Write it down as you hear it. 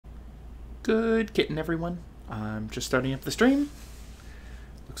Good kitten, everyone. I'm just starting up the stream.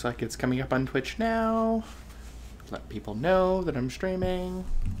 Looks like it's coming up on Twitch now. Let people know that I'm streaming.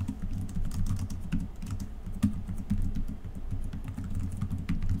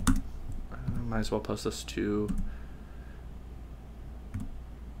 Might as well post this to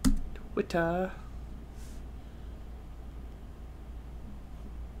Twitter.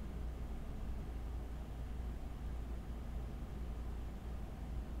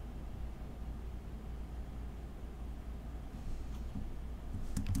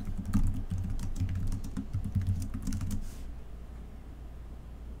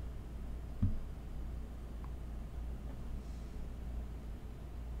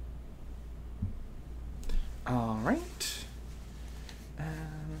 Alright,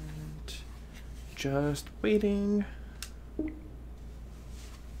 and just waiting.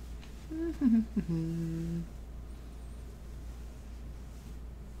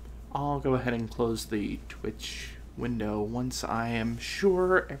 I'll go ahead and close the Twitch window once I am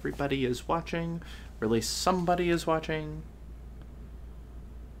sure everybody is watching, or at least somebody is watching.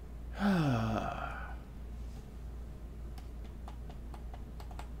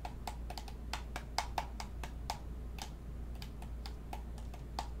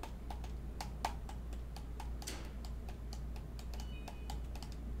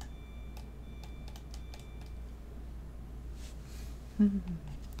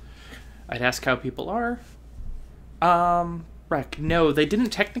 I'd ask how people are. Rec, no, they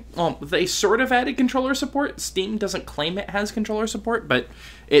didn't well, they sort of added controller support. Steam doesn't claim it has controller support, but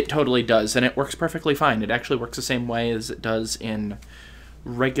it totally does, and it works perfectly fine. It actually works the same way as it does in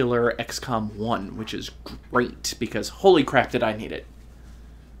regular XCOM 1, which is great, because holy crap did I need it.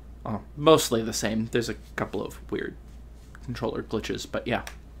 Mostly the same. There's a couple of weird controller glitches, but yeah.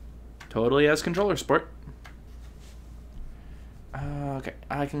 Totally has controller support. Okay,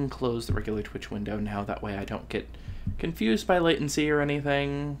 I can close the regular Twitch window now, that way I don't get confused by latency or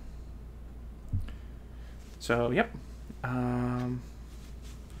anything. So, yep. The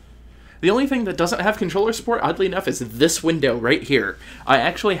only thing that doesn't have controller support, oddly enough, is this window right here. I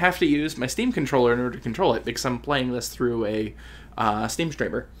actually have to use my Steam controller in order to control it, because I'm playing this through a Steam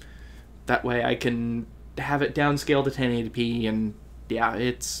streamer. That way I can have it downscaled to 1080p, and yeah,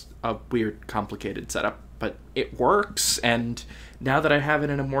 it's a weird, complicated setup. But it works, and now that I have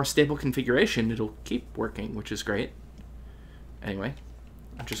it in a more stable configuration, it'll keep working, which is great. Anyway,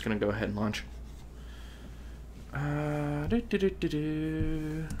 I'm just going to go ahead and launch.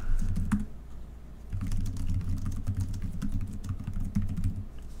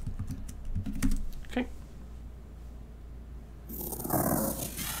 Okay.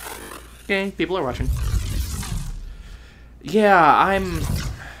 Okay, people are watching. Yeah,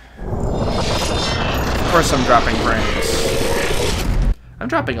 Of course I'm dropping frames. I'm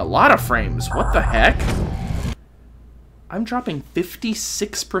dropping a lot of frames. What the heck? I'm dropping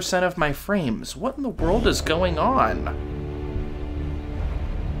 56% of my frames. What in the world is going on?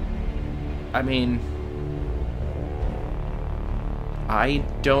 I mean, I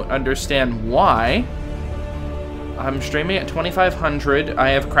don't understand why. I'm streaming at 2500. I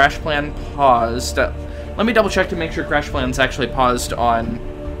have Crash Plan paused. Let me double check to make sure Crash Plan's actually paused on...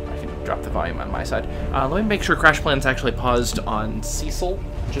 Drop the volume on my side. Let me make sure Crash Plan's actually paused on Cecil,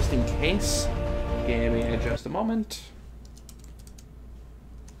 just in case. Give me just a moment.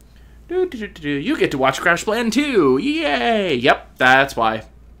 You get to watch Crash Plan too! Yay! Yep, that's why.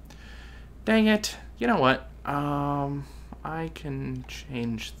 Dang it. You know what? I can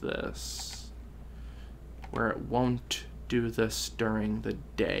change this where it won't do this during the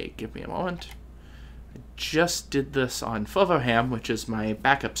day. Give me a moment. I just did this on Fovoham, which is my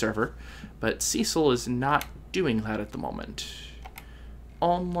backup server, but Cecil is not doing that at the moment.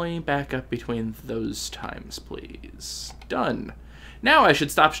 Only backup between those times, please. Done. Now I should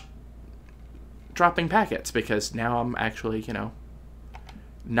stop dropping packets, because now I'm actually, you know,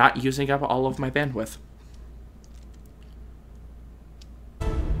 not using up all of my bandwidth.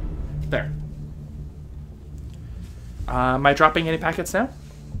 There. Am I dropping any packets now?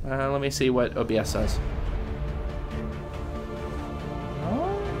 Let me see what OBS says.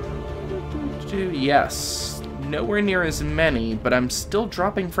 Yes. Nowhere near as many, but I'm still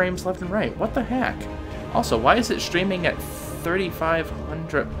dropping frames left and right. What the heck? Also, why is it streaming at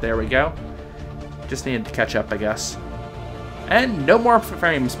 3,500? There we go. Just needed to catch up, I guess. And no more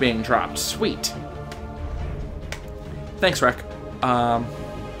frames being dropped. Sweet. Thanks, Rec.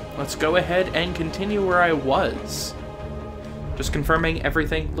 Let's go ahead and continue where I was. Just confirming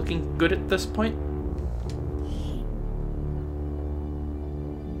everything looking good at this point.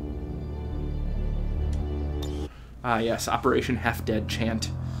 Ah, yes, Operation Half Dead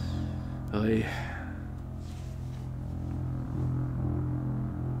chant. Oy.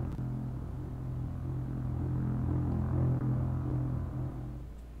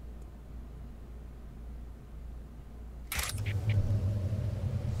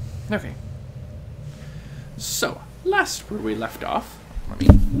 Okay. So, last where we left off, let me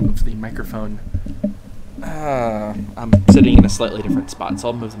move the microphone. I'm sitting in a slightly different spot, so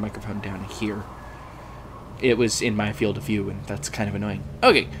I'll move the microphone down here. It was in my field of view, and that's kind of annoying.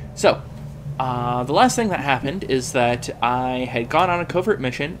 Okay, so, the last thing that happened is that I had gone on a covert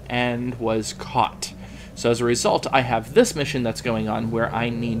mission and was caught. So as a result, I have this mission that's going on where I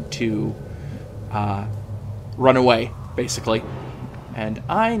need to run away, basically. And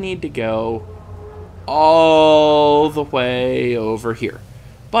I need to go all the way over here.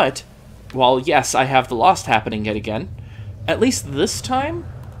 But, while yes, I have the Lost happening yet again, at least this time,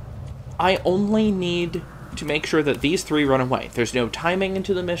 I only need to make sure that these three run away. There's no timing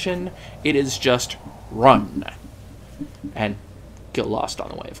into the mission, it is just run. And get lost on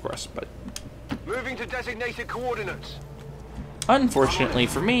the way, of course, but... Moving to designated coordinates. Unfortunately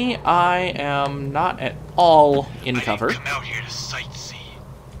for me, I am not at all in cover. I didn't come out here to sightsee.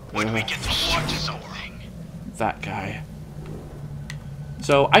 When we get to watch something. That guy.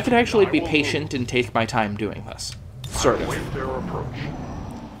 So I could actually be patient and take my time doing this. Sort of.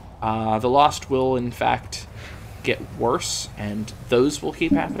 The Lost will, in fact, get worse, and those will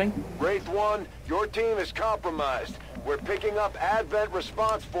keep happening. Wraith 1, your team is compromised. We're picking up Advent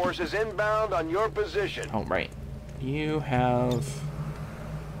response forces inbound on your position. Oh, right. You have...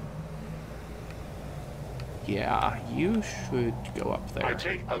 Yeah, you should go up there. I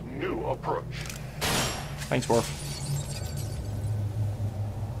take a new approach. Thanks, Worf.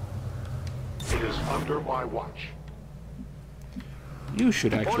 It is under my watch. You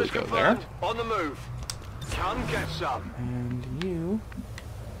should actually go there. On the move. Come get some. And you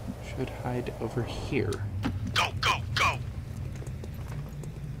should hide over here. Go, go, go!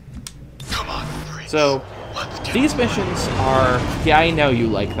 Come on, Prince. So, these missions are... Yeah, I know you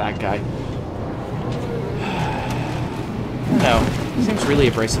like that guy. I don't know. He seems really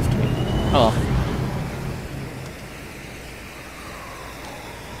abrasive to me. Oh well.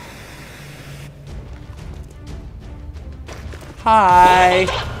 Hi!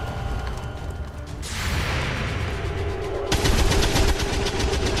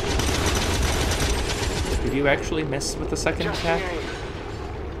 Did you actually miss with the second attack?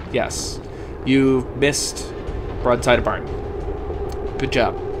 Yes. You missed broadside of barn. Good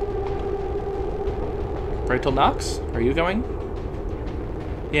job. Right till Nox? Are you going?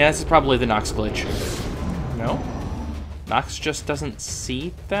 Yeah, this is probably the Nox glitch. No? Nox just doesn't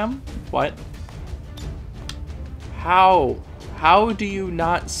see them? What? How? How do you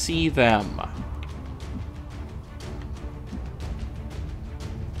not see them?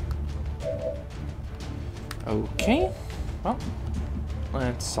 Okay. Well,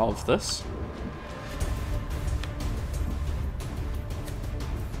 let's solve this.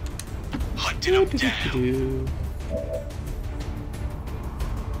 Hunting them down.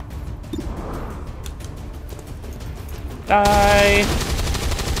 Die!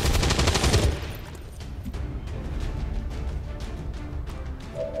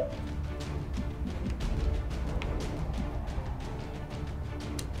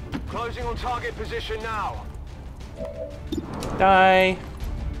 Closing on target position now. Die!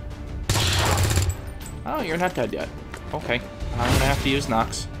 Oh, you're not dead yet. Okay. I'm gonna have to use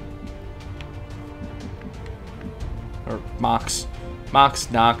Nox. Or Mox.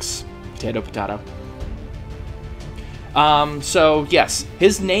 Mox, Nox. Potato, potato. So, yes.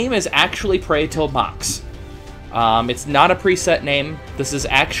 His name is actually Praetil Mox. It's not a preset name. This is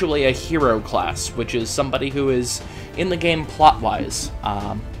actually a hero class, which is somebody who is in the game plot-wise.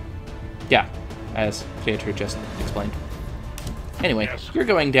 Yeah, as Theatre just explained. Anyway, you're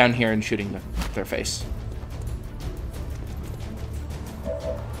going down here and shooting their face.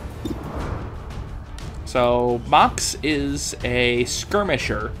 So, Mox is a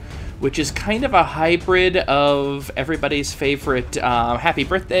skirmisher, which is kind of a hybrid of everybody's favorite Happy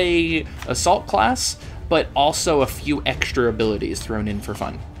Birthday assault class, but also a few extra abilities thrown in for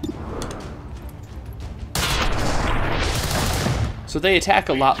fun. So they attack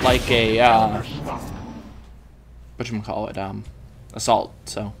a lot like a, whatchamacallit, assault,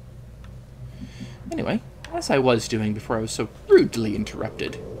 so. Anyway, as I was doing before I was so rudely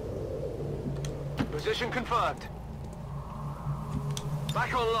interrupted. Position confirmed.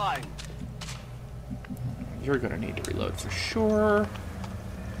 Back online. You're gonna need to reload for sure.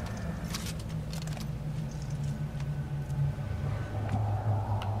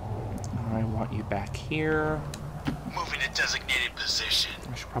 I want you back here. Moving to designated position.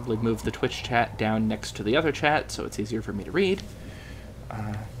 I should Probably move the Twitch chat down next to the other chat so it's easier for me to read.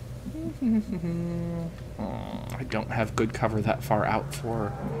 I don't have good cover that far out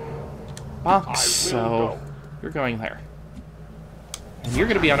for Box, so you're going there. And you're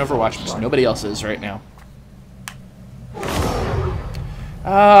going to be on Overwatch because nobody else is right now.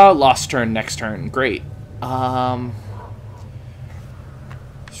 Lost turn, next turn. Great.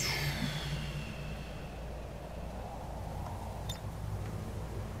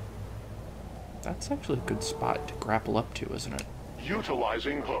 That's actually a good spot to grapple up to, isn't it?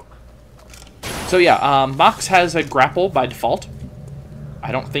 Utilizing hook. So yeah, Mox has a grapple by default.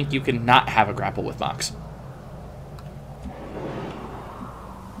 I don't think you can not have a grapple with Mox.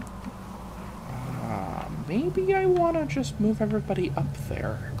 Maybe I want to just move everybody up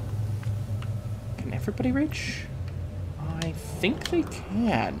there. Can everybody reach? I think they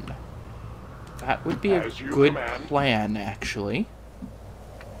can. That would be a good plan, actually.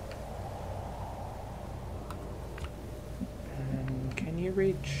 And can you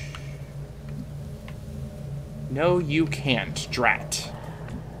reach? No, you can't, drat.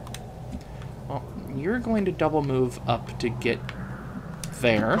 Well, you're going to double move up to get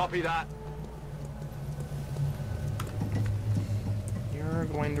there. Copy that. You're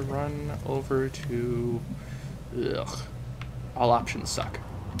going to run over to... Ugh. All options suck.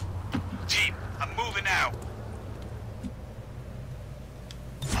 Team, I'm moving out.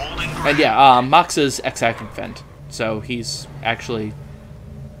 Holding ground. And yeah, Mox is X-Acting Fend, so he's actually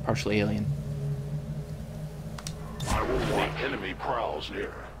partially alien. I will watch enemy prowls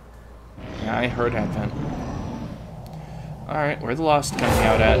near. Yeah, I heard Advent. Alright, where the Lost coming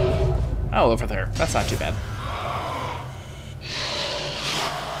out at? Oh, over there. That's not too bad.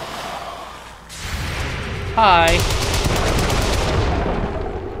 Hi!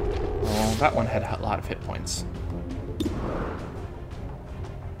 Oh, that one had a lot of hit points.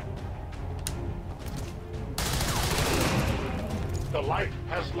 The light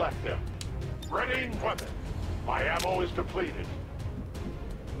has left them. Readying weapon. My ammo is depleted.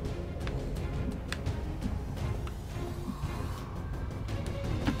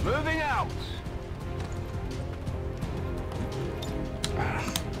 Moving out.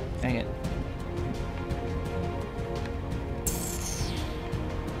 Ah, dang it.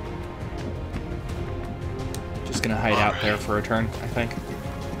 Just gonna hide out there for a turn, I think.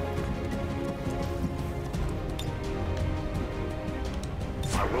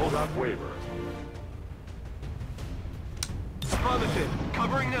 I will not waver. Affirmative.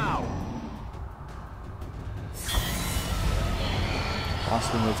 Covering now.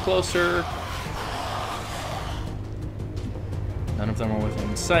 Lost will move closer. None of them are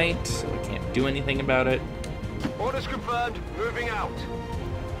within sight, so we can't do anything about it. Orders confirmed. Moving out.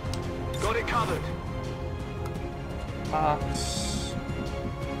 Got it covered. Box.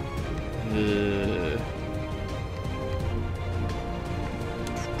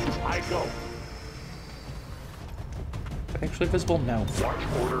 I go. Actually visible? No. Watch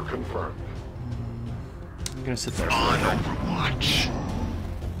order confirmed. I'm gonna sit there for On a turn. Overwatch.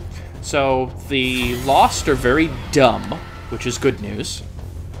 So, the Lost are very dumb, which is good news.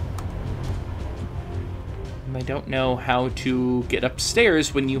 And they don't know how to get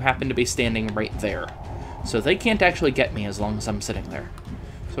upstairs when you happen to be standing right there. So they can't actually get me as long as I'm sitting there.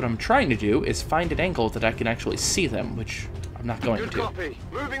 So what I'm trying to do is find an angle that I can actually see them, which I'm not going Good to. copy.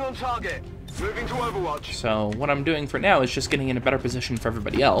 Moving on target. Moving to Overwatch. So what I'm doing for now is just getting in a better position for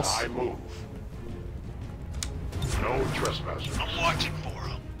everybody else. I move. No trespassers. I'm watching for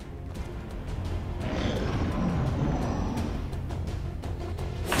him.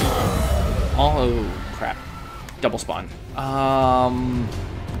 Oh, crap. Double spawn.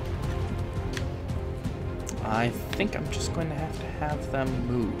 I think I'm just going to have them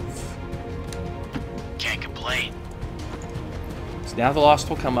move. Can't complain. So now the Lost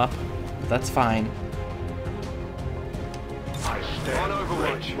will come up, but that's fine. I stand On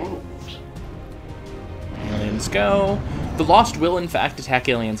Overwatch. ready. Moves. Aliens go. The Lost will, in fact, attack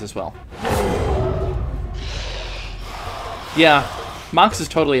aliens as well. Yeah, Mox is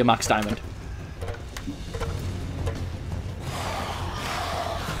totally a Mox Diamond.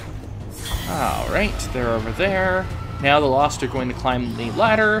 Alright, they're over there. Now the Lost are going to climb the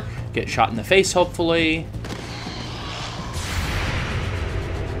ladder, get shot in the face, hopefully.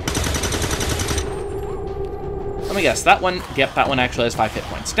 Let me guess, that one, yep, that one actually has 5 hit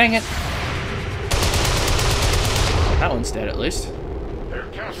points. Dang it. That one's dead, at least. Their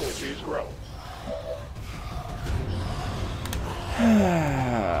casualties grow.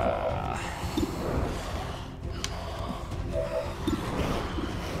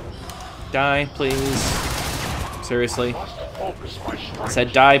 Die, please. Seriously. Focus my I strength.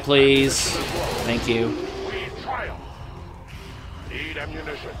 said die, please. Thank you. We triumph. Need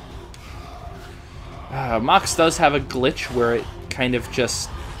ammunition. Mox does have a glitch where it kind of just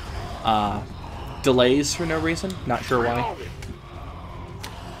delays for no reason. Not sure why. Reloading.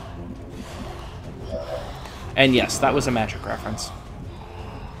 And yes, that was a magic reference.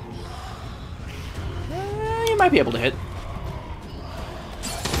 You might be able to hit.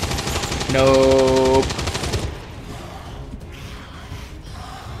 Nope.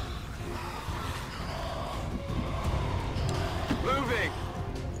 Moving.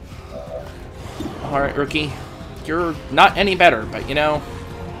 Alright, rookie. You're not any better, but you know.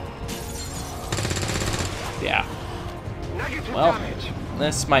 Yeah. Negative Well, damage.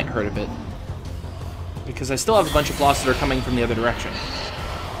 this might hurt a bit. Because I still have a bunch of loss that are coming from the other direction.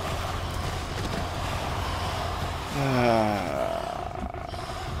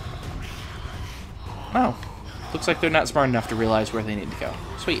 Oh. Looks like they're not smart enough to realize where they need to go.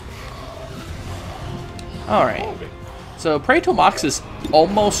 Sweet. Alright. So, Praetor Mox is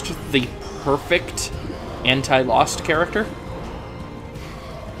almost the perfect anti-Lost character.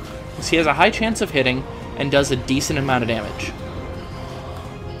 Because he has a high chance of hitting and does a decent amount of damage.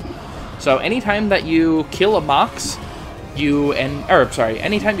 So anytime that you kill a Mox,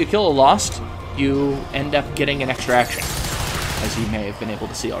 anytime you kill a Lost, you end up getting an extra action, as you may have been able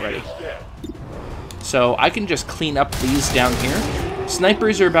to see already. So I can just clean up these down here.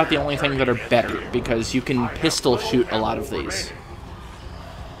 Snipers are about the only thing that are better, because you can pistol shoot a lot of these.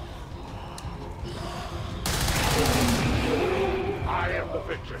 I am the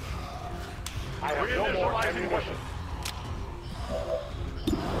victor. I have no more ammunition.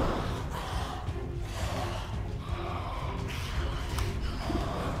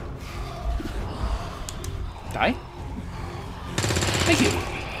 Die? Thank you.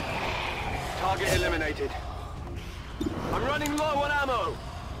 Target eliminated. I'm running low on ammo.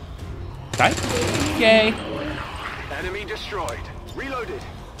 Die? Yay. Enemy destroyed. Reloaded.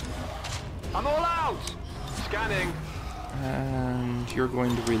 I'm all out. Scanning. And you're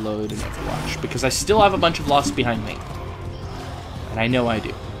going to reload in Overwatch, because I still have a bunch of loss behind me. And I know I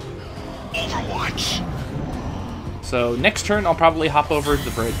do. Overwatch. So next turn, I'll probably hop over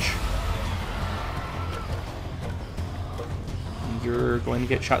the bridge. You're going to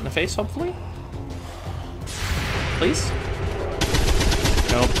get shot in the face, hopefully? Please?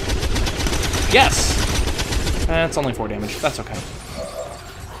 Nope. Yes! That's only 4 damage. That's okay.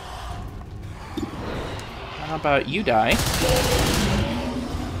 How about you die?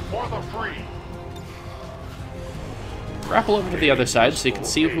 For the free. Grapple over to the other side so you can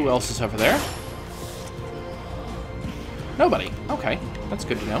see who else is over there. Nobody. Okay, that's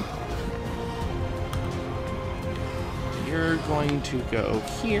good to know. You're going to go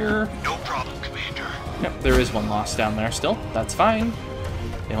here. No problem, Commander. Yep, there is one lost down there still. That's fine.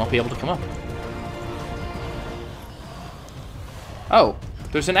 They won't be able to come up. Oh,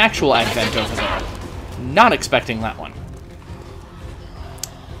 there's an actual advent over there. Not expecting that one.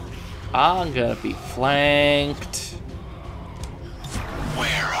 I'm gonna be flanked.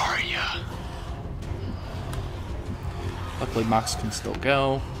 Where are ya? Luckily, Mox can still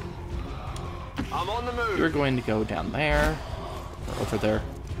go. I'm on the move. You're going to go down there. Or over there.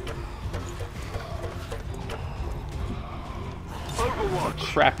 Overwatch.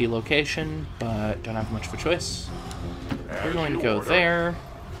 Crappy location, but don't have much of a choice. You're going to go there.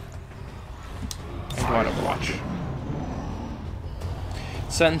 And go on Overwatch.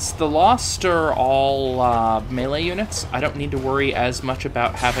 Since the Lost are all melee units, I don't need to worry as much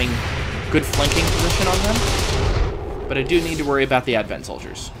about having good flanking position on them. But I do need to worry about the Advent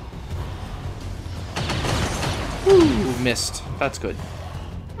soldiers. Ooh, missed. That's good.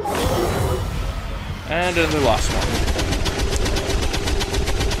 And another Lost one.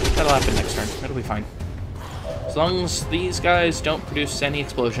 That'll happen next turn. It'll be fine. As long as these guys don't produce any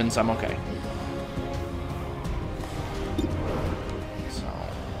explosions, I'm okay. So,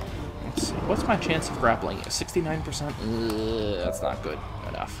 let's see. What's my chance of grappling? 69%? That's not good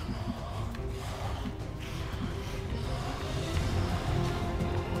enough.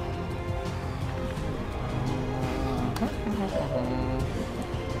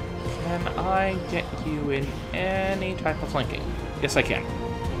 Can I get you in any type of flanking? Yes, I can.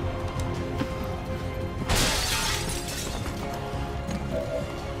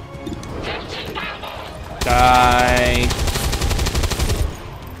 Die.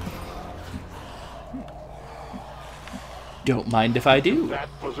 Don't mind if I do. That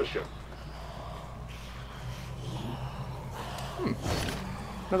position.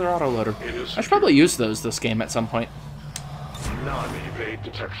 Another autoloader. I should probably use those this game at some point. Non-evade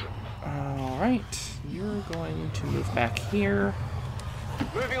detection. Alright, you're going to move back here.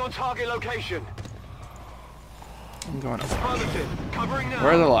 Moving on target location. I'm going over. Positive. Covering now.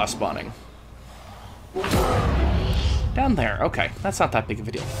 Where are the Lost spawning? Down there. Okay, that's not that big of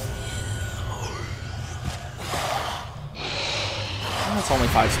a deal. That's only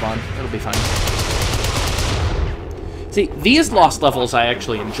 5 spawn. It'll be fine. See, these Lost levels I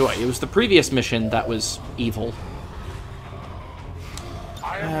actually enjoy. It was the previous mission that was evil.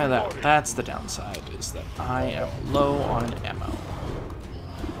 That's the downside, is that I am low on ammo.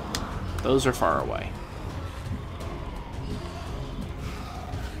 Those are far away.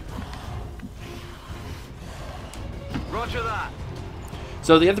 Roger that.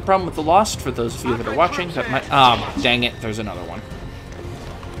 So the other problem with the Lost, for those of you that are watching, that might... dang it, there's another one.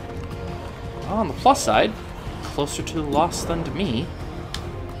 On the plus side, closer to the Lost than to me.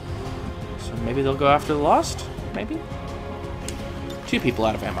 So maybe they'll go after the Lost? Maybe? 2 people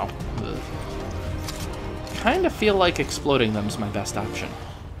out of ammo. Ugh. Kind of feel like exploding them is my best option.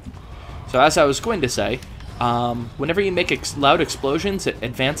 So as I was going to say, whenever you make loud explosions, it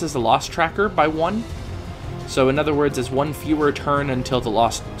advances the Lost tracker by 1. So in other words, it's 1 fewer turn until the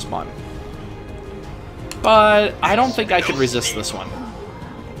Lost spawn. But I don't think I could resist this one.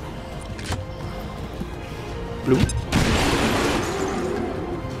 Bloop.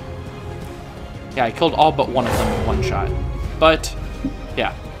 Yeah, I killed all but one of them in 1 shot. But,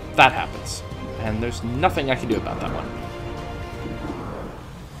 yeah, that happens. And there's nothing I can do about that one.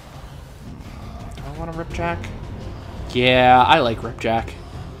 Do I want a Ripjack? Yeah, I like Ripjack.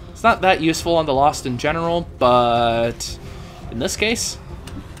 It's not that useful on the Lost in general, but in this case,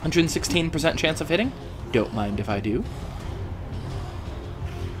 116% chance of hitting. Don't mind if I do.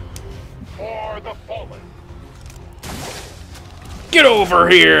 For the fallen. Get over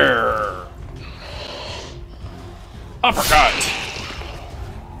here! Uppercut!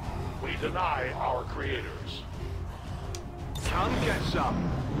 We deny our creators. Come get some.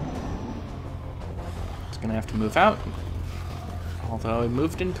 It's gonna have to move out. Although I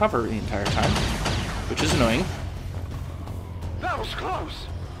moved in cover the entire time, which is annoying. That was close.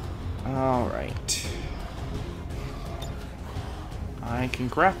 Alright. I can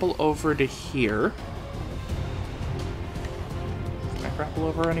grapple over to here. Can I grapple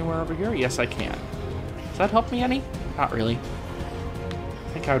over anywhere over here? Yes, I can. Does that help me any? Not really. I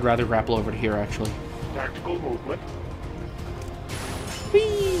think I would rather grapple over to here, actually. Tactical movement.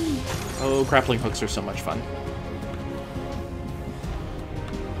 Whee! Oh, grappling hooks are so much fun.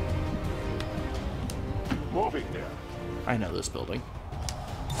 Moving there. I know this building.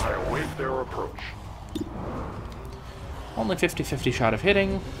 I await their approach. Only 50-50 shot of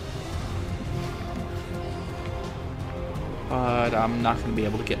hitting. But I'm not going to be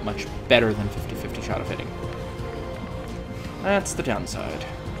able to get much better than 50-50 shot of hitting. That's the downside.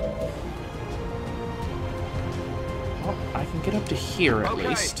 Well, I can get up to here at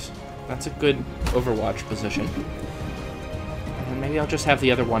least. That's a good Overwatch position. And maybe I'll just have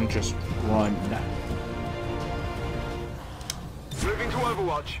the other one just run. Moving to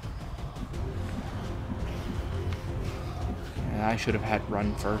Overwatch. Yeah, I should have had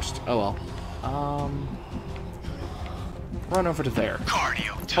run first. Oh well. Run over to there.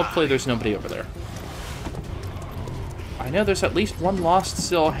 Hopefully there's nobody over there. I know there's at least one Lost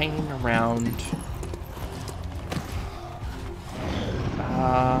still hanging around.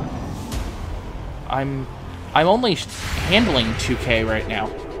 I'm only handling 2K right now.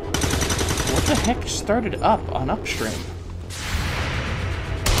 What the heck started up on upstream?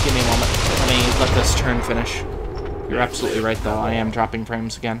 Give me a moment. Let me let this turn finish. You're absolutely right, though. I am dropping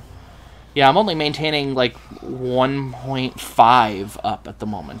frames again. Yeah, I'm only maintaining, like, 1.5 up at the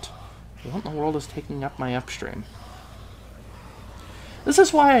moment. What in the world is taking up my upstream? This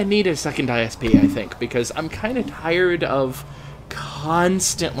is why I need a second ISP, I think, because I'm kind of tired of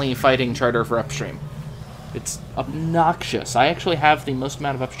constantly fighting Charter for upstream. It's obnoxious. I actually have the most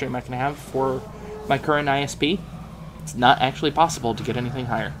amount of upstream I can have for my current ISP. It's not actually possible to get anything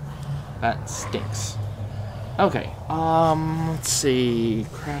higher. That stinks. Okay, let's see.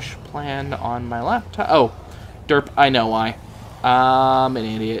 Crash plan on my laptop. Oh, derp, I know why. I'm an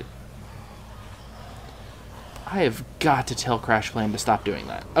idiot. I have got to tell Crash Plan to stop doing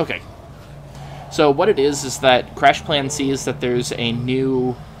that. Okay. So what it is that Crash Plan sees that there's a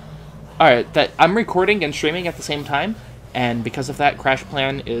new... Alright, that I'm recording and streaming at the same time, and because of that, Crash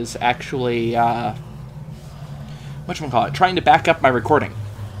Plan is actually, whatchamacallit, trying to back up my recording.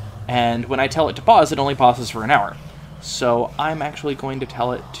 And when I tell it to pause, it only pauses for an hour. So I'm actually going to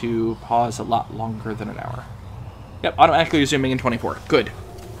tell it to pause a lot longer than an hour. Yep, automatically resuming in 24. Good.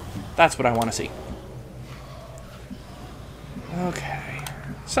 That's what I want to see. Okay.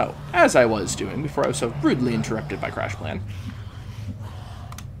 So, as I was doing before I was so rudely interrupted by Crash Plan,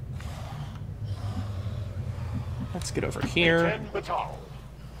 let's get over here. 10 Batal.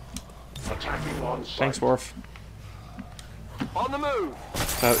 Attacking on site. Thanks, Worf. On the move.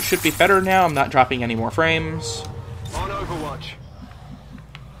 So it should be better now. I'm not dropping any more frames. On Overwatch.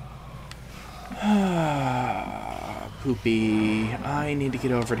 Poopy. I need to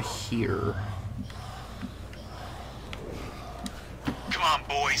get over to here. Come on,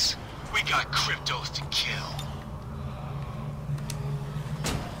 boys. We got cryptos to kill.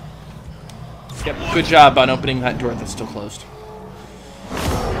 Yep, good job on opening that door that's still closed.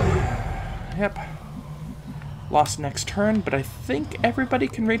 Yep. Lost next turn, but I think everybody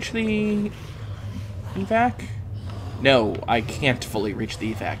can reach the evac? No, I can't fully reach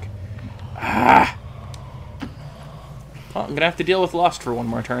the evac. Ah! Well, I'm gonna have to deal with Lost for one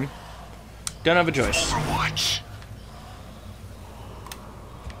more turn. Don't have a choice. Overwatch.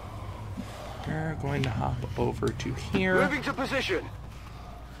 We're going to hop over to here. Moving to position.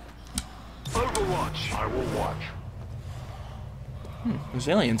 Overwatch. I will watch. There's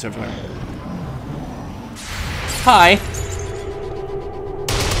aliens over there. Hi!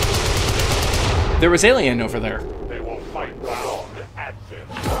 There was alien over there. They will fight beyond Advent.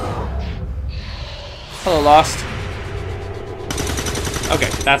 Hello, Lost. Okay,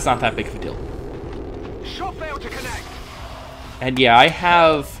 that's not that big of a deal. Shot failed to connect. And yeah, I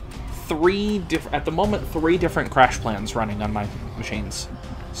have at the moment, 3 different crash plans running on my machines.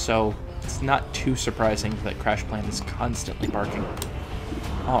 So it's not too surprising that Crash Plan is constantly barking.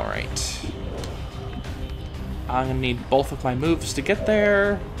 Alright. I'm gonna need both of my moves to get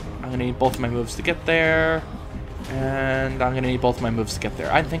there. I'm gonna need both of my moves to get there. And I'm gonna need both of my moves to get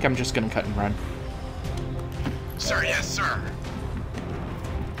there. I think I'm just gonna cut and run. Sir, yes, sir.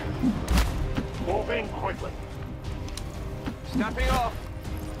 Moving quickly. Snapping off.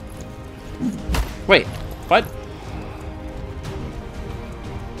 Wait, what?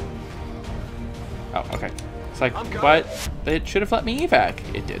 Oh, okay. It's like, what? It should have let me evac.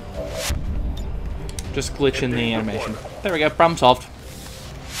 It did. Just glitch in the animation. There we go, problem solved.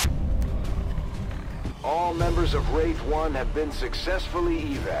 All members of Wraith 1 have been successfully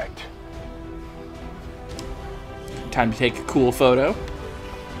evac'd. Time to take a cool photo.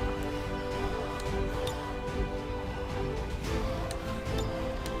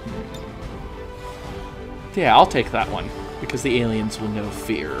 Yeah, I'll take that one, because the aliens will know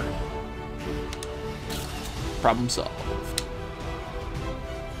fear. Problem solved.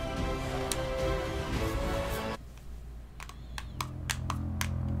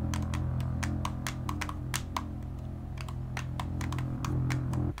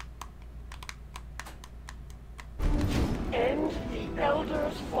 End the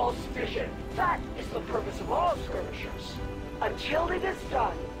Elder's false vision. That is the purpose of all skirmishers. Until it is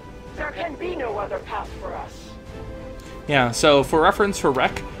done, there can be no other path for us. Yeah, so for reference for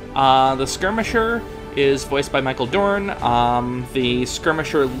Rec, the skirmisher is voiced by Michael Dorn, the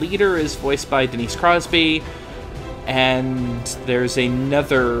skirmisher leader is voiced by Denise Crosby, and there's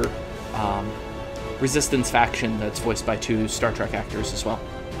another Resistance faction that's voiced by 2 Star Trek actors as well.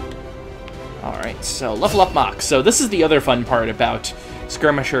 Alright, so level up Mox. So this is the other fun part about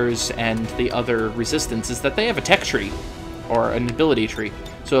skirmishers and the other Resistance, is that they have a tech tree, or an ability tree.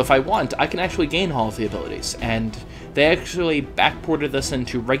 So if I want, I can actually gain all of the abilities, and they actually backported this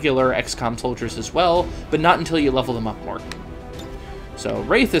into regular XCOM soldiers as well, but not until you level them up more. So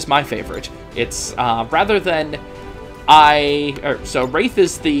Wraith is my favorite. It's, rather than so Wraith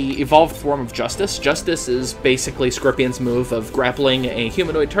is the evolved form of Justice. Justice is basically Scorpion's move of grappling a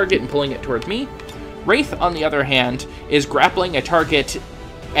humanoid target and pulling it toward me. Wraith, on the other hand, is grappling a target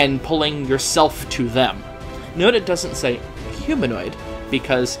and pulling yourself to them. Note it doesn't say humanoid,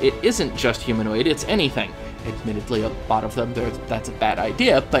 because it isn't just humanoid, it's anything. Admittedly, a lot of them, that's a bad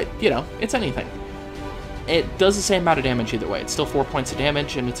idea, but, you know, it's anything. It does the same amount of damage either way. It's still 4 points of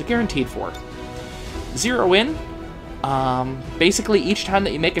damage, and it's a guaranteed 4. Zero in. Basically, each time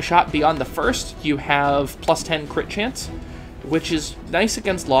that you make a shot beyond the first, you have plus 10 crit chance, which is nice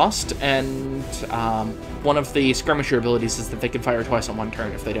against Lost, and one of the skirmisher abilities is that they can fire twice on one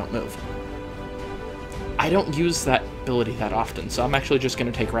turn if they don't move. I don't use that ability that often, so I'm actually just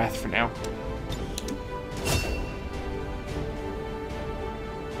going to take Wrath for now.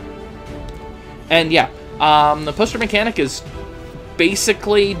 And yeah, the poster mechanic is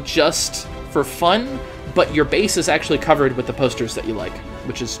basically just for fun, but your base is actually covered with the posters that you like,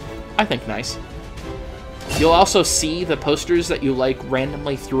 which is, I think, nice. You'll also see the posters that you like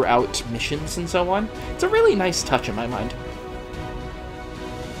randomly throughout missions and so on. It's a really nice touch in my mind.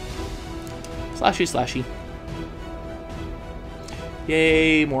 Slashy, slashy.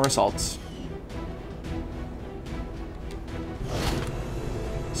 Yay, more assaults.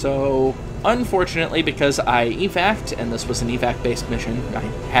 So, unfortunately, because I evac'd, and this was an evac-based mission, I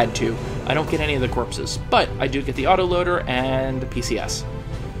had to, I don't get any of the corpses, but I do get the autoloader and the PCS.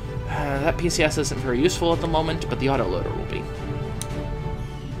 That PCS isn't very useful at the moment, but the autoloader will be.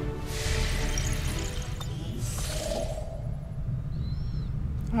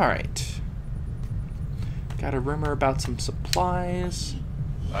 Alright. Got a rumor about some supplies.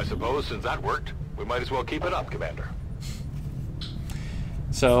 I suppose since that worked, we might as well keep it up, Commander.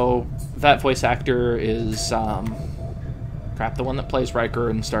 So, that voice actor is, crap, the one that plays Riker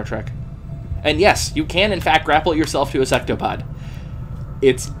in Star Trek. And yes, you can in fact grapple yourself to a sectopod.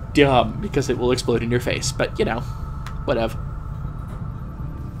 It's dumb, because it will explode in your face, but, you know, whatever.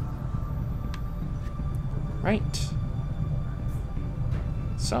 Right.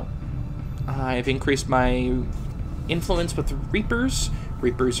 So, I've increased my influence with Reapers.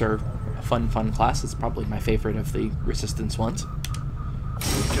 Reapers are a fun class. It's probably my favorite of the Resistance ones.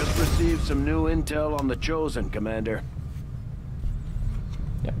 We've just received some new intel on the Chosen, Commander.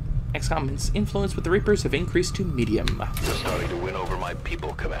 Yep. XCOM's influence with the Reapers have increased to medium. You're starting to win over my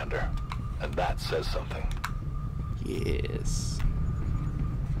people, Commander. And that says something. Yes.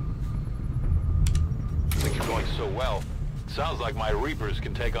 Things are going so well. Sounds like my Reapers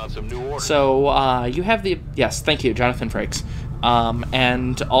can take on some new orders. So, you have the... Yes, thank you, Jonathan Frakes.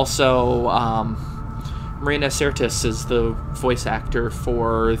 And also, Marina Sirtis is the voice actor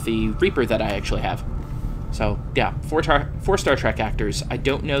for the Reaper that I actually have. So, yeah, four Star Trek actors. I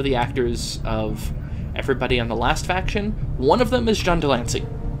don't know the actors of everybody on the last faction. One of them is John Delancey.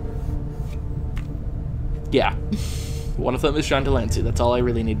 Yeah. One of them is John Delancey. That's all I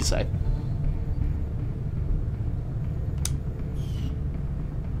really need to say.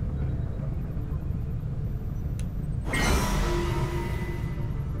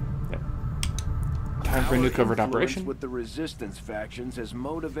 Time for a new covert operation. With the Resistance factions has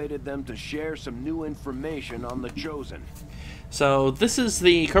motivated them to share some new information on the Chosen. So this is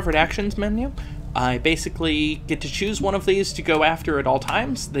the covert actions menu. I basically get to choose one of these to go after at all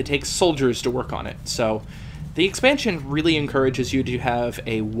times. They take soldiers to work on it. So the expansion really encourages you to have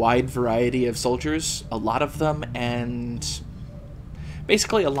a wide variety of soldiers, a lot of them, and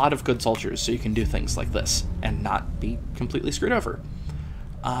basically a lot of good soldiers, so you can do things like this and not be completely screwed over.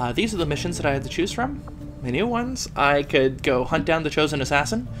 These are the missions that I had to choose from. The new ones, I could go hunt down the Chosen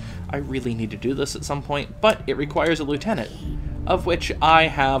Assassin. I really need to do this at some point, but it requires a lieutenant, of which I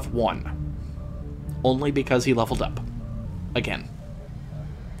have one. Only because he leveled up. Again.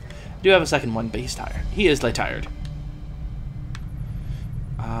 I do have a second one, but he's tired. He is tired.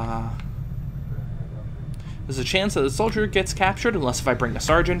 There's a chance that the soldier gets captured, unless if I bring a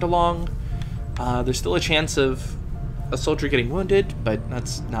sergeant along. There's still a chance of a soldier getting wounded, but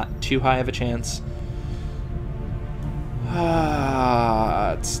that's not too high of a chance.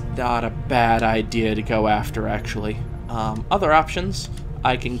 It's not a bad idea to go after, actually. Other options,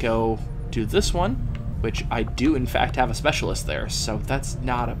 I can go do this one, which I do in fact have a specialist there, so that's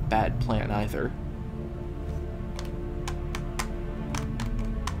not a bad plan either.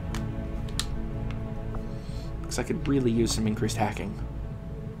 Because I could really use some increased hacking.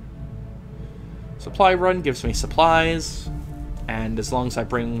 Supply run gives me supplies, and as long as I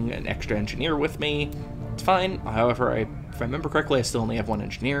bring an extra engineer with me, it's fine. However, if I remember correctly, I still only have one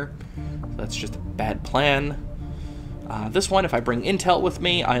engineer, so that's just a bad plan. This one, if I bring intel with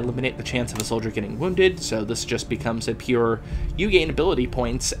me, I eliminate the chance of a soldier getting wounded, so this just becomes a pure, you gain ability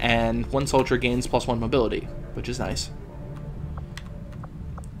points, and one soldier gains +1 mobility, which is nice.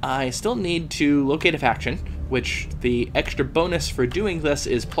 I still need to locate a faction, which the extra bonus for doing this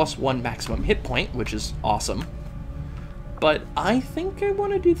is +1 maximum hit point, which is awesome. But I think I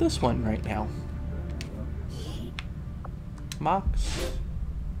want to do this one right now. Mox.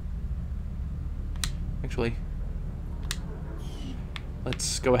 Actually,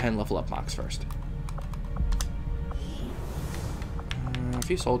 let's go ahead and level up Mox first. A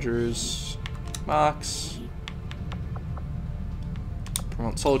few soldiers. Mox.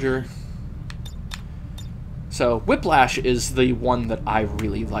 Promote soldier. So, Whiplash is the one that I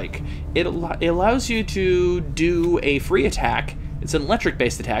really like. It allows you to do a free attack. It's an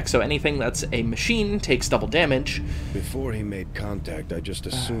electric-based attack, so anything that's a machine takes double damage. Before he made contact, I just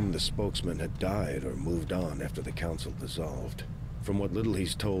assumed the spokesman had died or moved on after the council dissolved. From what little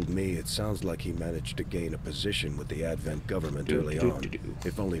he's told me, it sounds like he managed to gain a position with the Advent government early on,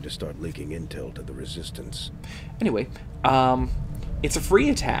 if only to start leaking intel to the Resistance. Anyway, it's a free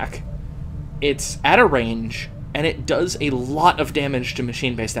attack. It's at a range, and it does a lot of damage to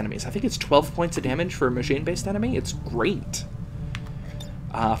machine-based enemies. I think it's 12 points of damage for a machine-based enemy. It's great.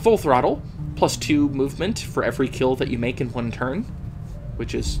 Full throttle, +2 movement for every kill that you make in one turn,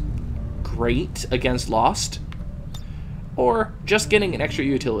 which is great against Lost. Or just getting an extra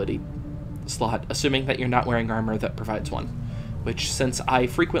utility slot, assuming that you're not wearing armor that provides one. Which, since I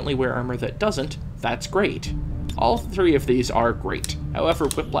frequently wear armor that doesn't, that's great. All 3 of these are great. However,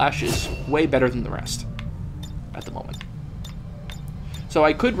 Whiplash is way better than the rest at the moment. So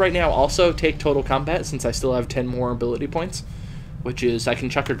I could right now also take Total Combat, since I still have 10 more ability points, which is I can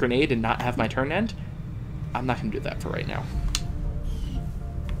chuck a grenade and not have my turn end. I'm not going to do that for right now.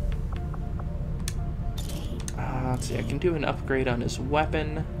 Let's see, I can do an upgrade on his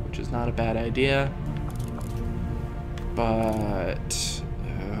weapon, which is not a bad idea. But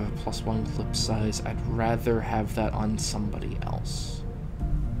 +1 clip size, I'd rather have that on somebody else.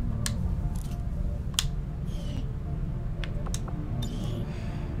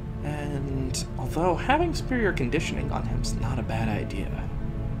 And although having superior conditioning on him is not a bad idea.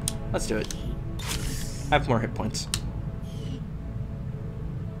 Let's do it. I have more hit points.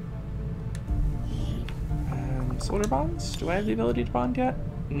 And solar bonds? Do I have the ability to bond yet?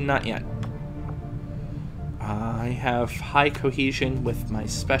 Not yet. I have high cohesion with my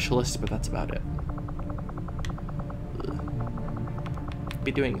specialist, but that's about it. Ugh.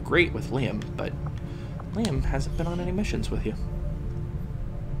 Be doing great with Liam, but Liam hasn't been on any missions with you.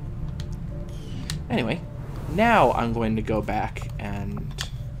 Anyway, now I'm going to go back and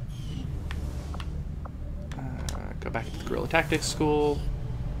go back to the Guerrilla Tactics School.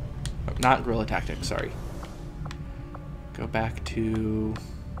 Oh, not Guerrilla Tactics, sorry. Go back to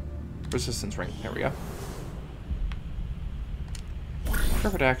Resistance Ring. There we go.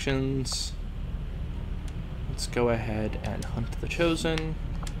 Perfect actions. Let's go ahead and hunt the Chosen.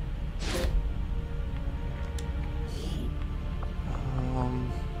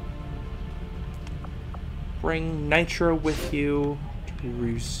 Bring Nitro with you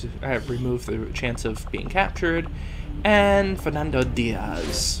to remove the chance of being captured, and Fernando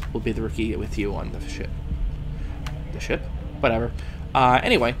Diaz will be the rookie with you on the ship. The ship? Whatever.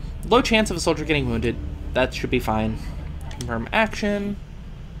 Anyway, low chance of a soldier getting wounded. That should be fine. Confirm action.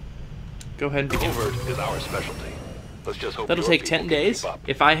 Go ahead and begin. Covert is our specialty. Let's just hope That'll your take people 10 can days. keep up.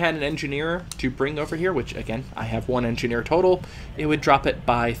 If I had an engineer to bring over here, which again, I have 1 engineer total, it would drop it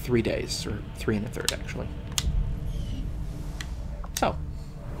by 3 days, or 3 1/3 actually. So,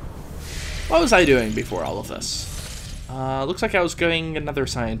 what was I doing before all of this? Looks like I was going another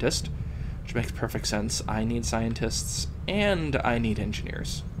scientist, which makes perfect sense. I need scientists, and I need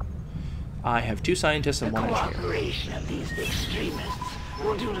engineers. I have 2 scientists and 1 The engineer. cooperation of these extremists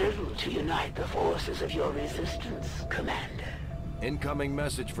will do little to unite the forces of your resistance, Commander. Incoming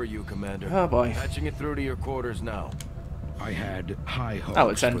message for you, Commander. Oh boy. Patching it through to your quarters now. I had high hopes Oh,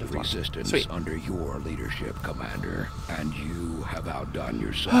 it's for end the of month. resistance Sweet. under your leadership, Commander, and you have outdone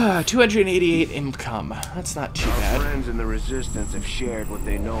yourself. 288 income. That's not too Our bad. friends in the Resistance have shared what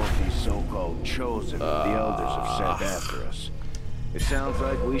they know of these so-called Chosen that the Elders have sent after us. It sounds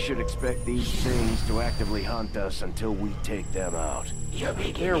like we should expect these things to actively hunt us until we take them out. You're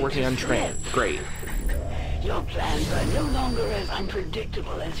They're working on training. Great. Your plans are no longer as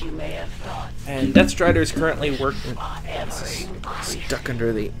unpredictable as you may have thought. And Death Strider is currently working. Are ever increasing. Stuck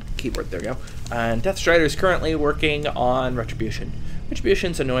under the keyboard. There we go. And Death Strider is currently working on Retribution.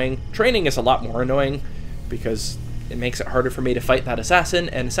 Retribution's annoying. Training is a lot more annoying because it makes it harder for me to fight that assassin,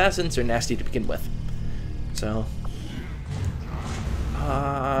 and assassins are nasty to begin with. So,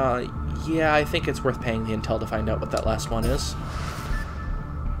 yeah, I think it's worth paying the intel to find out what that last one is.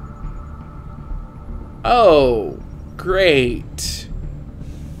 Oh, great.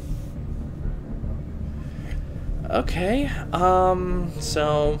 Okay,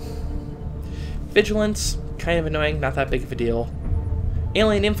 so Vigilance, kind of annoying, not that big of a deal.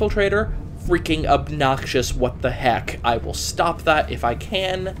 Alien Infiltrator, freaking obnoxious, what the heck. I will stop that if I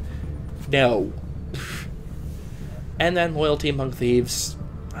can. No. And then Loyalty Among Thieves.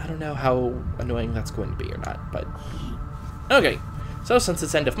 I don't know how annoying that's going to be or not, but... Okay, so since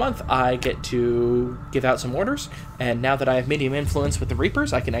it's end of month, I get to give out some orders, and now that I have medium influence with the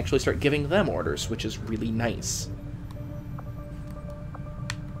Reapers, I can actually start giving them orders, which is really nice.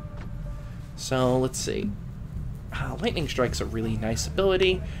 So, let's see. Lightning Strike's a really nice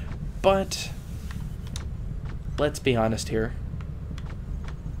ability, but let's be honest here.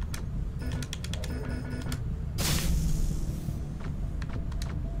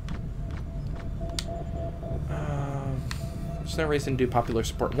 There's no reason to do Popular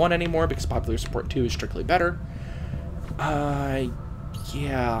Support 1 anymore, because Popular Support 2 is strictly better.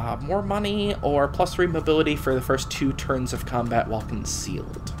 Yeah, more money or +3 mobility for the first 2 turns of combat while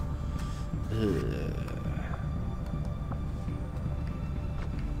concealed.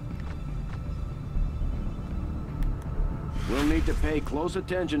 need to pay close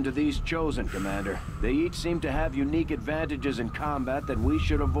attention to these Chosen, Commander. They each seem to have unique advantages in combat that we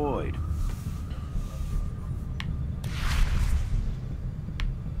should avoid.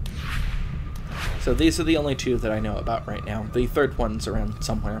 So these are the only two that I know about right now. The third one's around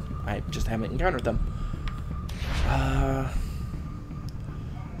somewhere. I just haven't encountered them.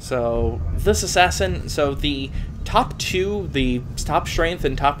 So this assassin, so the top two, the top strength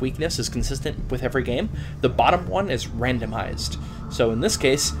and top weakness is consistent with every game. The bottom one is randomized. So in this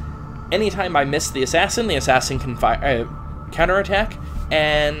case, anytime I miss the assassin can fire, counterattack,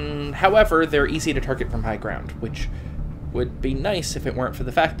 and however, they're easy to target from high ground, which would be nice if it weren't for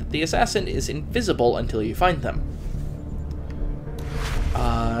the fact that the assassin is invisible until you find them.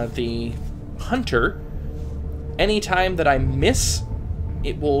 The hunter, anytime that I miss,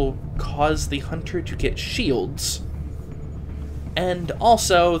 it will cause the hunter to get shields. And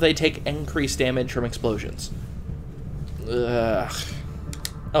also, they take increased damage from explosions. Ugh.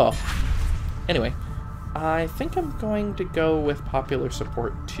 Oh. Anyway, I think I'm going to go with popular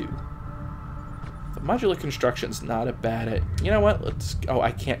support too. The modular construction's not a bad... You know what? Let's... Oh,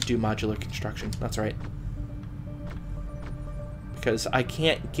 I can't do modular construction. That's right. Because I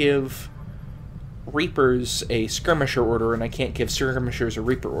can't give Reapers a skirmisher order, and I can't give skirmishers a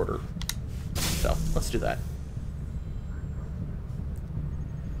Reaper order. So, let's do that.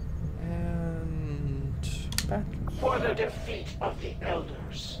 And... back. For the defeat of the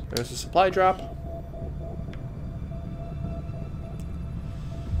Elders. There's a supply drop.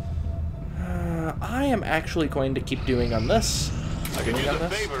 I am actually going to keep doing on this. I can use a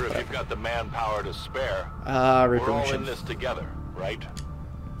favor if you've got the manpower to spare. Reaper We're all mission. in this together, right?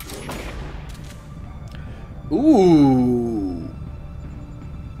 Ooh.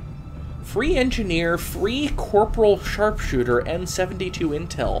 Free engineer, free corporal sharpshooter, and 72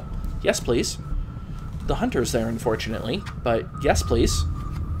 intel. Yes, please. The hunter's there, unfortunately, but yes, please.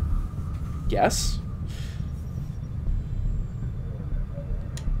 Yes.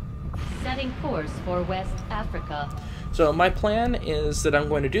 Setting course for West Africa. So my plan is that I'm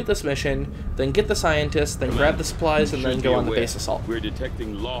going to do this mission, then get the scientists, then grab the supplies, and then go on the base assault. We're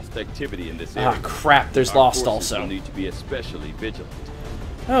detecting lost activity in this area. Ah, crap, there's lost also. Will need to be especially vigilant.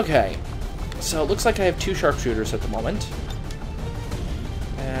 Okay, so it looks like I have 2 sharpshooters at the moment.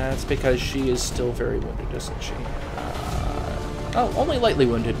 That's because she is still very wounded, isn't she? Oh, only lightly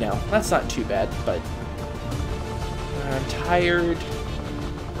wounded now. That's not too bad, but... I'm tired.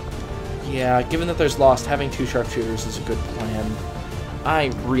 Yeah, given that there's lost, having 2 sharpshooters is a good plan.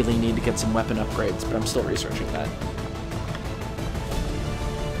 I really need to get some weapon upgrades, but I'm still researching that.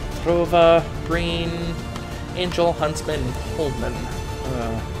 Trova, Green, Angel, Huntsman, and Coleman.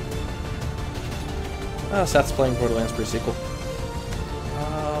 Oh, Seth's playing Borderlands pre-sequel.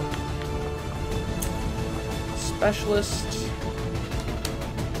 Specialist.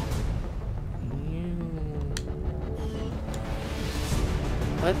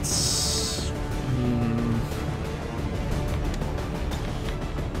 Let's...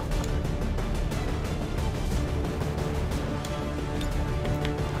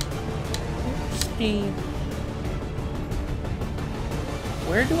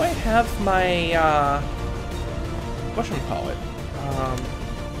 Where do I have my, whatchamacallit?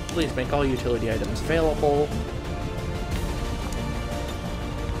 Please make all utility items available.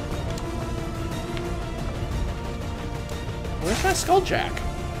 Where's my skulljack?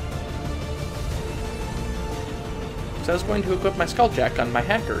 So I was going to equip my skulljack on my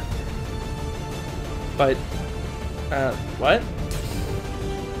hacker. But, what?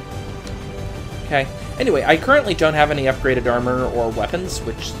 Okay. Anyway, I currently don't have any upgraded armor or weapons,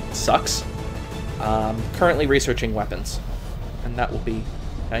 which sucks. Currently researching weapons. And that will be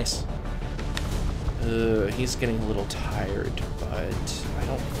nice. He's getting a little tired, but I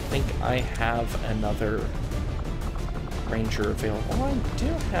don't think I have another ranger available. Oh, I do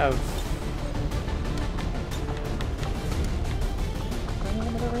have... Do I have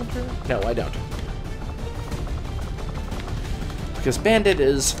another ranger? No, I don't. Because Bandit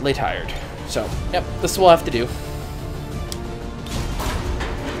is late tired. So, yep, this will have to do.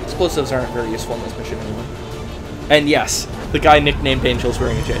 Explosives aren't very useful in this mission anyway. And yes, the guy nicknamed Angel's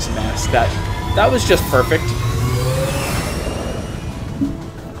wearing a Jason mask. That was just perfect.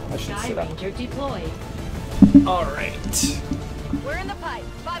 I should sit up. Ranger deployed. Alright. We're in the pipe.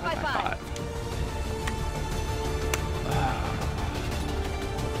 5 by 5.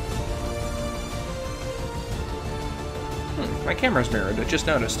 My camera's mirrored, I just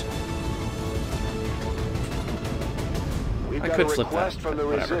noticed. We've I got could a flip request that, from the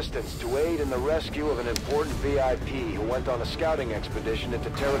but whatever. Resistance to aid in the rescue of an important VIP who went on a scouting expedition into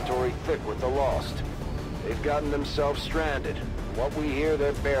territory thick with the Lost. They've gotten themselves stranded. What we hear,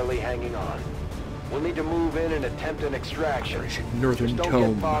 they're barely hanging on. We'll need to move in and attempt an extraction. Northern Just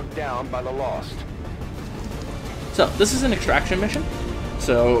don't get bogged down by the Lost. So, this is an extraction mission,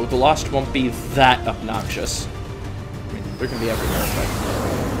 so the Lost won't be that obnoxious. I mean, they're gonna be everywhere, but...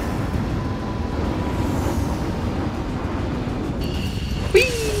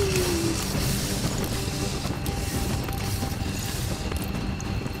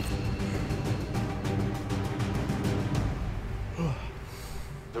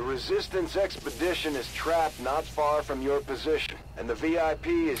 Resistance expedition is trapped not far from your position, and the VIP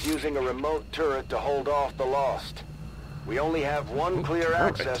is using a remote turret to hold off the Lost. We only have one clear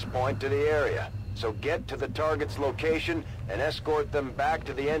access point to the area, so get to the target's location and escort them back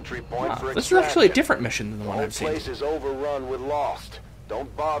to the entry point for extraction. This is actually a different mission than the one I've seen. The place is overrun with Lost.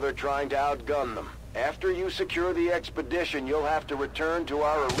 Don't bother trying to outgun them. After you secure the expedition, you'll have to return to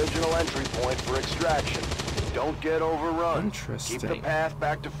our original entry point for extraction. Don't get overrun. Interesting. Keep the path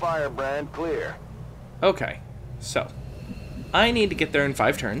back to Firebrand clear. Okay, so I need to get there in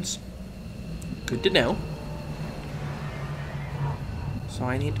 5 turns. Good to know. So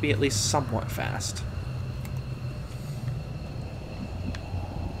I need to be at least somewhat fast.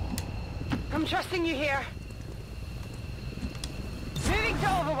 I'm trusting you here. Moving to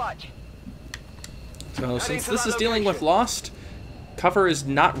Overwatch. So since this is dealing with Lost, cover is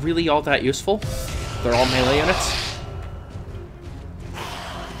not really all that useful. They're all melee units.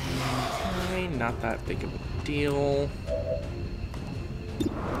 Okay, not that big of a deal.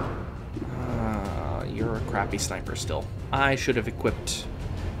 You're a crappy sniper still. I should have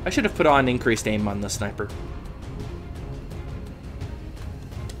put on increased aim on the sniper.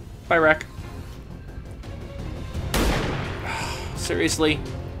 Bye, Wreck. Seriously?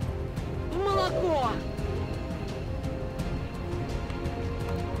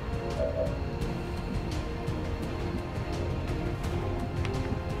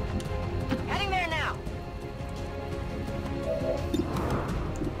 Heading there now.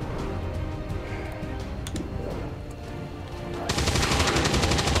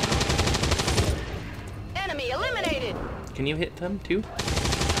 Enemy eliminated. Can you hit them too?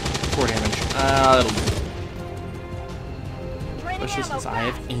 4 damage. That'll do. Especially since I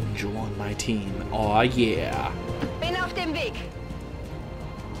have Angel on my team. Aw, yeah. Bin auf dem Weg.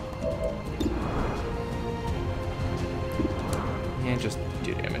 Yeah, just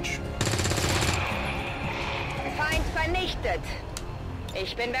do damage. Feind vernichtet.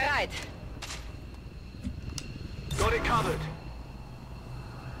 Ich bin bereit. Got it covered.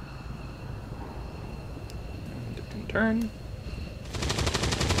 Didn't turn.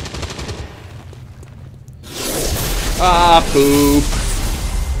 Ah, poop.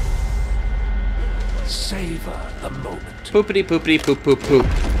 Savor the moment. Poopity poopity poop poop poop.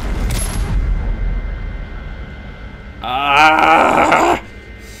 Ah!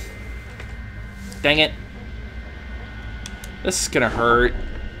 Dang it. This is gonna hurt.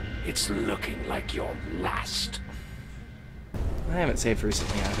 It's looking like your last. I haven't saved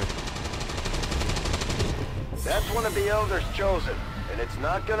recently either. That's one of the Elders chosen, and it's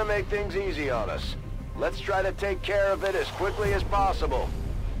not gonna make things easy on us. Let's try to take care of it as quickly as possible.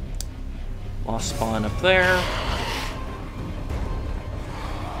 Lost spawn up there.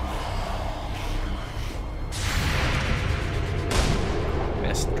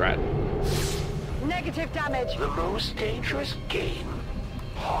 Missed. Drat. Negative damage. The most dangerous game.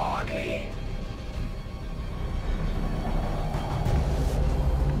 Hardly.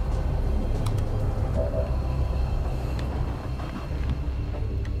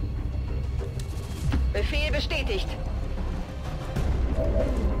 Befehl bestätigt. I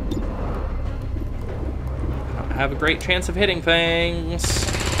don't have a great chance of hitting things.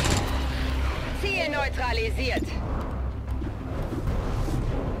 Ziel neutralisiert.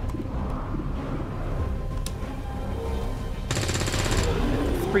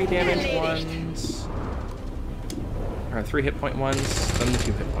 3 damage ones. Or 3 hit point ones, then the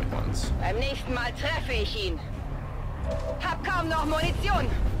 2 hit point ones. Beim nächsten Mal treffe ich ihn. Hab kaum noch Munition.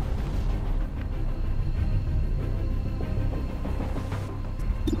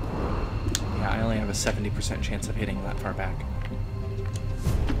 Yeah, I only have a 70% chance of hitting that far back.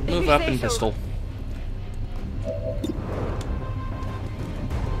 Move up and pistol.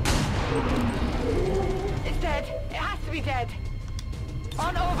 It's dead. It has to be dead.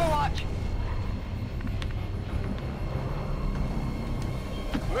 On Overwatch.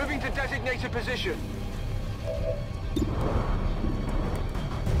 Moving to designated position.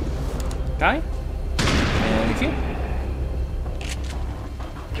 Die. Thank you.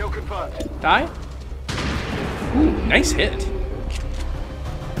 Kill confirmed. Die. Ooh, nice hit.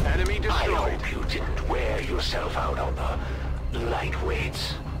 Enemy I destroyed. hope you didn't wear yourself out on the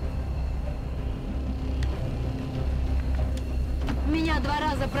lightweights. Меня 2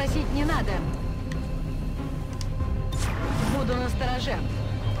 раза просить не надо. Буду настороже.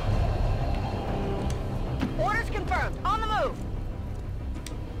 Orders confirmed. On the move.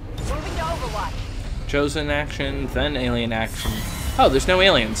 Moving to Overwatch. Chosen action, then alien action. Oh, there's no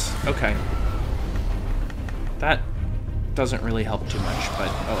aliens. Okay. That doesn't really help too much, but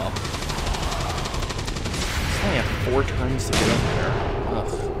oh well. I only have 4 turns to get over there.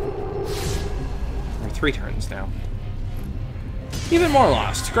 Ugh. Or 3 turns now. Even more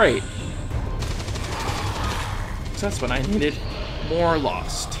lost. Great. So that's what I needed. More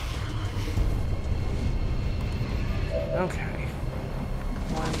lost. Okay.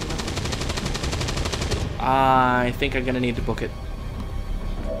 I think I'm gonna need to book it.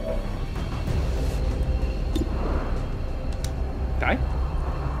 Die?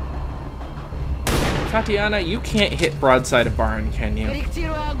 Tatiana, you can't hit broadside a barn, can you?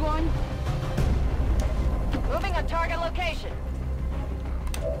 Корректирую огонь. Moving on target location.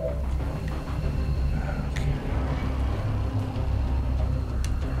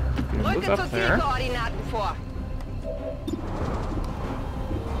 Move up there. Koordinaten vor.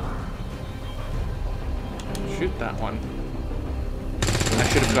 Shoot that one. I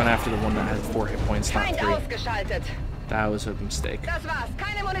should have gone after the one that had 4 hit points, not 3. Ausgeschaltet. That was a mistake. Das war's.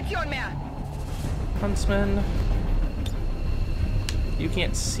 Keine Munition mehr. Huntsman. You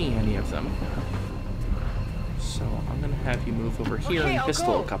can't see any of them. So I'm gonna have you move over here and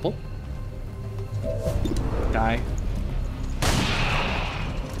pistol a couple. Die.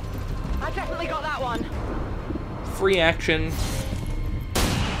 I definitely got that one. Free action.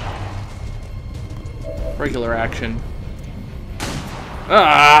 Regular action.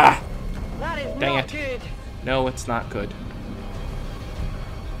 Ah! That is Dang not it. good. No, it's not good.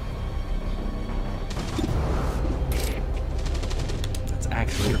 That's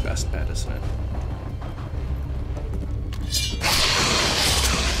actually your best bet, isn't it?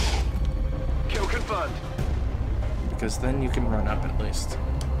 Kill confirmed. Because then you can run up at least.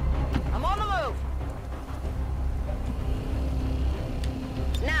 I'm on the move.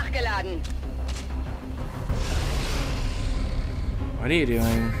 Nachgeladen. What are you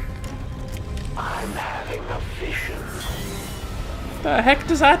doing? I'm having a vision. What the heck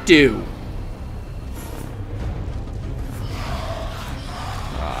does that do?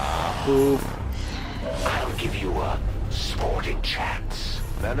 Ah, boop. I'll give you a sporting chance.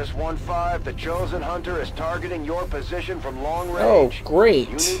 Menace 1-5, the Chosen Hunter is targeting your position from long Oh, range. great.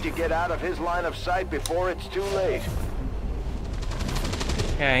 You need to get out of his line of sight before it's too late.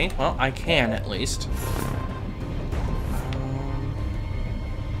 Okay, well, I can at least.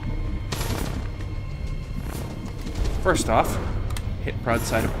 First off, hit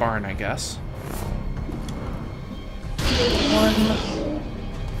broadside of barn, I guess. 1.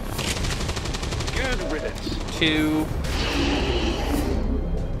 Good riddance. 2.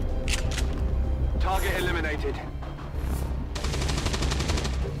 Target eliminated.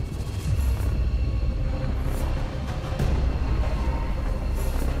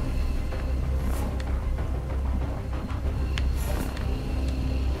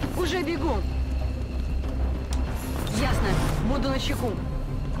 Уже бегу. Ясно. Буду начеку.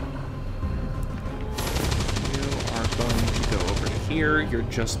 You are going to go over here. You're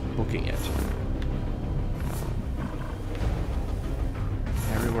just booking it.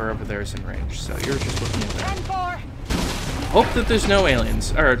 Everywhere over there is in range, so you're just looking at that. 10-4. Hope that there's no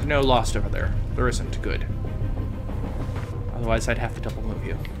aliens, or no lost over there. There isn't. Good. Otherwise, I'd have to double move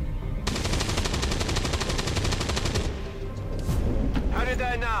you. Headed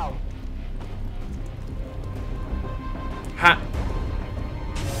there now. Ha!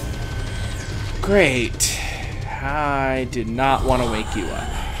 Great. I did not want to wake you up.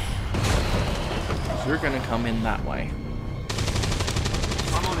 You're gonna come in that way.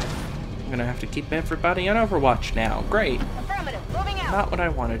 I'm on it. I'm gonna have to keep everybody on Overwatch now. Great. Affirmative. Moving out. Not what I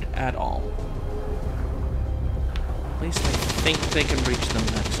wanted at all. At least I think they can reach them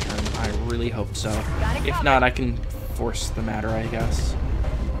next turn. I really hope so. If not, I can force the matter, I guess.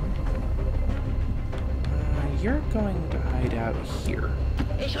 You're going to hide out here.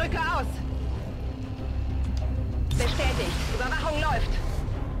 Ich rücke aus. Bestätigt. Überwachung läuft.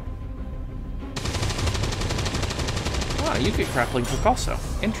 Ah, you get grappling hook also.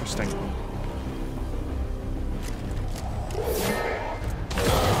 Interesting.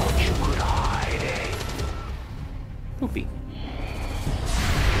 You could hide, eh? Poopy.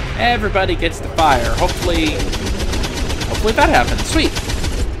 Everybody gets to fire. Hopefully that happens. Sweet.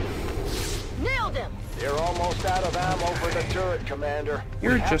 Nailed him. They're almost almost out of ammo for the turret, Commander.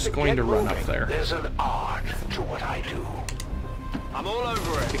 You're just going to run up there. There's an art to what I do. I'm all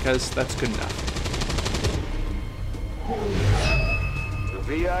over it. Because that's good enough. The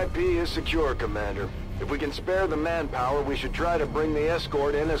VIP is secure, Commander. If we can spare the manpower, we should try to bring the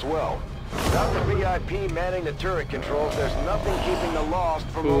escort in as well. Without the VIP manning the turret controls, there's nothing keeping the Lost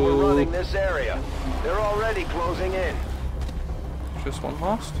from overrunning this area. They're already closing in. Just one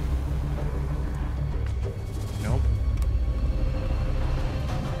Lost? Nope.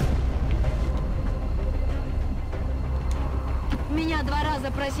 Меня 2 раза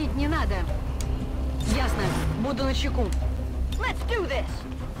просить не надо. Ясно. Буду начеку. Let's do this.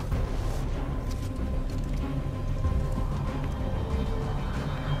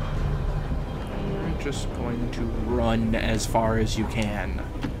 You're just going to run as far as you can.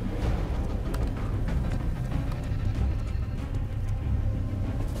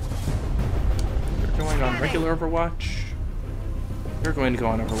 You're going on regular Overwatch. You're going to go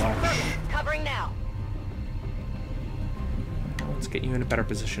on Overwatch. Covering now. Let's get you in a better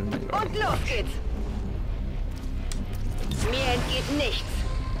position than go on Und los Overwatch. geht's. Mir entgeht nichts.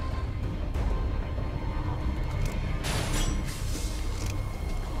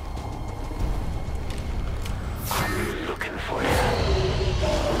 I'm looking for you.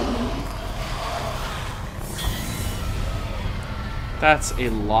 That's a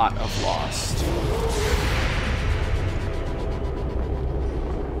lot of Lost.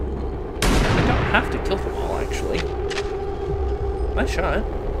 I don't have to kill them all, actually. Nice shot.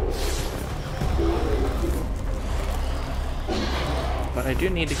 But I do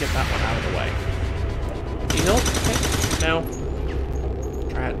need to get that one out of the way. You heal? Okay. No.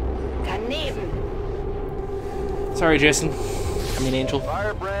 Try it. Daneben. Sorry, Jason. I mean, Angel.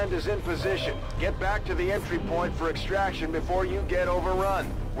 Firebrand is in position. Get back to the entry point for extraction before you get overrun.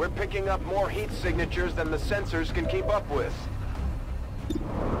 We're picking up more heat signatures than the sensors can keep up with.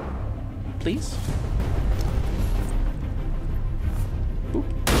 Please? Boop.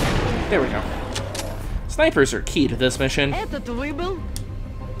 There we go. Snipers are key to this mission. Этот выбыл.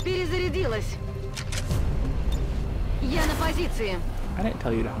 Перезарядилась. Я на позиции. I didn't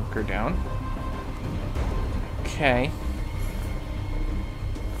tell you to hunker down. Okay.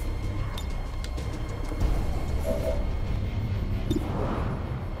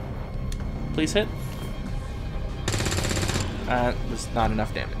 Please hit. That was not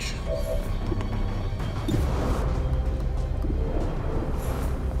enough damage.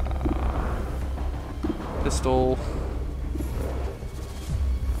 Pistol.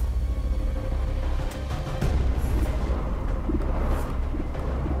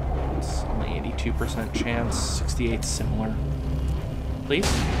 It's only 82% chance. 68 similar. Please?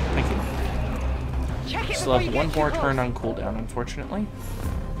 Thank you. Still have one more turn on cooldown, unfortunately.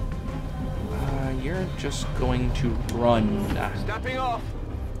 You're just going to run. Stepping off.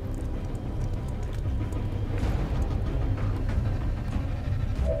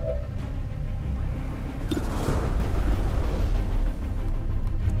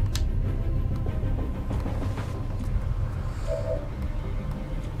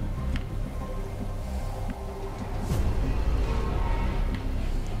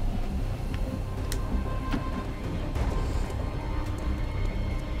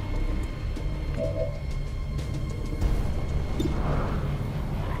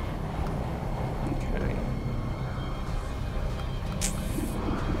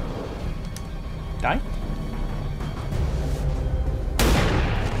 Die?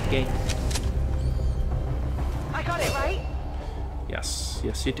 Okay. I got it right. Yes,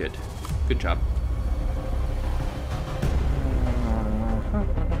 yes you did. Good job.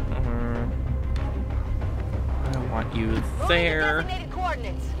 I want you there. Designated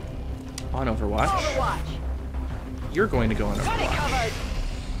coordinates. On Overwatch. Overwatch. You're going to go on Got it Overwatch. covered.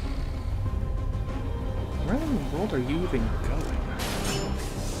 Where in the world are you even going?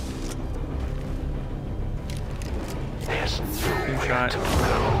 Good shot.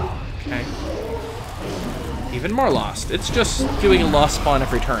 Okay. Even more Lost. It's just doing a Lost spawn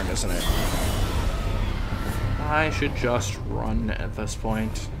every turn, isn't it? I should just run at this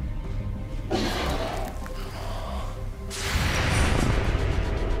point.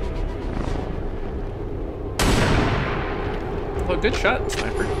 Oh, good shot,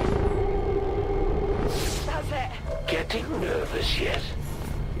 sniper. That's it. Getting nervous yet?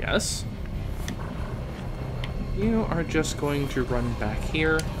 Yes. You are just going to run back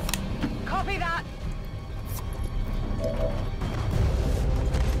here. Copy that.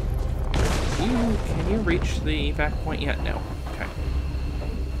 Can you reach the evac point yet? No. Okay.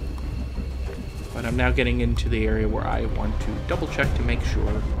 But I'm now getting into the area where I want to double check to make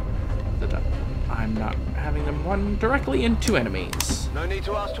sure that I'm not having them run directly into enemies. No need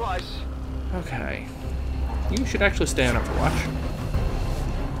to ask twice. Okay. You should actually stay on Overwatch.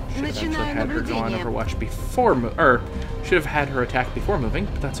 Should have actually had her go on Overwatch before should have had her attack before moving,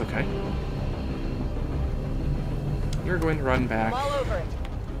 but that's okay. You're going to run back. I'm all over it.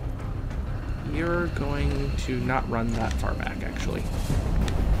 You're going to not run that far back, actually.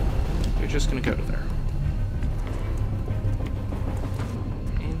 You're just going to go to there.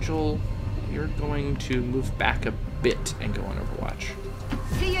 Angel, you're going to move back a bit and go on Overwatch.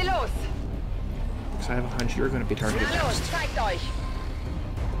 Ziehe los! Because I have a hunch you're going to be targeted Na los, next. zeigt euch!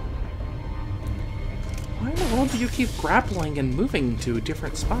 Why in the world do you keep grappling and moving to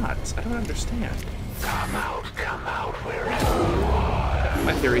different spots? I don't understand. Come out wherever you are.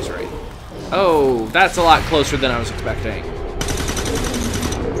 My theory's right. Oh, that's a lot closer than I was expecting.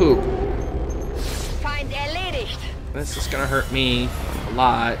 Poop. Feind erledigt! This is gonna hurt me a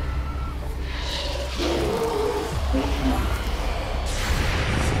lot.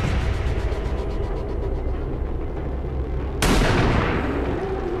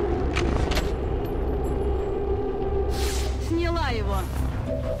 Сняла его!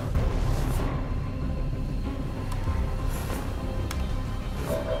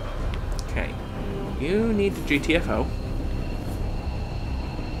 Okay. You need to GTFO.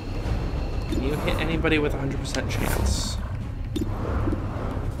 Can you hit anybody with a 100% chance?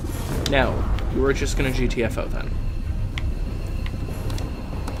 No. You were just gonna GTFO then.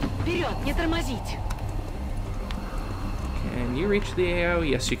 Вперед, не тормозить! Can you reach the AO?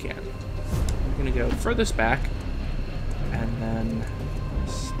 Yes, you can. You're gonna go furthest back, and then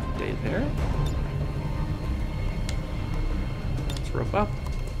stay there. Let's rope up.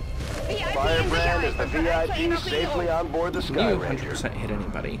 Firebrand is the VIP safely on board the Can Sky you Ranger. 100% hit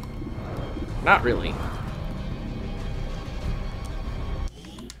anybody? Not really.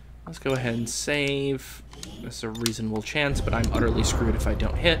 Let's go ahead and save. This is a reasonable chance, but I'm utterly screwed if I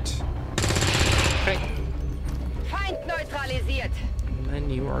don't hit. Okay. Feind neutralisiert! And then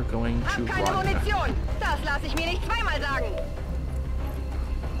you are going to Hab keine run. Munition! Das lasse ich mir nicht zweimal sagen!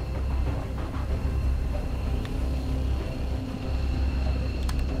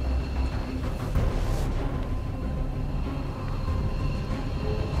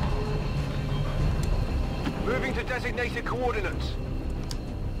 Moving to designated coordinates.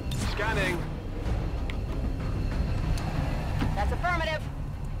 Scanning. That's affirmative!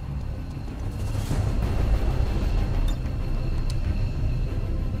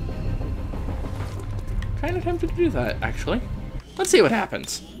 Kind of tempted to do that, actually. Let's see what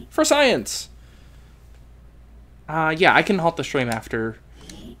happens. For science! Yeah, I can halt the stream after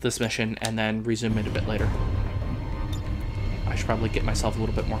this mission and then resume it a bit later. I should probably get myself a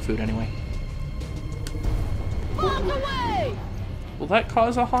little bit more food anyway. Walk away! Will that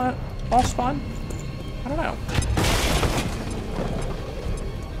cause a boss spawn? I don't know.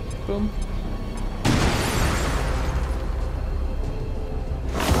 Boom.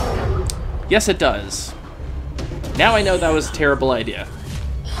 Yes, it does. Now I know that was a terrible idea.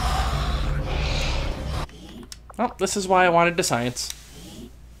 Well, this is why I wanted to science.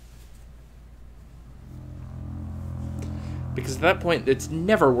 Because at that point, it's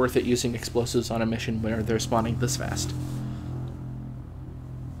never worth it using explosives on a mission where they're spawning this fast.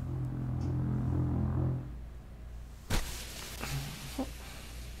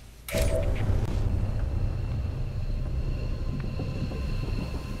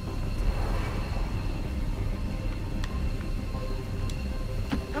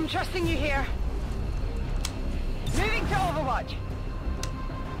 I'm trusting you here. Moving to Overwatch.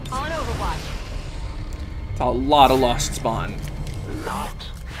 On Overwatch. It's a lot of lost spawn. Not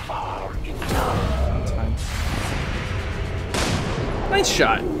far enough. That's fine. Nice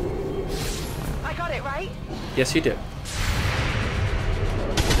shot. I got it right? Yes, you did.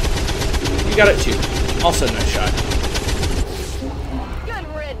 You got it too. Also nice shot. Good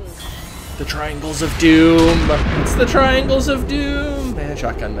riddance. The triangles of doom. It's the triangles of doom. Man,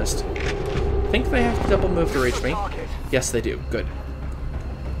 shotgun missed. I think they have to double move to reach me. Yes, they do. Good.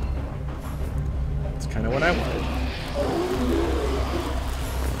 That's kind of what I wanted.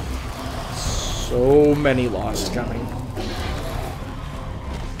 So many lost coming.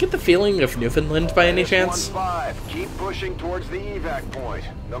 Get the feeling of Newfoundland by any chance? 1-5. Keep pushing towards the evac point.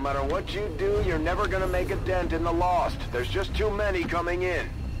 No matter what you do, you're never gonna make a dent in the lost. There's just too many coming in.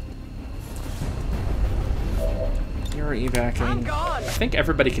 You're evacing. I'm gone. I think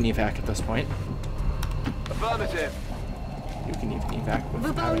everybody can evac at this point. Affirmative. You can even evac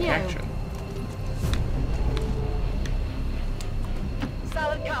without any Выполняю. action.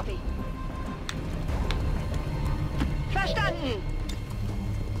 Solid copy. Verstanden.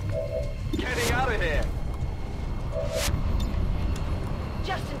 Getting out of here.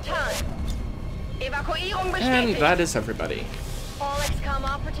 Just in time. Evakuierung And bestätigt. that is everybody. All XCOM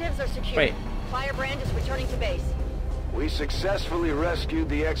operatives are secure. Wait. Firebrand is returning to base. We successfully rescued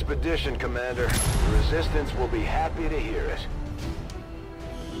the expedition, Commander. The Resistance will be happy to hear it.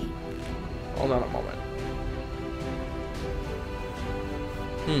 Hold on a moment.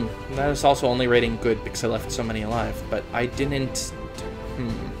 That is also only rating good because I left so many alive, but I didn't... Give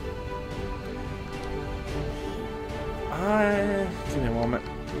me a moment.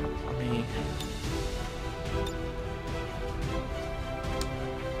 Let me...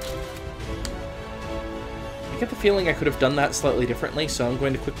 I get the feeling I could have done that slightly differently, so I'm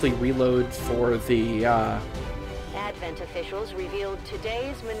going to quickly reload for the, Advent officials revealed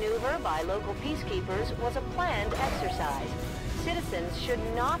today's maneuver by local peacekeepers was a planned exercise. Citizens should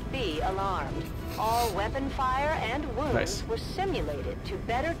not be alarmed. All weapon fire and wounds were simulated to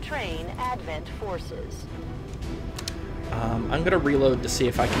better train Advent forces. I'm gonna reload to see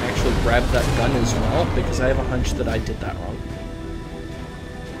if I can actually grab that gun as well, because I have a hunch that I did that wrong.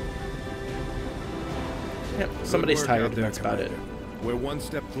 Yep, somebody's tired, and that's about it. We're one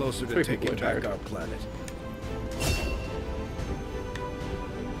step closer to taking back our planet.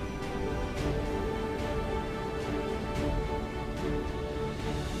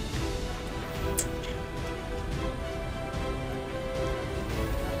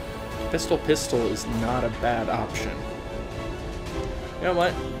 Pistol is not a bad option. You know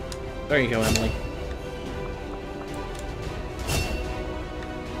what? There you go, Emily.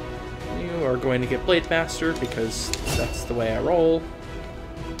 You are going to get Blade Master because that's the way I roll.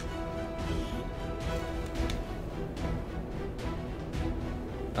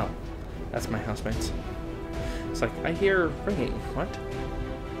 Oh, that's my housemates. It's like, I hear ringing. What?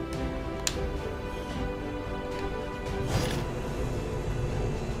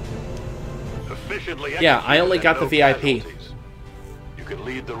 Yeah, I only got the VIP. You can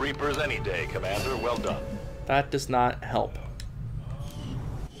lead the Reapers any day, Commander. Well done. That does not help.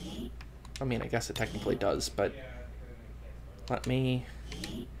 I mean, I guess it technically does, but let me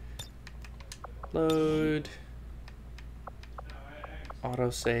load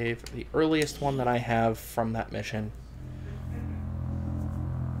autosave the earliest one that I have from that mission.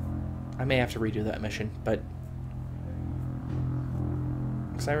 I may have to redo that mission, but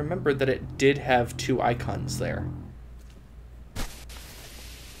because I remembered that it did have 2 icons there. So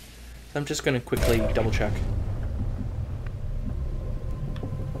I'm just going to quickly double check.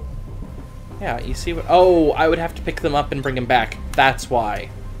 Yeah, you see what... Oh, I would have to pick them up and bring them back. That's why.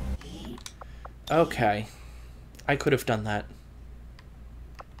 Okay. I could have done that.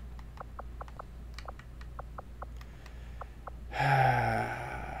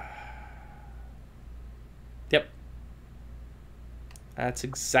 Yep. That's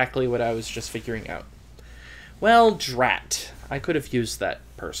exactly what I was just figuring out. Well, drat. I could have used that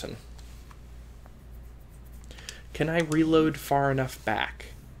person. Can I reload far enough back?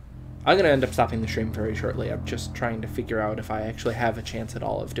 I'm going to end up stopping the stream very shortly. I'm just trying to figure out if I actually have a chance at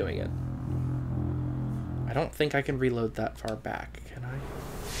all of doing it. I don't think I can reload that far back, can I?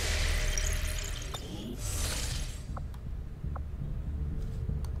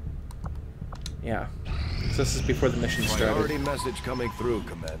 Yeah. So this is before the mission started. Priority message coming through,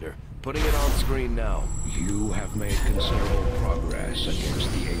 Commander. Putting it on screen now. You have made considerable progress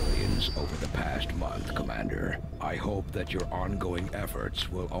against the aliens over the past month, Commander. I hope that your ongoing efforts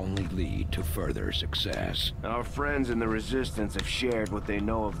will only lead to further success. Our friends in the Resistance have shared what they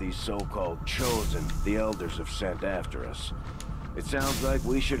know of these so-called Chosen the Elders have sent after us. It sounds like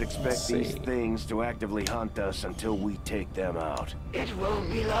we should expect these things to actively hunt us until we take them out. It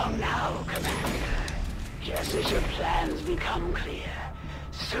won't be long now, Commander. Just as your plans become clear,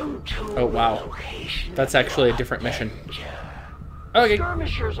 soon too. Oh wow, that's actually a different mission. Okay,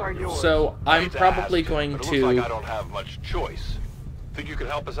 Skirmishers are yours. so I'm probably going But it to looks like I don't have much choice. Think you could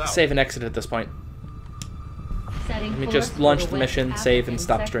help us out? save and exit at this point. Setting Let me course just for launch the the mission, West save, and African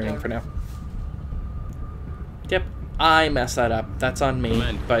stop sector. streaming for now. Yep, I messed that up. That's on me,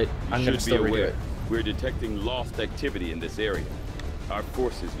 Commander, but I'm you going to should still be redo aware. it. We're detecting lost activity in this area. Our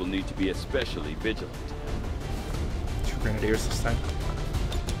forces will need to be especially vigilant. 2 grenadiers this time.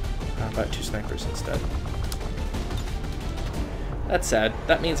 How about 2 snipers instead? That's sad.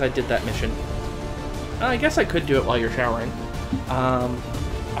 That means I did that mission. I guess I could do it while you're showering.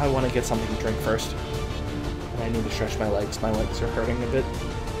 I want to get something to drink first. And I need to stretch my legs. My legs are hurting a bit.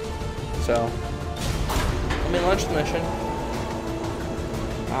 So, let me launch the mission.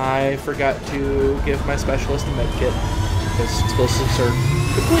 I forgot to give my specialist a medkit, because explosives are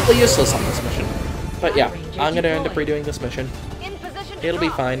completely useless on this mission. But yeah, I'm going to end up redoing this mission. It'll be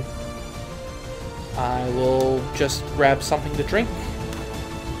fine. I will just grab something to drink.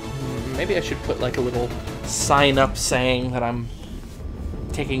 Maybe I should put like a little sign up saying that I'm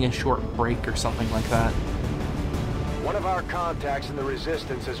taking a short break or something like that. One of our contacts in the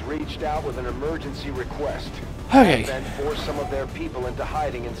Resistance has reached out with an emergency request. Okay. And forced some of their people into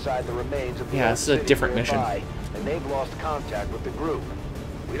hiding inside the remains of the Yeah, old this is a city different nearby, mission. and they've lost contact with the group.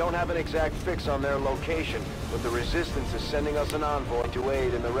 We don't have an exact fix on their location, but the Resistance is sending us an envoy to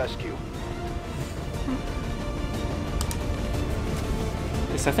aid in the rescue.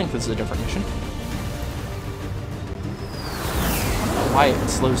 Yes, I think this is a different mission. I don't know why it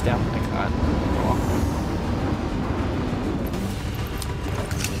slows down like that.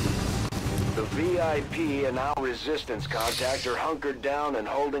 The VIP and our Resistance contact are hunkered down and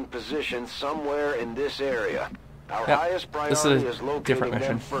holding position somewhere in this area. Our highest priority is locating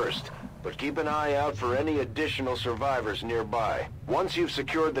them first, but keep an eye out for any additional survivors nearby. Once you've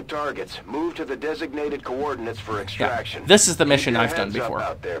secured the targets, move to the designated coordinates for extraction. Yeah, this is the mission I've done before.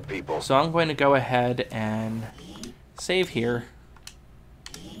 Out there, people. So I'm going to go ahead and save here.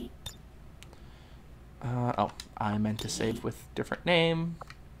 Oh, I meant to save with different name.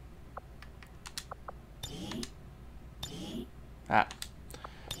 Ah,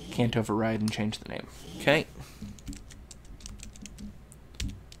 can't override and change the name. Okay.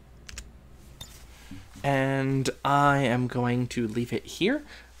 And I am going to leave it here.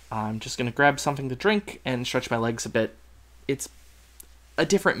 I'm just going to grab something to drink and stretch my legs a bit. It's a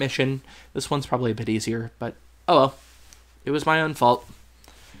different mission. This one's probably a bit easier, but oh well. It was my own fault.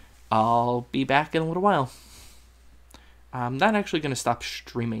 I'll be back in a little while. I'm not actually going to stop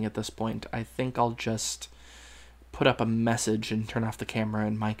streaming at this point. I think I'll just put up a message and turn off the camera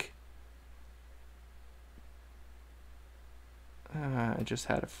and mic. I just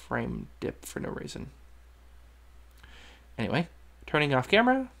had a frame dip for no reason. Anyway, turning off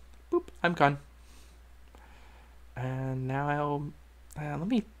camera. Boop, I'm gone. And now I'll... let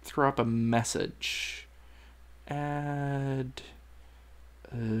me throw up a message. Add...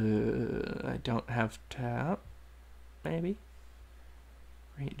 I don't have tab. Maybe.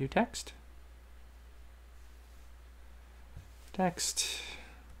 Create new text. Text.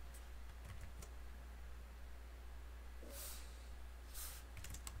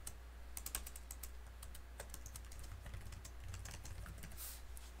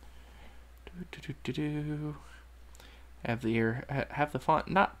 Have the font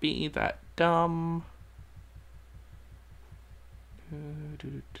not be that dumb.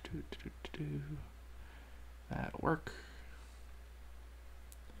 That'll work.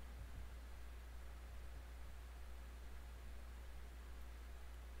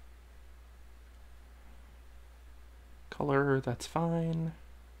 Color, that's fine.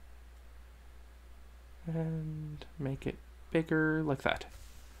 And make it bigger like that.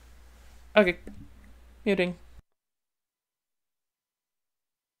 Okay. Muting.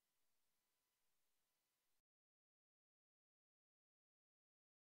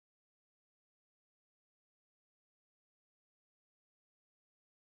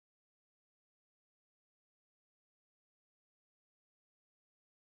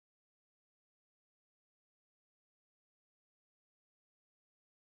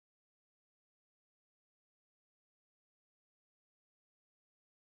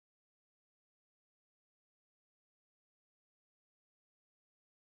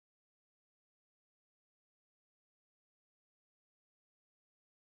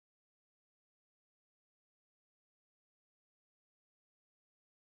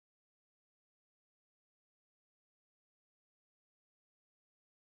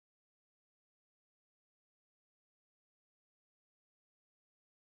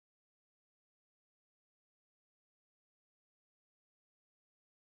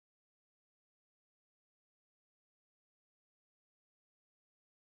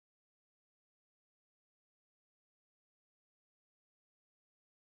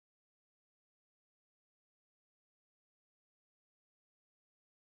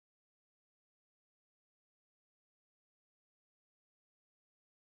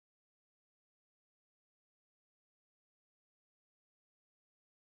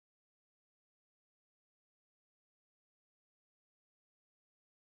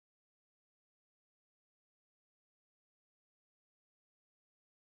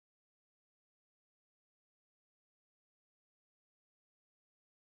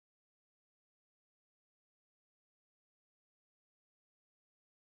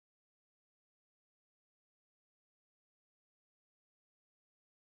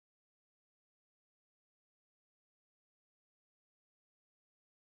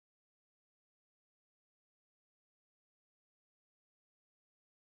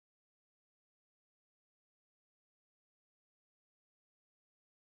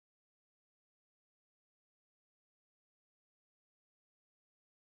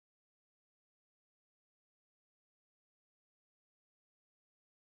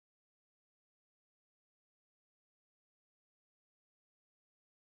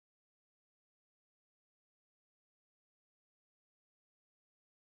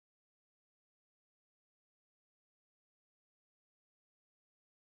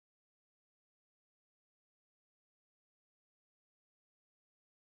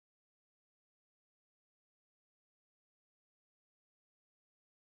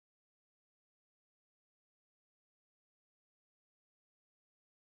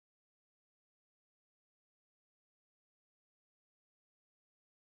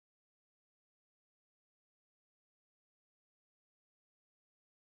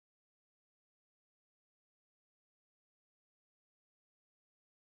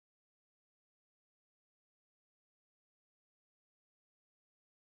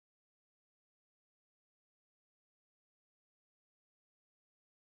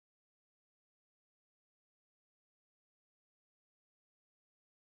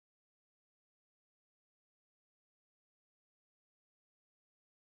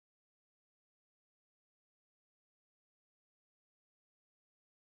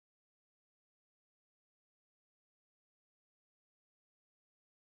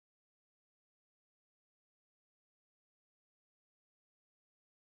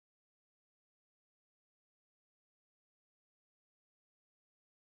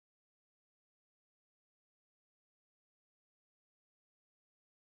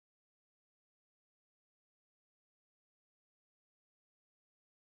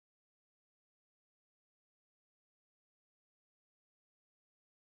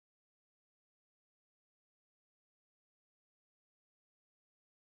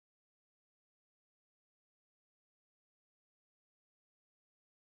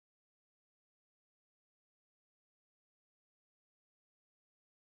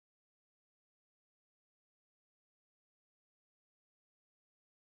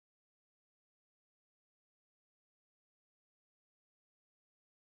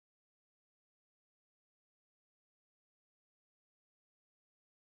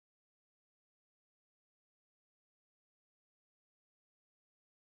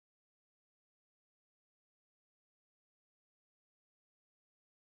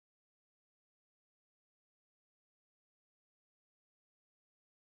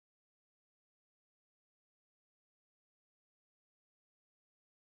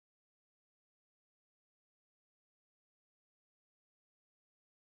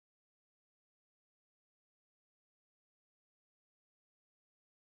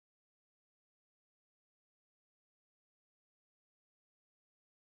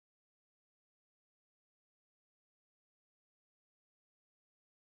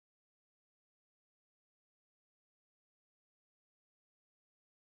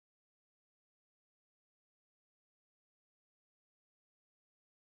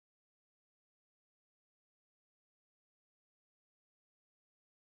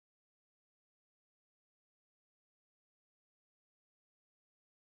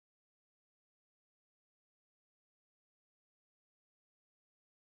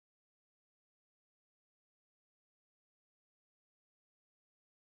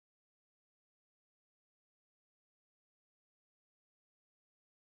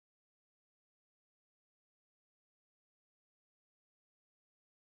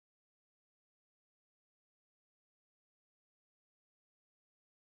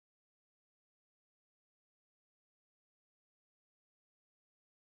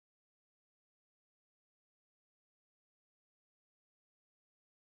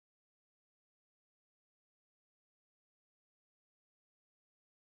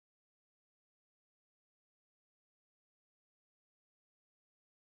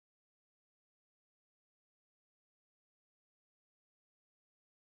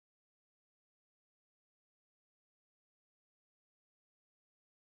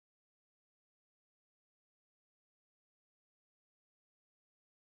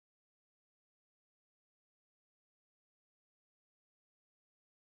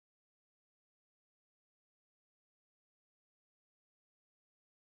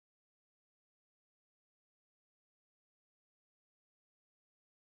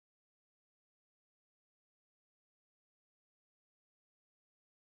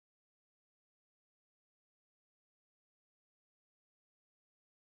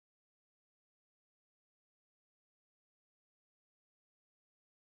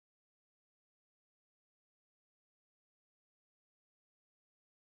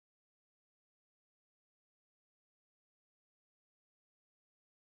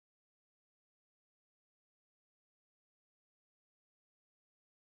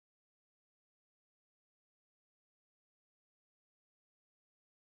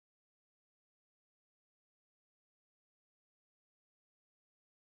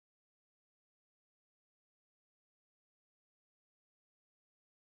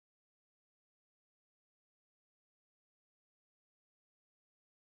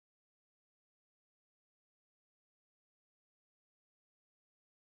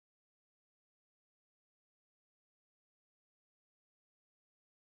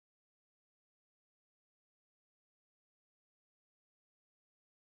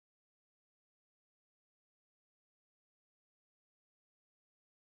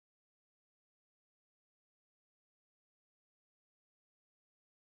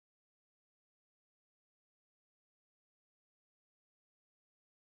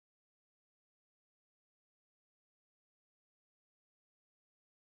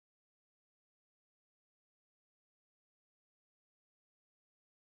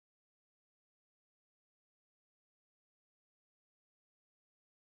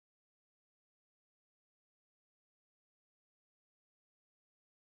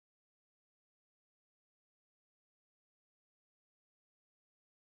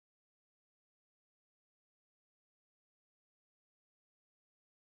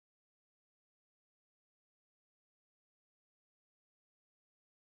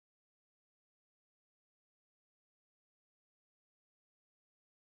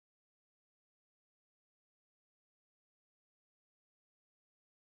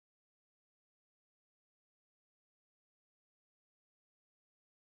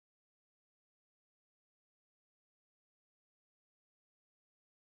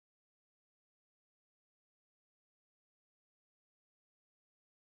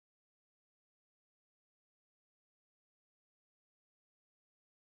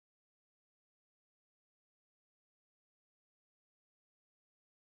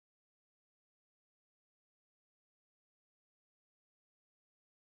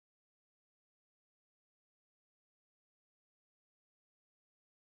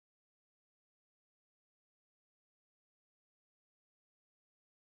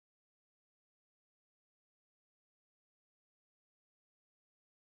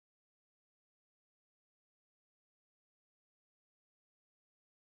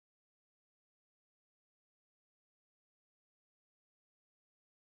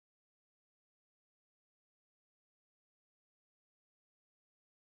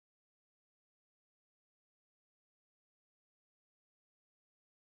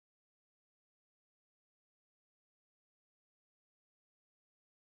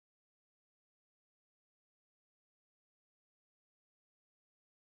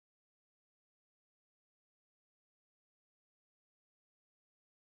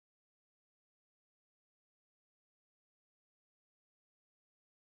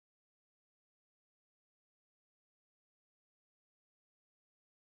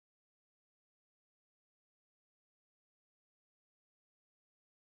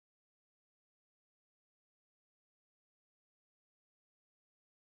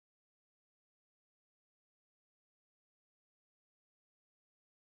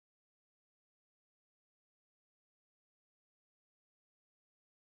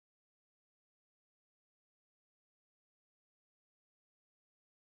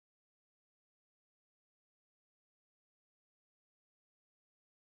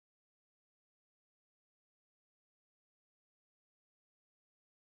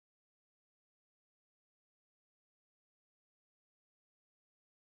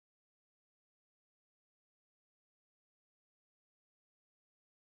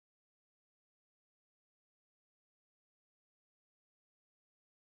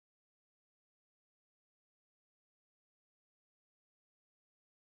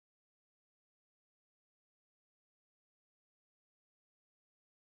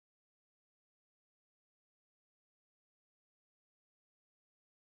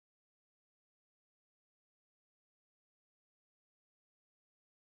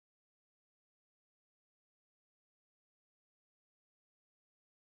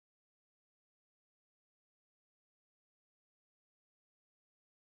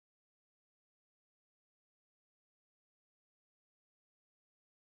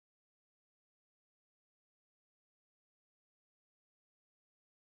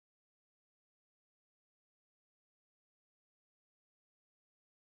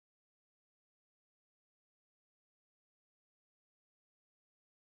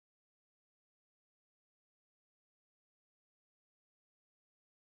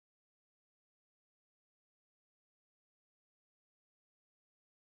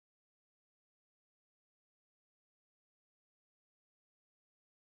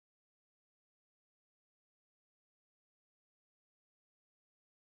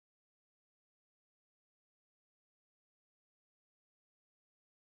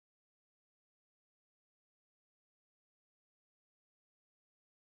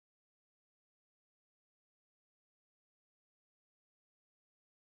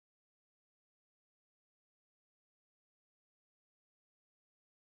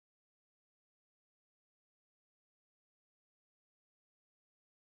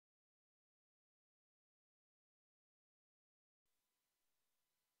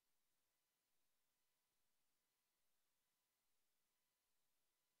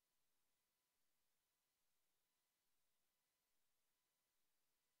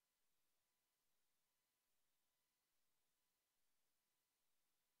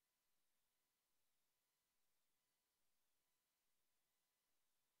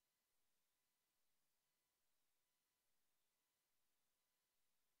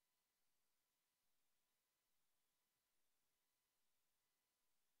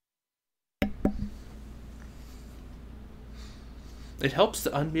 It helps to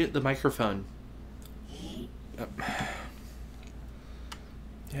unmute the microphone.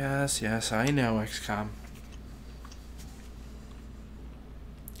 Yes, yes, I know, XCOM.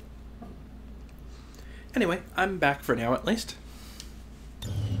 Anyway, I'm back for now, at least.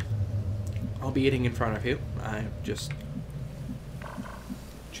 I'll be eating in front of you. I just...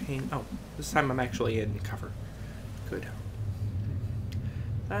 Oh, this time I'm actually in cover. Good.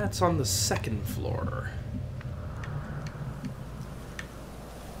 That's on the 2nd floor.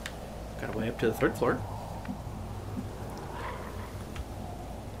 Got a way up to the 3rd floor.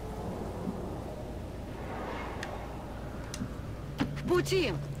 В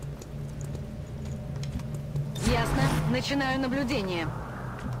пути. Ясно. Начинаю наблюдение.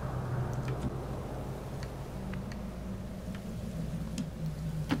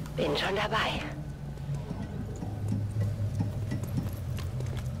 Bin schon dabei.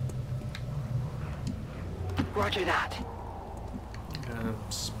 Roger that. Gonna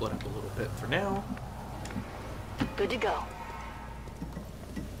split up a little bit for now. Good to go.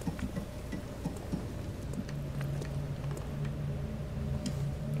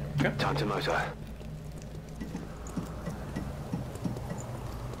 Okay. Tante motor.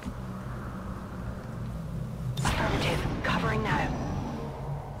 Affirmative. Covering now.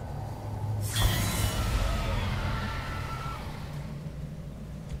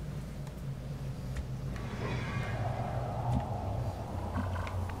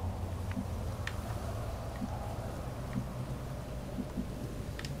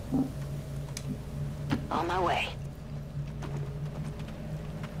 On my way.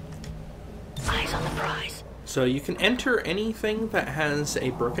 Eyes on the prize. So you can enter anything that has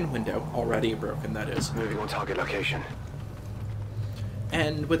a broken window, already broken that is. Moving on target location.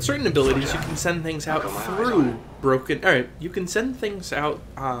 And with certain abilities, you can send things out through broken... Alright, you can send things out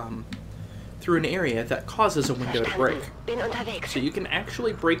through an area that causes a window to break. So you can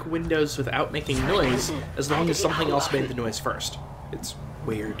actually break windows without making noise, as long as something else made the noise first. It's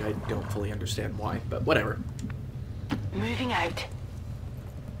weird, I don't fully understand why, but whatever. Moving out.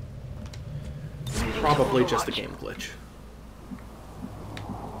 Probably just a game glitch.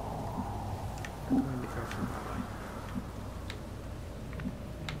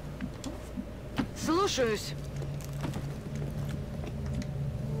 Слушаюсь.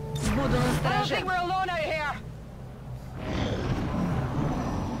 Буду на страже. We're alone out here.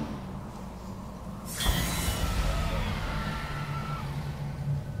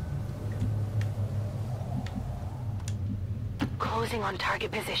 Closing on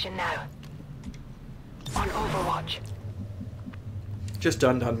target position now. On Overwatch. Just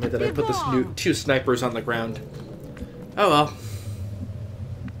dawned on me that I put this new 2 snipers on the ground. Oh well.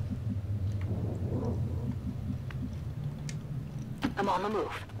 I'm on the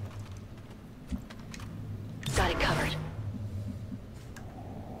move. Got it covered.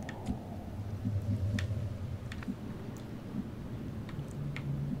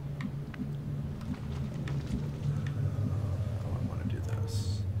 I want to do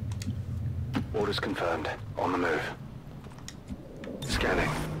this. Orders confirmed. On the move. Scanning.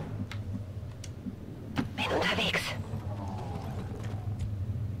 Bin unterwegs.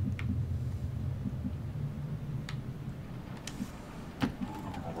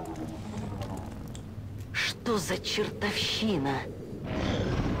 Что за чертовщина?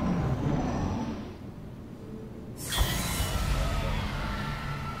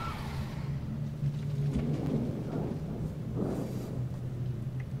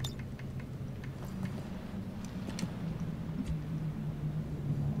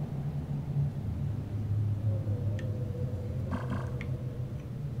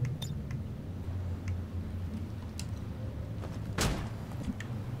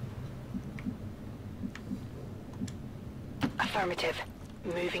 Affirmative.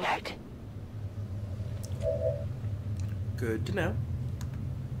 Moving out. Good to know.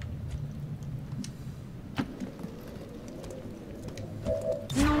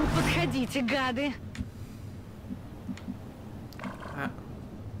 Ну, подходите, гады.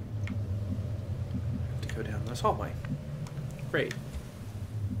 To go down this hallway. Great.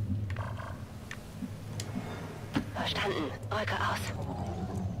 Verstanden. Rücke aus.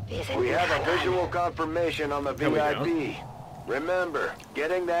 Wir sind We have a bereit. visual confirmation on the There we go. VIP. Remember,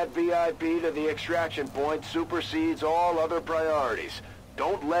 getting that VIP to the extraction point supersedes all other priorities.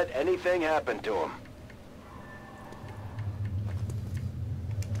 Don't let anything happen to him.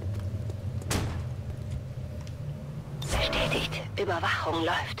 Bestätigt. Überwachung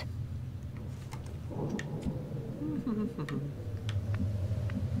läuft.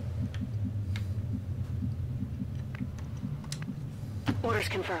 Orders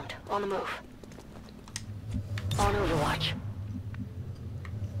confirmed. On the move. On Overwatch.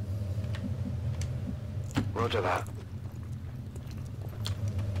 Roger that.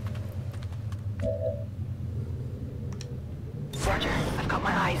 Roger, I've got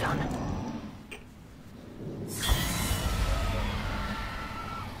my eyes on.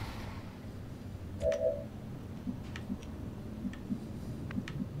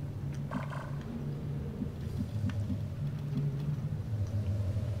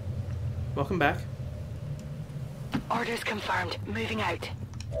 Welcome back. Orders confirmed. Moving out.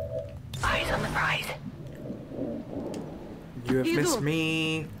 Eyes on the prize. You have missed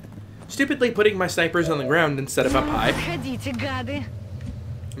me. Stupidly putting my snipers on the ground instead of up high. Подходите, гады.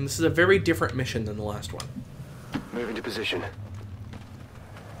 And this is a very different mission than the last one. Moving to position.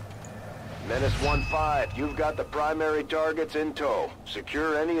 Menace 1-5, you've got the primary targets in tow.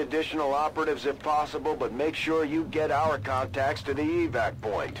 Secure any additional operatives if possible, but make sure you get our contacts to the evac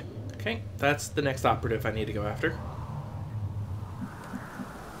point. Okay, that's the next operative I need to go after.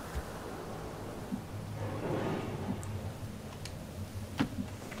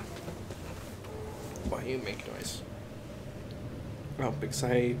 Why you make noise? Oh, because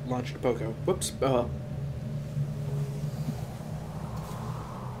I launched a Pogo. Whoops.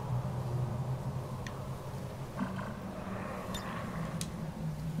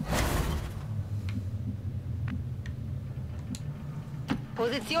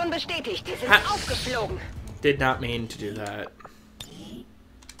 Position bestätigt. Wir sind aufgeflogen. Did not mean to do that.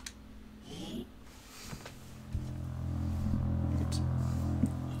 Oops.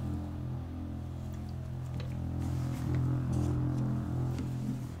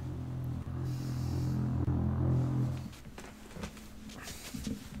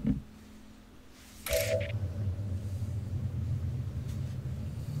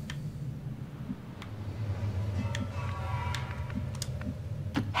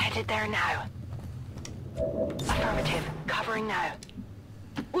 Headed there now. Affirmative. Covering now.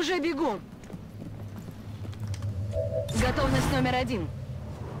 Уже бегу. Готовность номер 1.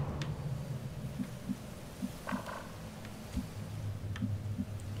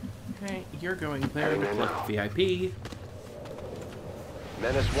 Okay, you're going there to collect VIP.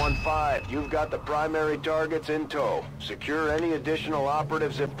 Menace 1-5, you've got the primary targets in tow. Secure any additional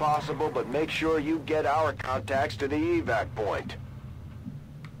operatives if possible, but make sure you get our contacts to the evac point.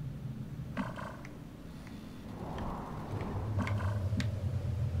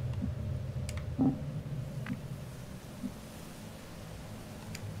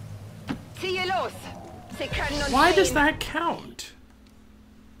 Ziehe los. Sie können uns Why does sehen. that count?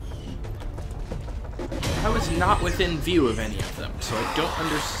 I was not within view of any of them, so I don't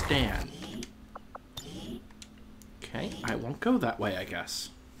understand. Okay, I won't go that way, I guess.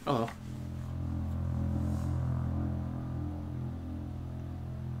 Oh.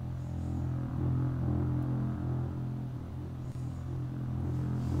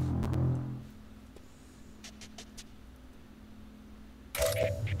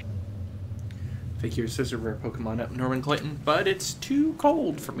 Figure scissor rare Pokemon up Norman Clayton, but it's too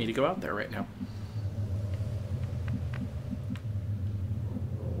cold for me to go out there right now.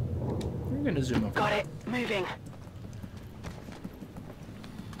 We're gonna zoom over. Got it. Moving.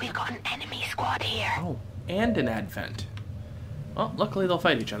 We've got an enemy squad here. Oh, and an advent. Well, luckily they'll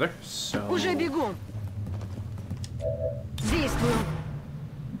fight each other, so... Уже бегу. Действую.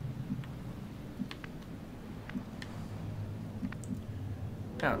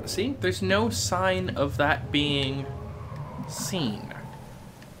 Now, see? There's no sign of that being seen.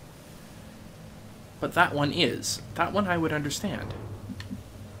 But that one is. That one I would understand.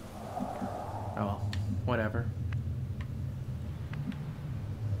 Oh, whatever.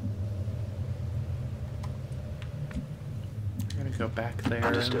 I'm gonna go back there.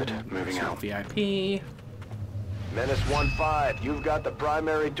 Understood. Moving out. VIP. Menace 1-5, you've got the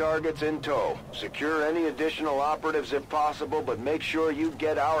primary targets in tow. Secure any additional operatives if possible, but make sure you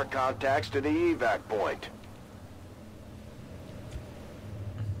get our contacts to the evac point.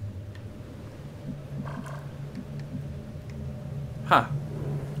 Huh.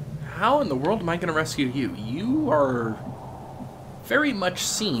 How in the world am I going to rescue you? You are very much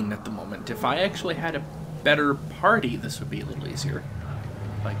seen at the moment. If I actually had a better party, this would be a little easier.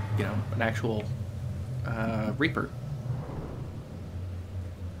 Like, you know, an actual Reaper.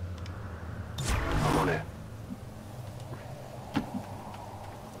 I'm on it.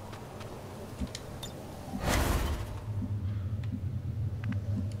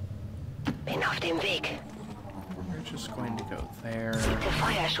 Bin auf dem Weg. You're just going to go there. Bitte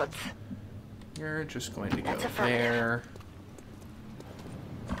Feuerschutz. You're just going to go That's affirmative. there.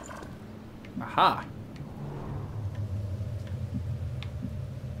 Aha!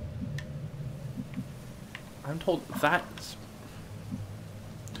 I'm told that's...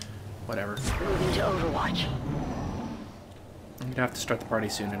 whatever. Moving to Overwatch. I'm gonna have to start the party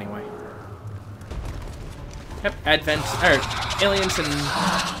soon anyway. Yep, Advent, or aliens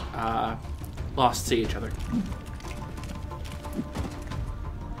and Lost see each other.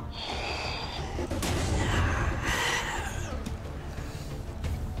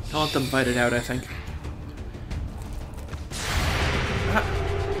 I'll let them fight it out, I think.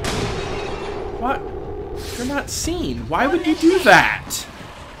 What? You're not seen. Why would you do that?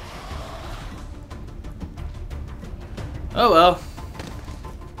 Oh well.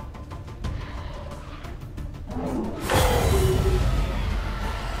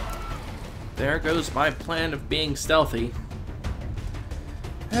 There goes my plan of being stealthy.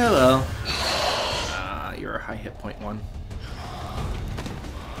 Hello. You're a high hit point one.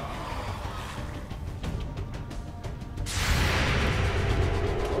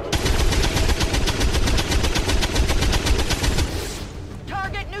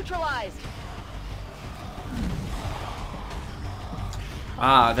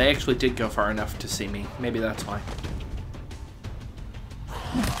 Ah, they actually did go far enough to see me. Maybe that's why.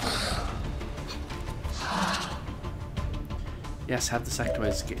 Yes, have the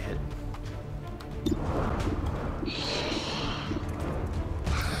sectoids get hit.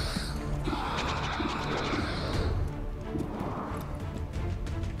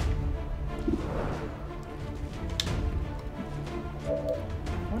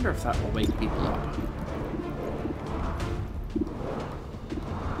 I wonder if that will wake people up.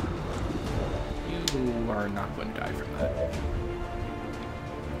 You are not going to die from that.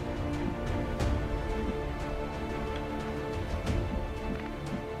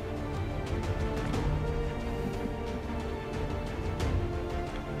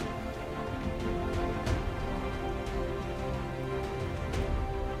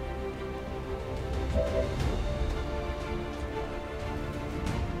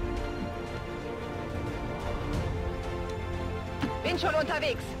 Bin schon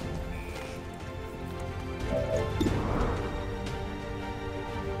unterwegs.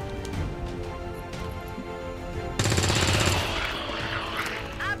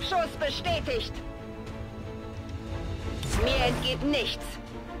 Abschuss bestätigt. Mir entgeht nichts.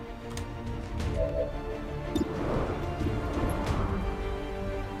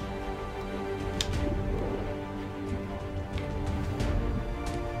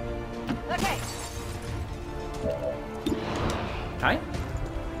 Okay. Hi.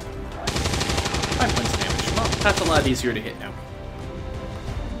 5 points of damage. Well, that's a lot easier to hit now.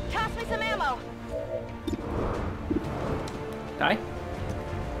 Toss me some ammo. Die.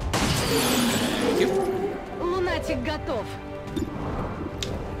 Thank you. Lunatic готов.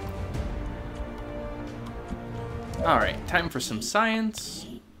 Alright, time for some science.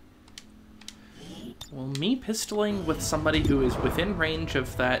 Will me pistoling with somebody who is within range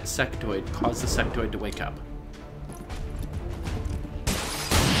of that sectoid cause the sectoid to wake up?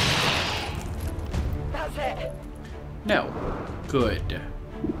 That's it. No. Good.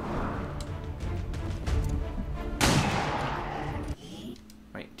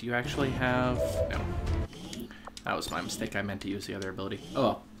 Wait, do you actually have... No. That was my mistake. I meant to use the other ability. Oh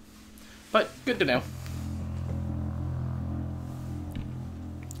well. But, good to know.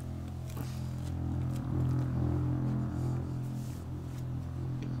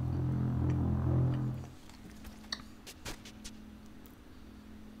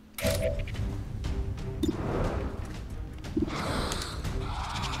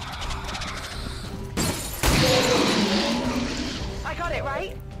 I got it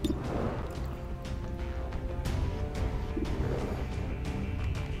right.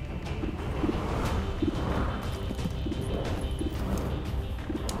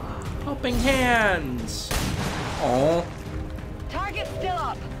 Helping hands! Oh. Target still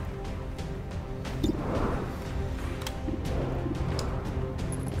up.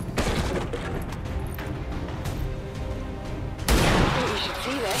 I think you should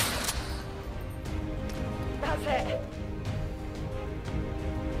see this. That's it.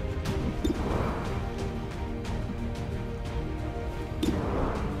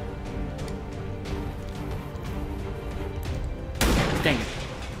 Dang it.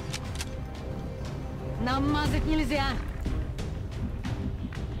 Нам мазать нельзя.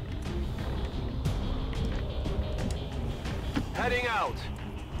 Heading out.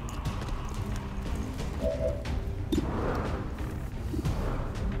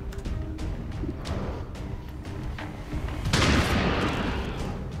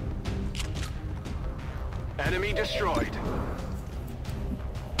 Enemy destroyed.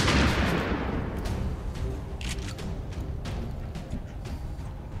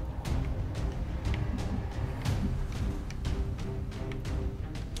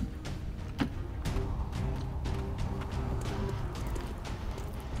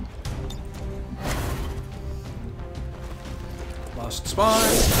 lost spawn.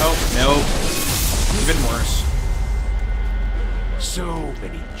 Oh, nope. Even worse. So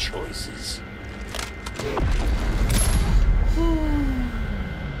many choices.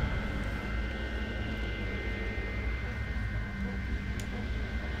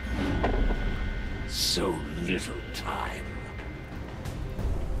 So little time.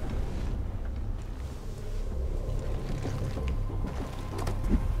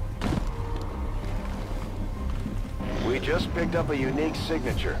 We just picked up a unique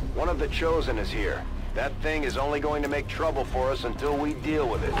signature. One of the Chosen is here. That thing is only going to make trouble for us until we deal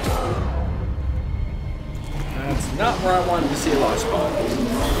with it. That's not where I wanted to see a lost spawn.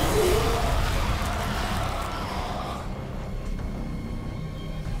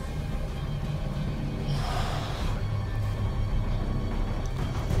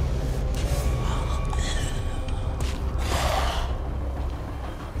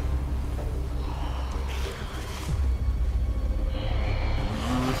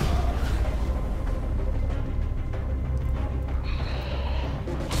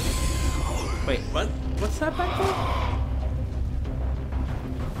 Wait, what? What's that back there?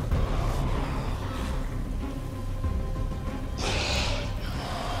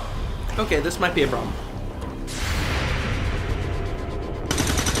 Okay, this might be a problem.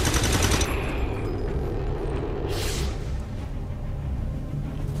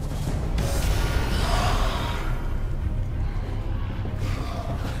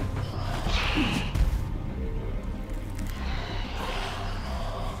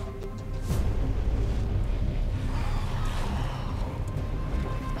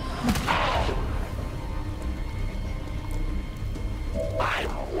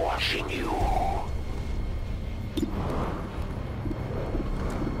 I'm watching you.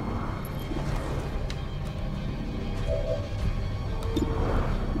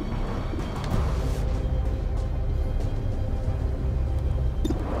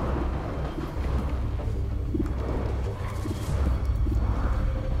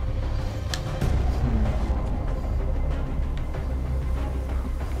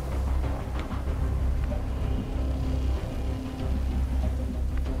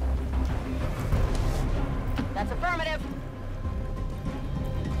 That's affirmative.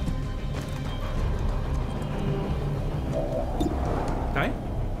 Die?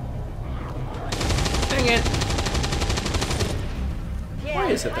 Dang it! Yeah,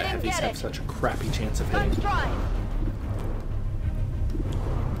 Why is it that I didn't heavies get have it. such a crappy chance of Let's hitting? try.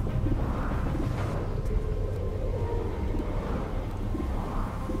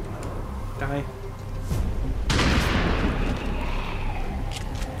 Die.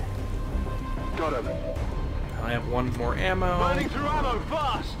 Got him. I have one more ammo. Burning through ammo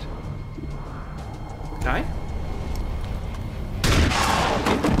fast. Die?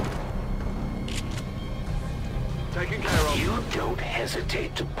 Taken care of. You don't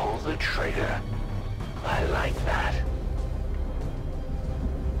hesitate to pull the trigger. I like that.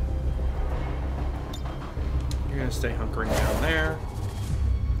 You're gonna stay hunkering down there.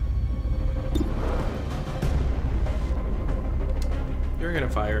 You're gonna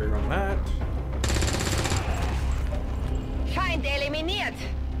fire on that. Feind eliminiert.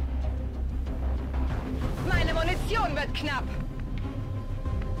 Meine Munition wird knapp.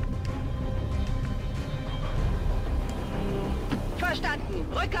 Verstanden.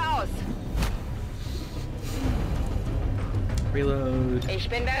 Rücke aus. Reload. Ich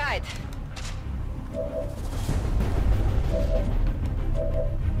bin bereit.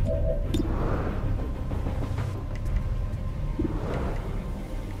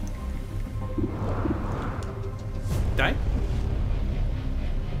 Die?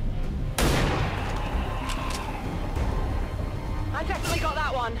 I definitely got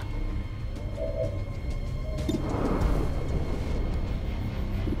that one.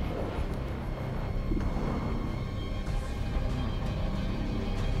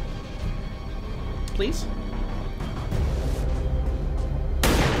 Please?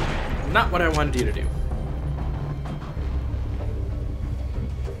 Not what I wanted you to do.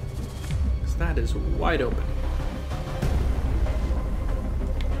 Because that is wide open.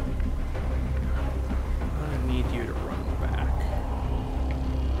 I need you to run back.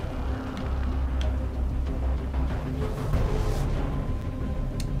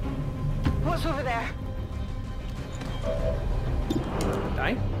 What's over there?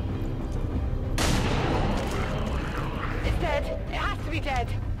 Die? It's dead. It has to be dead.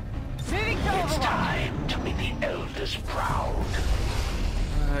 Moving to It's Overwatch. time to make the elders proud.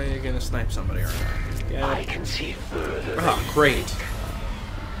 You're gonna snipe somebody, aren't you? Yeah. I can see further. Oh, great.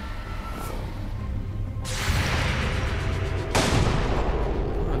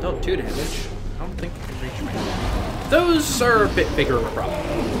 Oh, don't do damage. I don't think it can reach me. Those are a bit bigger of a problem.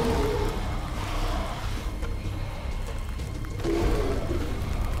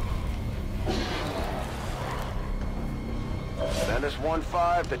 Menace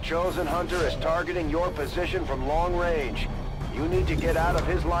 1-5, the Chosen Hunter is targeting your position from long range. You need to get out of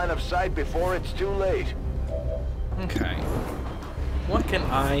his line of sight before it's too late. Okay. What can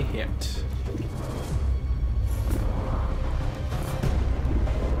I hit?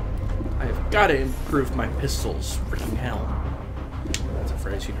 I've got to improve my pistols. Freaking hell. That's a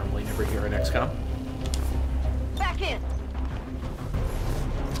phrase you normally never hear in XCOM. Back in.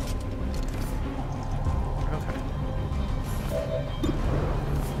 Okay.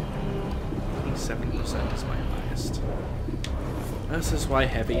 87% is my highest. This is why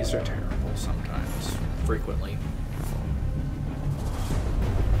heavies are terrible sometimes. Frequently.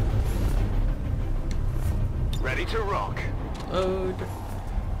 Ready to rock. Load.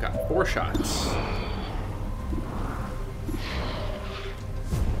 Got 4 shots.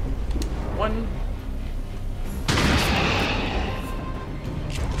 1.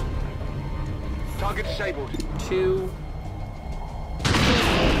 Target disabled. 2.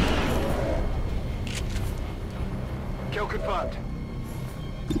 Kill confirmed.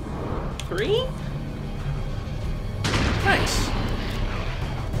 3? Nice.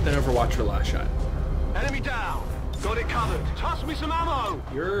 Then Overwatch your last shot. Enemy down. Got it covered. Toss me some ammo.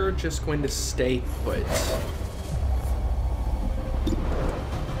 You're just going to stay put. I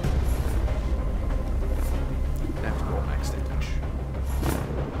have to roll max damage.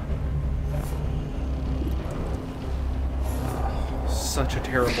 Such a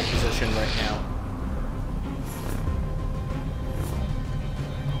terrible position right now.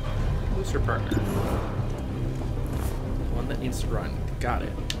 Who's your partner? One that needs to run. Got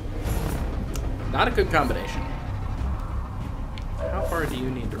it. Not a good combination. How far do you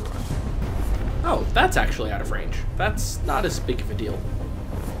need to run? Oh, that's actually out of range. That's not as big of a deal.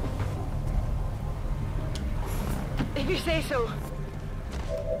 If you say so.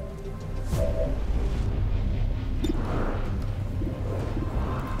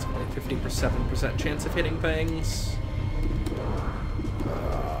 It's only 57% chance of hitting things.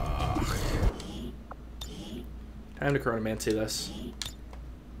 Time to chronomancy this.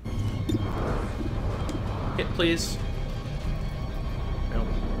 Hit, please. No.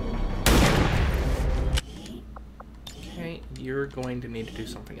 Okay, you're going to need to do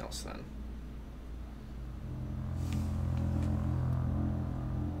something else then.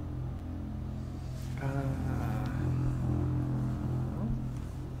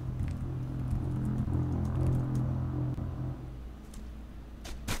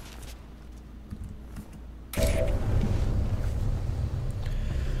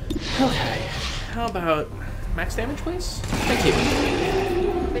 Okay, how about max damage, please? Thank you.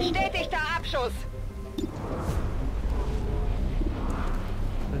 Bestätigter Abschuss.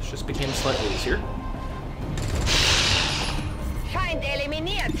 This just became slightly easier. Feind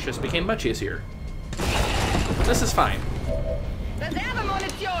eliminiert. This just became much easier. This is fine.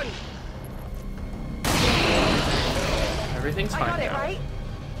 Reservemunition. Everything's fine I got it now. right.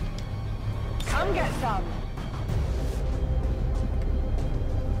 Come get some.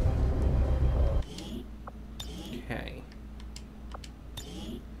 Okay.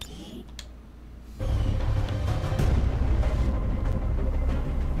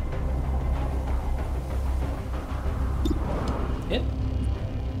 Hit.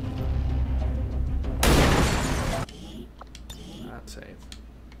 Not save.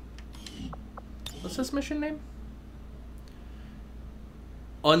 What's this mission name?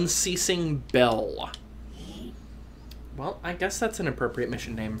 Unceasing Bell. Well, I guess that's an appropriate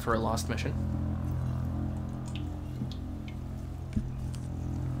mission name for a lost mission.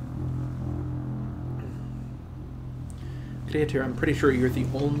 Creator, I'm pretty sure you're the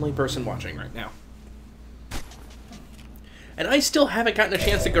only person watching right now. And I still haven't gotten a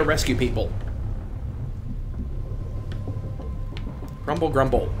chance to go rescue people. Grumble,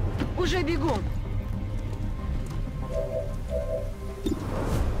 grumble. Уже бегу.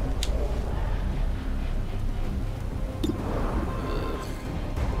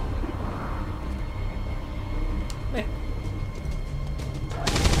 Meh.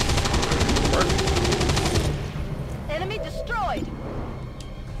 Enemy destroyed.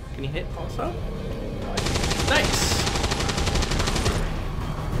 Can you hit also? Nice.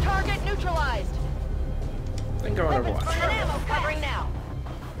 Target neutralized. Then go on Overwatch. Ammo covering now.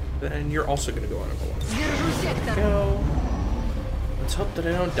 Then you're also going to go on Overwatch. Держу сектор. Go. Let's hope that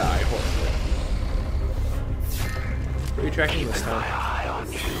I don't die horribly. Who are you tracking this time?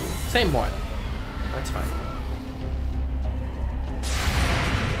 Same one. That's fine.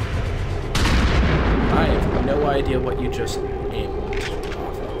 I have no idea idea what you just aimed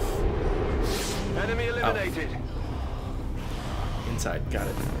off of. Enemy eliminated. Oh. Inside, got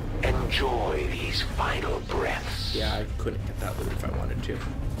it. Enjoy these final breaths. Yeah, I couldn't get that loot if I wanted to.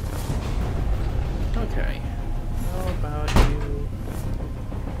 Okay. How about you?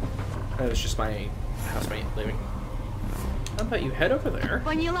 That was just my housemate leaving. How about you head over there?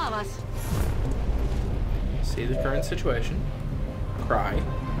 See the current situation. Cry.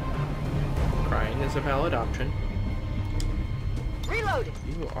 Crying is a valid option. Reload.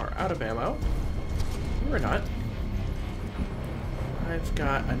 You are out of ammo. You are not. I've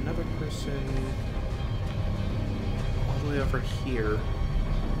got another person all the way over here.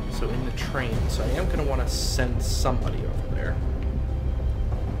 So in the train. So I am going to want to send somebody over there.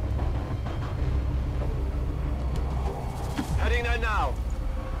 Heading there now.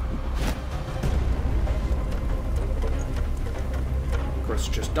 Of course,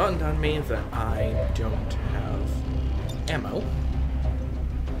 it just dawned on me that I don't have ammo.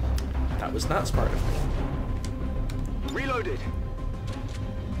 That was not smart of me. Reloaded.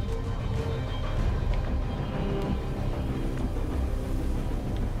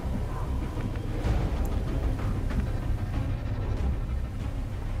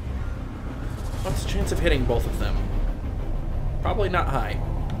 What's the chance of hitting both of them? Probably not high.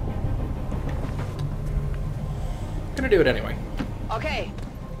 Gonna do it anyway. Okay.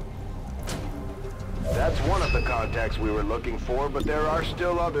 That's one of the contacts we were looking for, but there are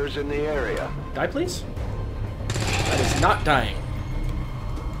still others in the area. Die, please. That is not dying.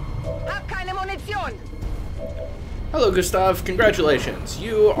 Hab keine Munition. Hello, Gustav. Congratulations.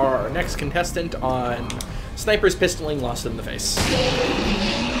 You are our next contestant on Sniper's Pistoling Lost in the Face.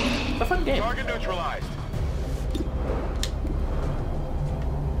 It's a fun game. Target neutralized.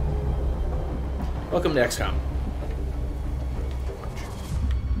 Welcome to XCOM.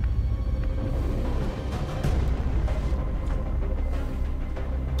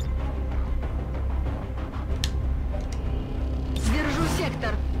 Держу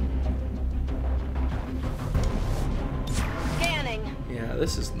сектор. Scanning. Yeah,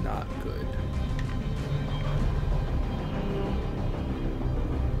 this is not good.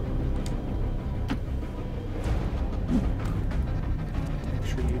 Make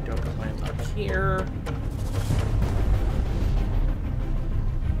sure you don't land up here.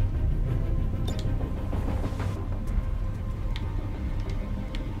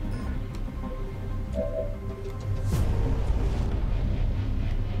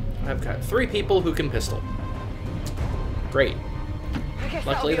 I've got 3 people who can pistol. Great.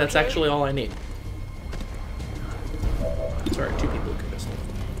 Luckily, that's actually all I need. Sorry, 2 people who can pistol.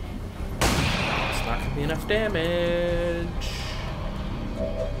 It's not gonna be enough damage.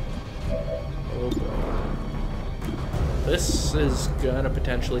 Oh boy. This is gonna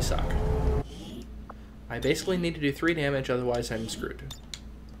potentially suck. I basically need to do 3 damage, otherwise I'm screwed.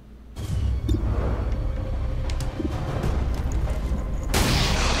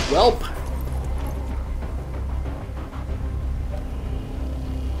 Welp.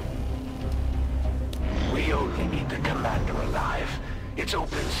 We only need the commander alive. It's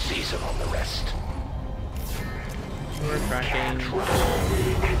open season on the rest. We're tracking. And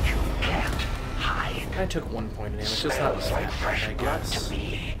you can't hide. I took 1 point of damage. It's not that bad, I guess.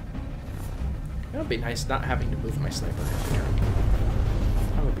 It would be nice not having to move my sniper every turn.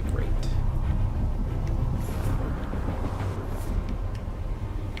 That would be great.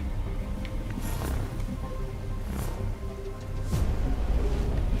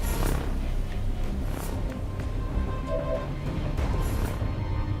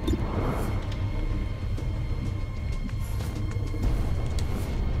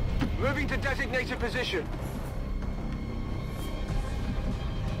 Moving to designated position.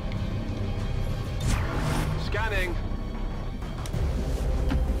 Scanning.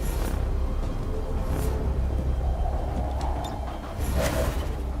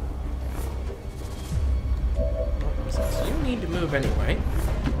 Since you need to move anyway,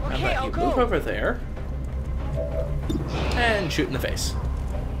 how Okay, about I'll you go. move over there and shoot in the face.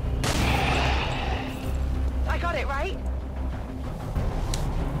 I got it right.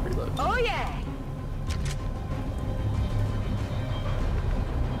 Reload. Oh yeah.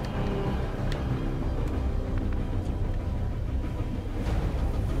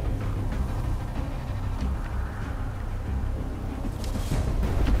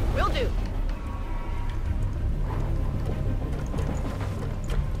 Will do.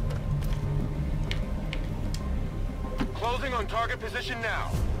 Closing on target position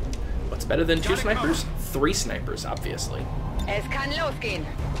now. What's better than 2 snipers? 3 snipers, obviously. Es kann losgehen.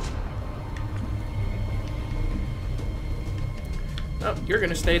 Oh, you're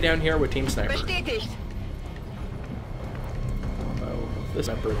gonna stay down here with Team Sniper. Bestätigt. this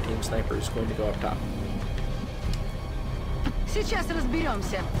member of Team Sniper is going to go up top. Сейчас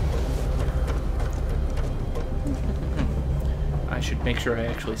разберемся. I should make sure I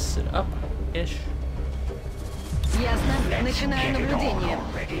actually sit up-ish. Ясно. Начинаю наблюдение.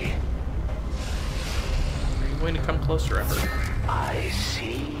 Are you going to come closer, ever? I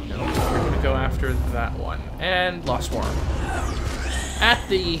see. No, we're going to go after that one. And lost worm. At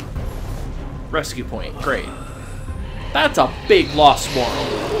the rescue point. Great. That's a big lost worm.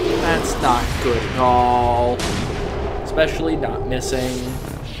 That's not good at all. Especially not missing.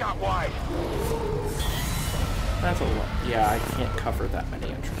 Shot wide. That's a lot. Yeah, I can't cover that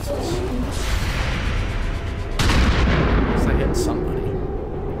many entrances. Unless I hit somebody.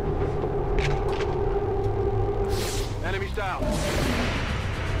 Enemies down.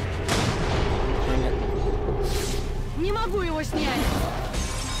 Dang it. Не могу его снять.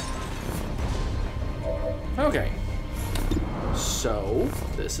 Okay. So,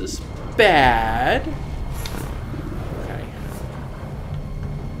 this is bad. Okay.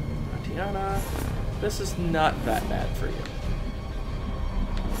 Tatiana, this is not that bad for you.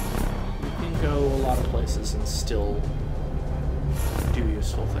 You can go a lot of places and still do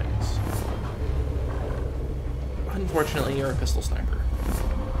useful things. Unfortunately, you're a pistol sniper.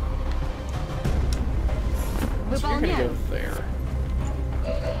 So you're gonna go there.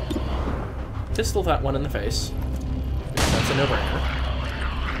 Pistol that one in the face. That's a no-brainer.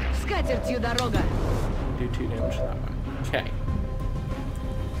 Скатертью дорога. Do 2 damage to that one. Okay.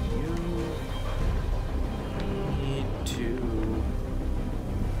 You need to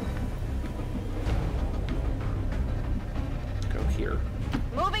go here.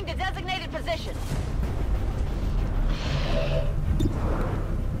 Moving to designated position.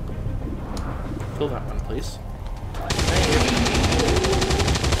 Kill that one, please.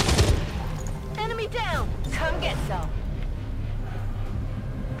 Enemy down. Come get some.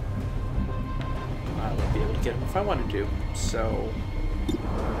 I won't be able to get him if I wanted to, so...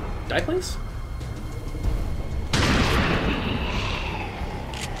 Die, please?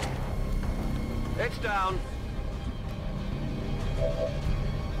 It's down.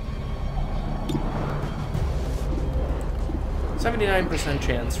 %79%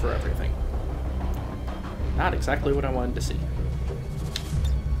 chance for everything. Not exactly what I wanted to see.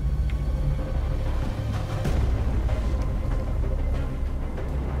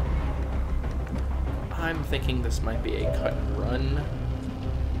 I'm thinking this might be a cut and run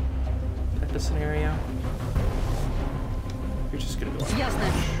type of scenario. You're just gonna go on.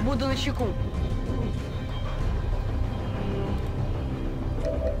 Ясно. Буду начеку.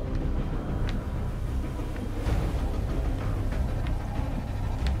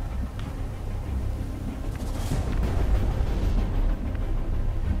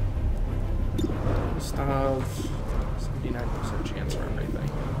 Must have 79% chance for everything.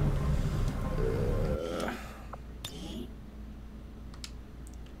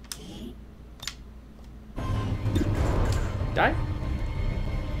 Die?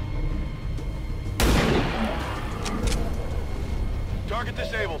 Target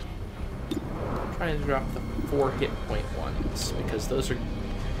disabled. I'm trying to drop the 4 hit point ones because those are.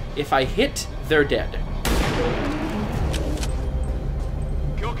 If I hit, they're dead.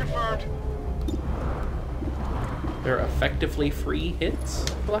 Kill confirmed. They're effectively free hits,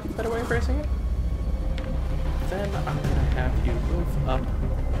 for lack of a better way of phrasing it. Then I'm gonna have you move up.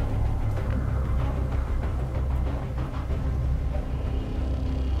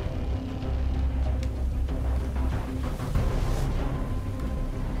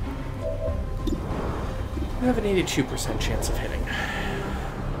 I have an 82% chance of hitting.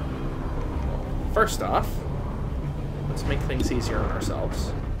 First off, let's make things easier on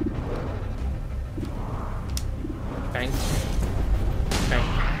ourselves. Bang. Bang.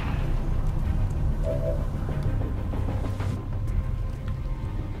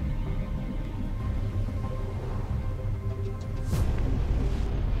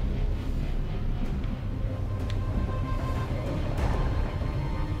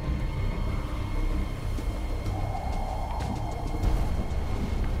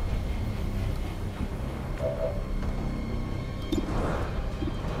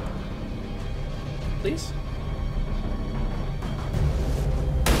 Please?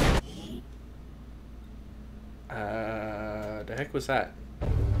 The heck was that?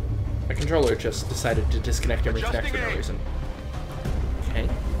 My controller just decided to disconnect and reconnect for no reason. Okay.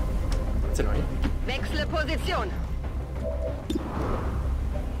 That's annoying. Wechsle Position.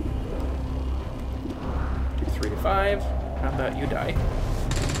 Do 3 to 5. How about you die?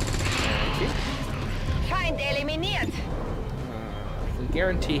 Thank you. Feind eliminiert. I can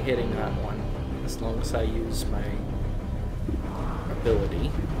guarantee hitting that one as long as I use my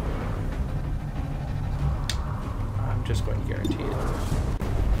ability. I'm just going to guarantee it.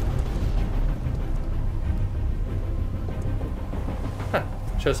 Huh.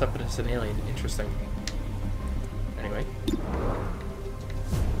 Shows up as an alien. Interesting. Anyway.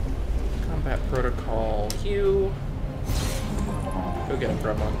 Combat protocol. You. Go get a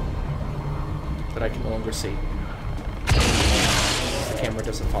gremlin. That I can no longer see. The camera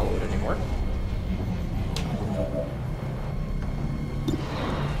doesn't follow it anymore.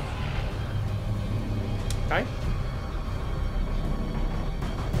 Okay.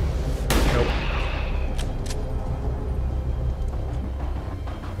 Nope.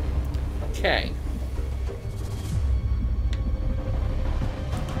 Okay.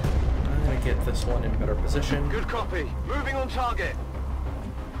 I'm gonna get this one in better position. Good copy. Moving on target.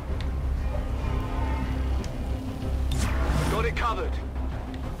 Got it covered.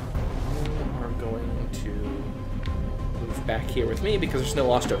 We're going to move back here with me because there's no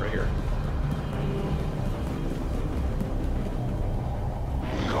Lost over here.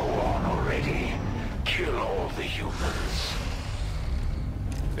 Go on already. Kill all the humans.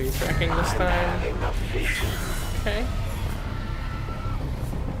 So you're tracking this time? Enough vision. Okay.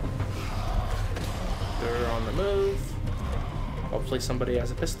 They're on the move. Hopefully somebody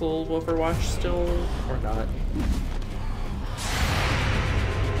has a pistol Overwatch still, or not.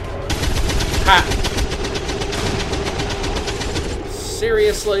 Ha!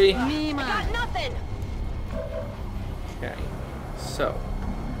 Seriously? I got nothing. Okay. So,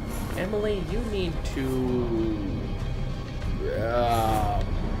 Emily, you need to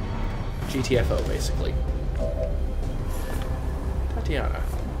GTFO basically. Tatiana,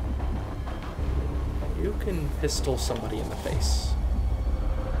 you can pistol somebody in the face.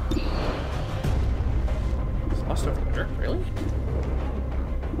 It's Lost over there, really?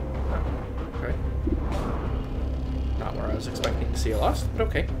 Okay. Not where I was expecting to see a Lost, but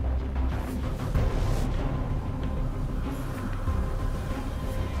okay.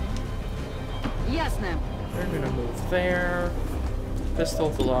 Yes, ma'am. They're gonna move there. Pistol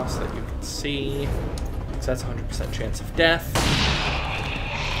the Lost that you can see. So that's 100% chance of death.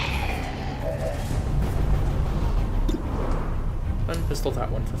 Unpistol that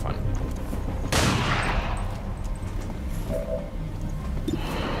one for fun.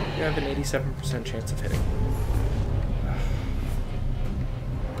 You have an 87% chance of hitting.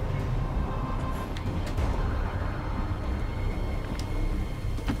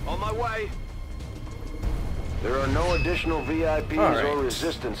 On my way. There are no additional VIPs or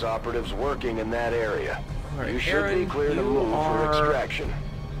resistance operatives working in that area. Right, you should Aaron, be clear to you move for are extraction.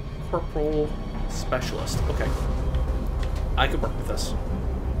 Corporal Specialist. Okay. I could work with this.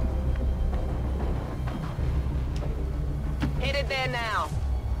 Headed there now.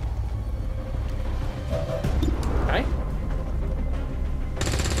 Okay.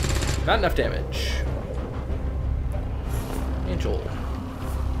 Not enough damage. Angel.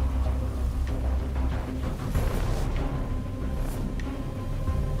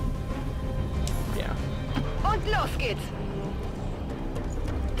 Yeah. Und los geht's.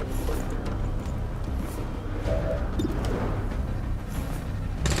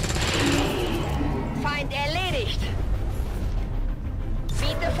 Feind erledigt.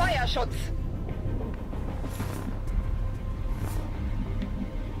 Biete Feuerschutz.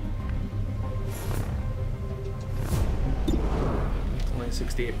 Only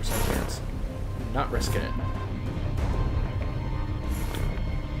 68% chance. Not risking it.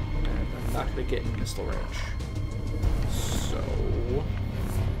 And I'm not going to get in pistol range. So,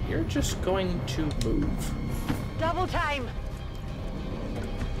 you're just going to move. Double time.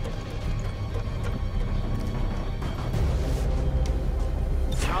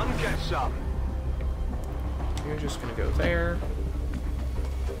 Come get some. You're just going to go there.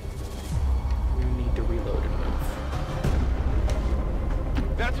 You need to reload and move.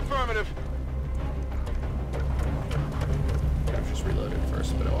 That's affirmative. Could have just reloaded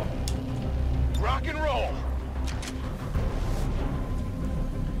first, but oh well. Rock and roll.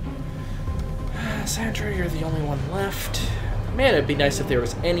 Sandra, you're the only one left. Man, it'd be nice if there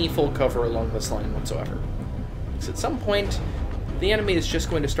was any full cover along this line whatsoever. Because at some point, the enemy is just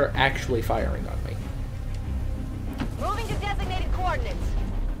going to start actually firing on me. Moving to designated coordinates.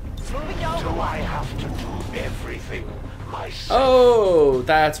 Moving to So I Overwatch. have to do everything myself. Oh,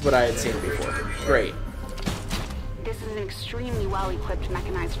 that's what I had seen before. Great. This is an extremely well-equipped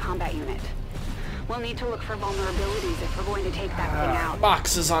mechanized combat unit. We'll need to look for vulnerabilities if we're going to take that thing out.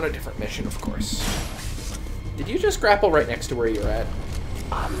 Box is on a different mission, of course. Did you just grapple right next to where you're at?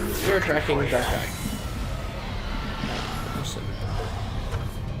 You're tracking that guy.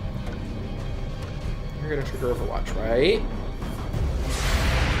 You're gonna trigger Overwatch, right?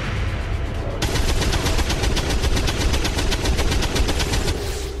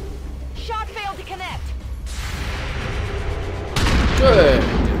 Good.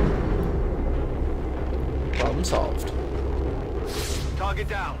 Problem solved. Target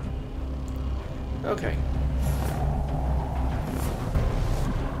down. Okay.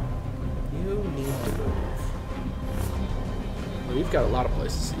 You need to move. Well, you've got a lot of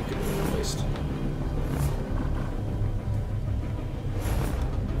places that you can move, at least.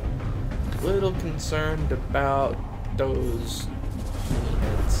 A little concerned about those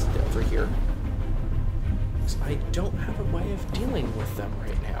heads over here. I don't have a way of dealing with them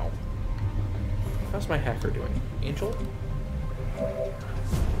right now. How's my hacker doing? Angel?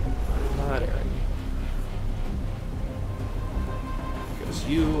 Not Aaron. Because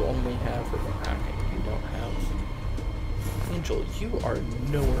you only have remote hacking. You don't have... Angel, you are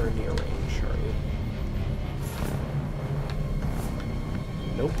nowhere near range, are you?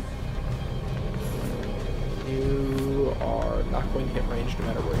 Nope. You are not going to hit range no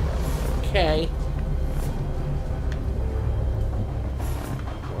matter where you are. Okay.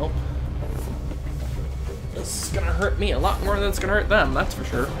 Well, this is gonna hurt me a lot more than it's gonna hurt them, that's for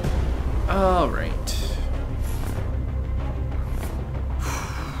sure. Alright.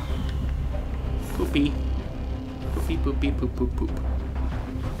 Poopy. Poopy, poopy, poop, poop, poop.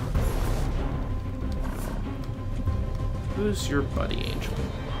 Who's your buddy, Angel?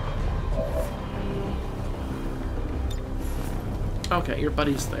 Okay, your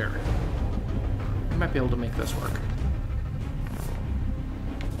buddy's there. You might be able to make this work.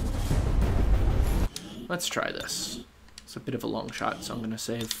 Let's try this. It's a bit of a long shot, so I'm gonna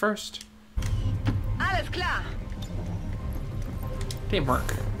save first. Alles klar.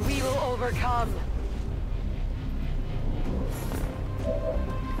 Teamwork. We will overcome.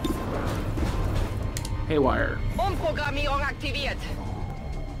 Haywire. Umprogrammierung aktiviert.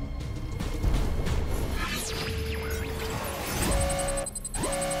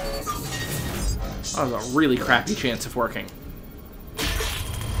 That was a really crappy chance of working.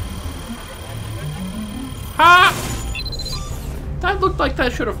 Ha! That looked like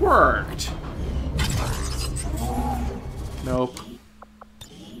that should have worked. Nope.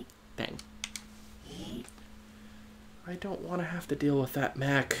 Dang. I don't want to have to deal with that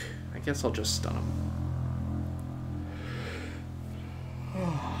mech. I guess I'll just stun him.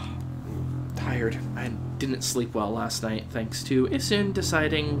 Tired. I didn't sleep well last night thanks to Isun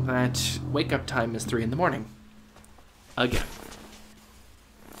deciding that wake-up time is 3 in the morning. Again.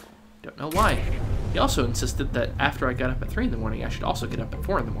 Don't know why. He also insisted that after I got up at 3 in the morning, I should also get up at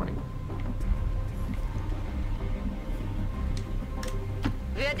 4 in the morning.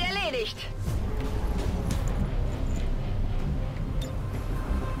 Wird erledigt.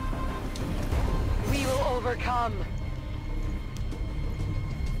 We will overcome.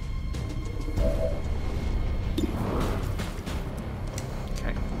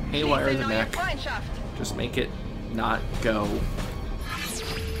 Okay. Haywire the mech. Just make it not go.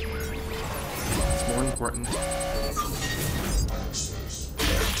 It's more important.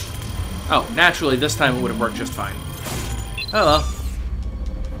 Oh, naturally, this time it would have worked just fine. Oh well.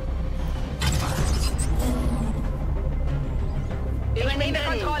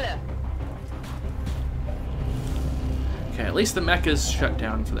 Okay, at least the mech is shut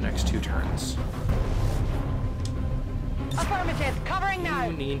down for the next 2 turns. Affirmative, covering now.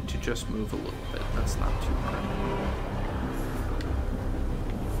 You need to just move a little bit. That's not too hard.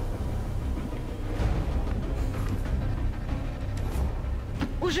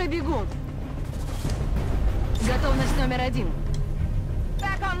 Уже бегу. Готовность номер 1.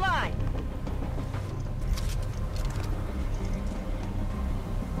 Back online.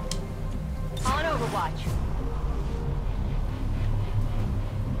 On Overwatch.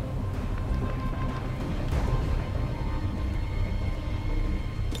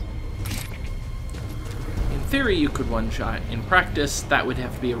 In theory, you could one-shot. In practice, that would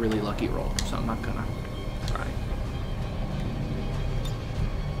have to be a really lucky roll, so I'm not gonna try.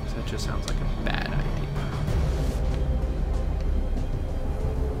 So that just sounds like a bad idea.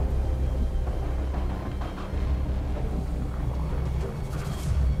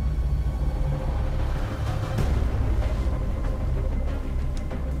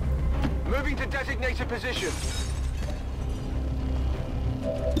 Moving to designated position.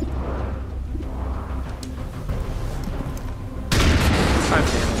 5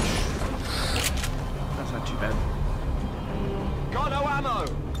 damage. That's not too bad. Got no ammo.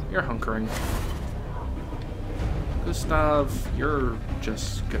 You're hunkering. Gustav, you're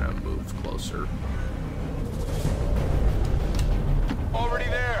just gonna move closer. Already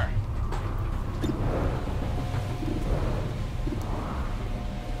there.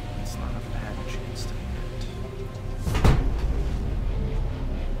 It's not a bad chance to hit.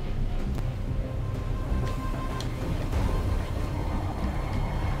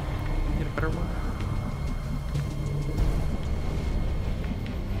 better one?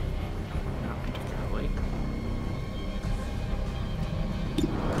 Not particularly.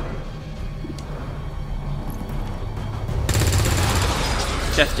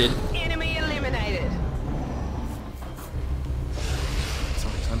 Tested. Enemy eliminated.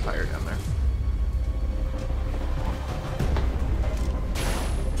 Somebody's on fire down there.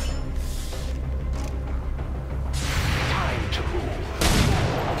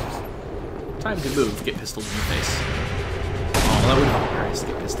 Time to move, get pistoled in the face. Oh, that would help Harris to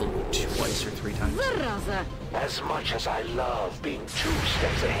get pistoled twice or 3 times. As much as I love being 2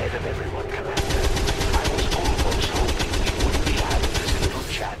 steps ahead of everyone, Commander, I was almost hoping we wouldn't be having this little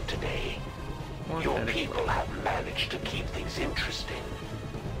chat today. Your people have managed to keep things interesting,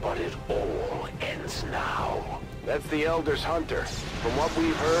 but it all ends now. That's the Elder's hunter. From what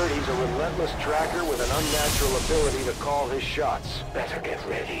we've heard, he's a relentless tracker with an unnatural ability to call his shots. Better get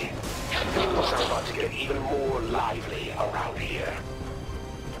ready. Things are about to get even more lively around here.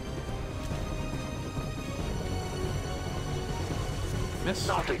 Miss?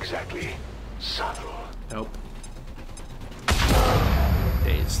 Not exactly subtle. Nope.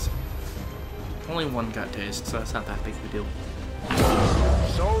 Dazed. Only one got dazed, so that's not that big of a deal.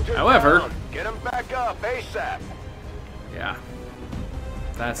 Soldiers However, down. Get him back up ASAP. Yeah,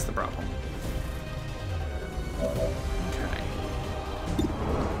 that's the problem. Okay.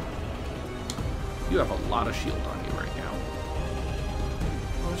 You have a lot of shield on you right now.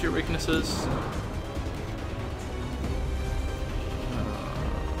 What your weaknesses?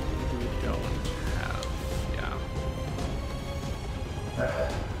 We don't have, yeah.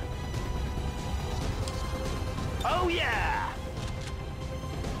 Oh yeah!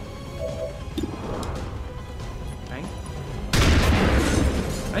 Okay.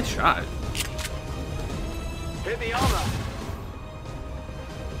 Nice shot. Hit the armor.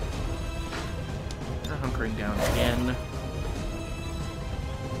 They're hunkering down again.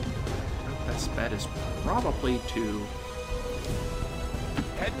 Our best bet is probably to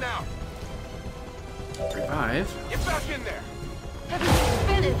Heading out. revive. Get back in there. Everything's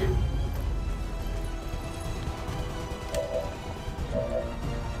spinning.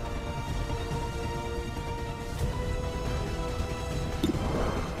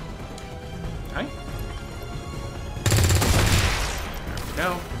 Okay. There we go.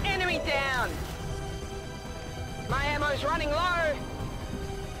 Enemy down. My ammo's running low.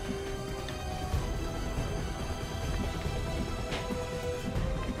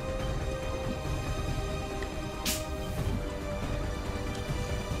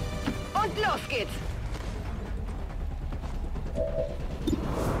 Und los geht's.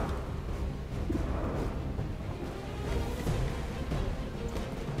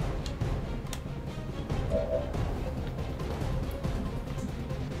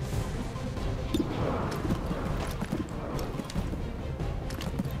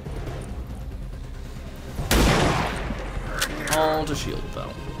 All to shield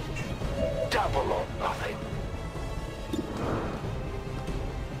though. Double or nothing.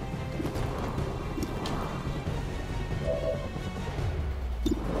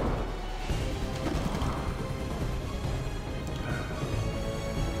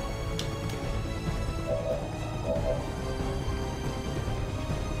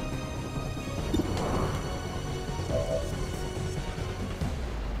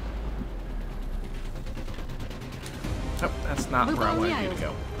 Nope, that's not where I wanted you to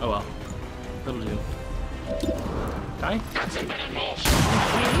go. Oh well. That'll do. Die?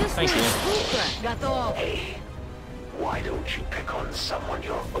 Thank you. Hey, why don't you pick on someone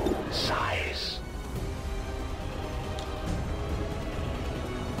your own size?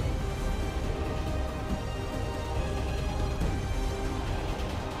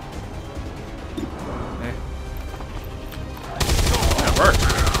 Eh. That worked.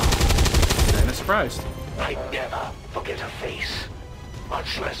 Kinda surprised. I never forget a face,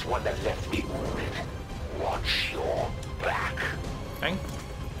 much less one that left me wounded. Watch your back. Okay.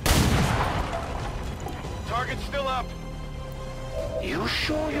 Target's still up. You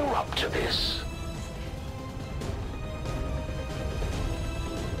sure you're up to this?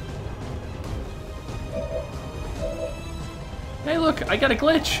 Hey look, I got a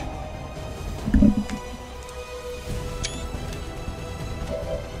glitch!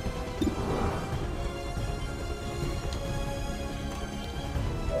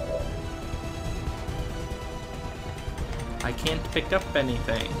 I can't pick up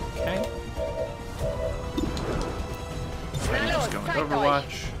anything, okay? So I can just go into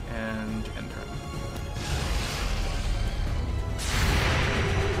Overwatch and enter.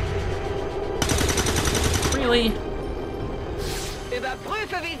 Really?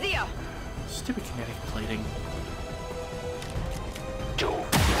 Überprüfe Visier. Stupid kinetic plating. Don't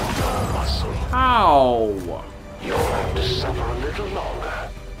feel no muscle. Ow! You'll have to suffer a little longer.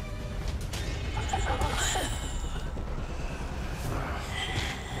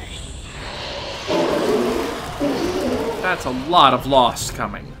 That's a lot of loss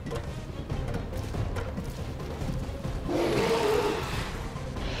coming.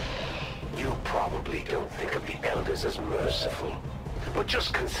 You probably don't think of the Elders as merciful, but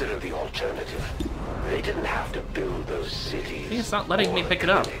just consider the alternative. They didn't have to build those cities. It's not letting me pick it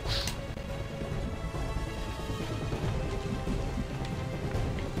up.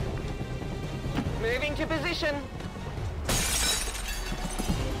 Moving to position.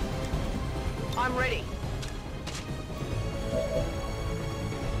 I'm ready.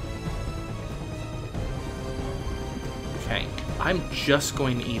 Okay, I'm just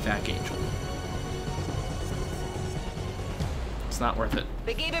going to evac Angel. It's not worth it.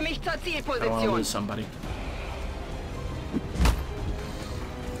 Begebe mich zur I don't want to Zielposition. lose somebody.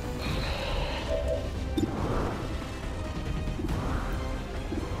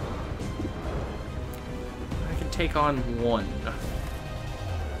 I can take on one.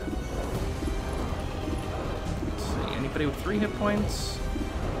 Let's see, anybody with 3 hit points?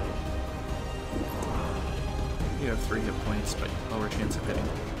 You have 3 hit points, but lower chance of hitting.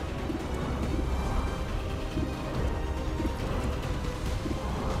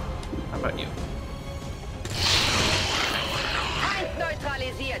 How about you? Feind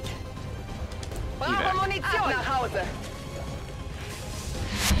neutralisiert. Brauche Evac. Munition. Ab nach Hause.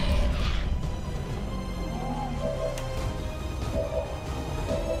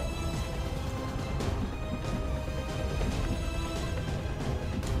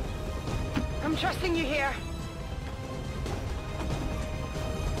 I'm trusting you here.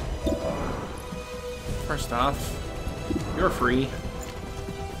 First off, you're free.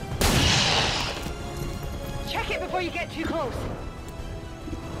 Check it before you get too close.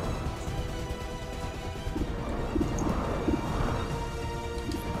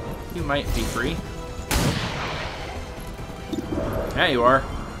 You might be free. Yeah, you are.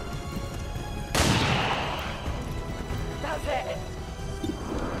 That's it.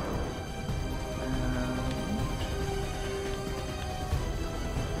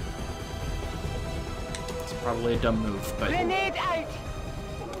 It's probably a dumb move, but I Grenade out.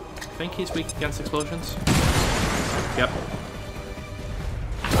 think he's weak against explosions. Yep.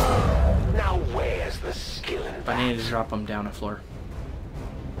 Now where's the skill in But I need that? to drop him down a floor.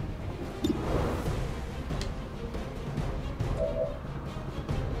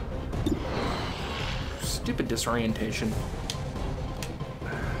 Stupid disorientation.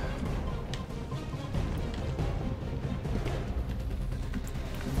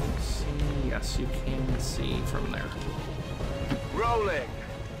 Let's see. Yes, you can see from there. Rolling.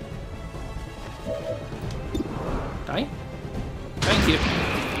 Die? Thank you.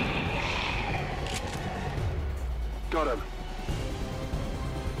 Got him.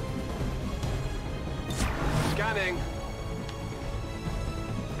 Scanning.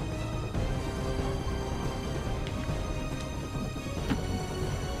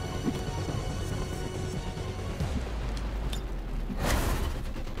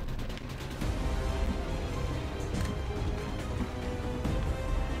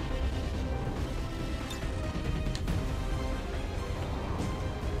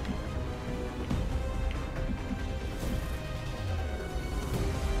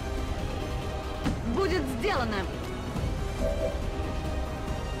 Будет сделано.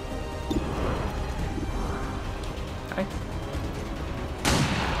 Die.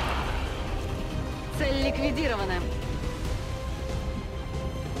 Цель ликвидирована.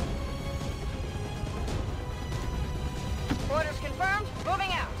 Orders confirmed.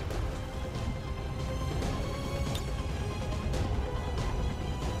 Moving out.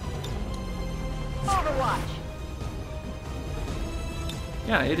 Overwatch.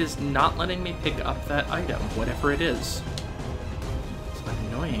 Yeah, it is not letting me pick up that item, whatever it is. It's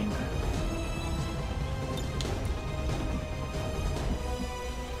annoying.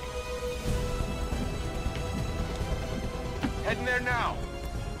 Heading there now.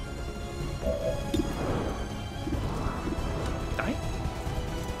 Die?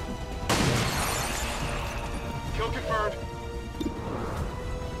 Kill confirmed.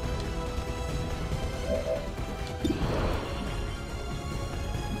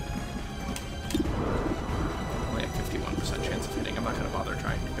 Only have 51% chance of hitting. I'm not going to bother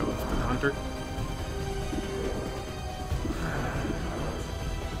trying to go for the hunter.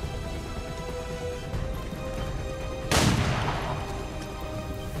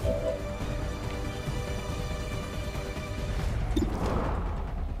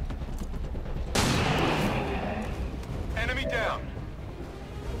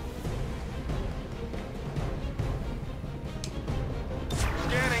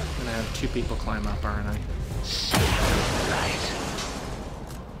 let you people climb up, aren't I?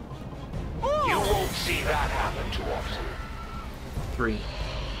 You won't see that happen too often. 3.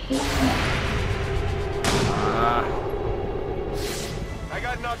 I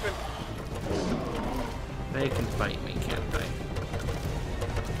got nothing. They can fight me, can't they?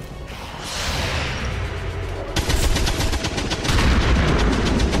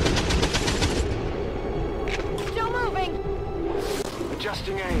 Still moving.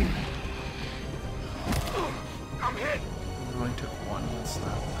 Adjusting aim. I'm hit. I only took 1. That's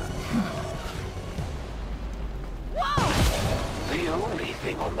not bad. Whoa! The only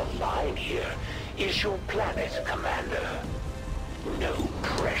thing on the line here is your planet, Commander. No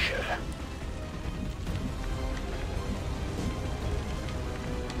pressure.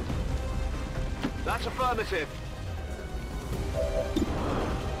 That's affirmative.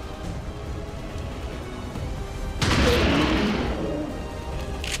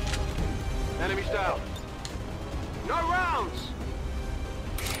 Enemies down. No rounds!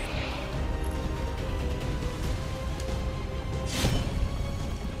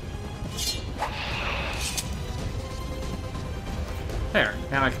 There,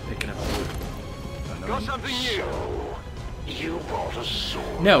 now I can pick it up. Got something new. You brought a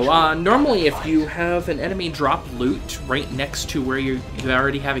sword. No, normally if you have an enemy drop loot right next to where you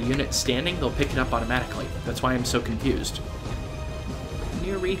already have a unit standing, they'll pick it up automatically. That's why I'm so confused.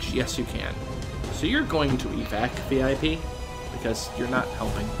 Near reach? Yes, you can. So you're going to evac, VIP? Because you're not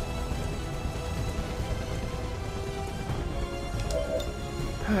helping.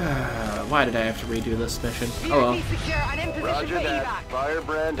 Why did I have to redo this mission? Oh well. Roger that.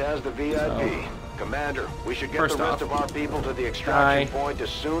 Firebrand has the VIP. So, Commander, we should get first the rest off, of our people to the extraction point as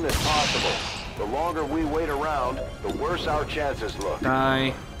soon as possible. The longer we wait around, the worse our chances look.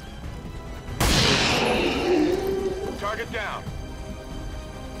 Die. Target down.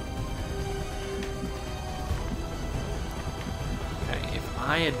 Okay, if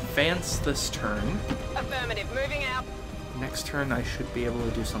I advance this turn, Affirmative. Moving out. next turn I should be able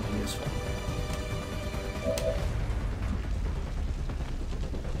to do something useful.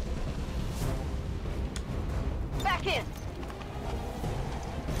 Back in.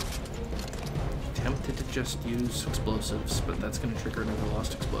 Tempted to just use explosives, but that's going to trigger another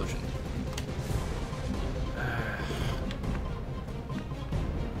lost explosion.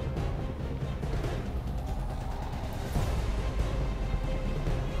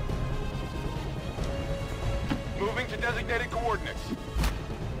 Moving to designated coordinates.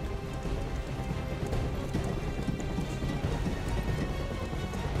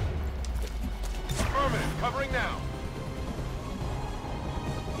 Affirmative, covering now.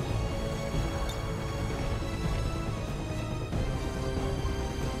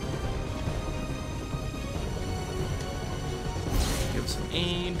 Give some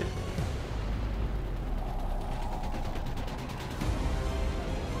aid.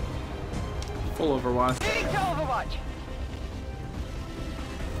 Full Overwatch. Moving to Overwatch.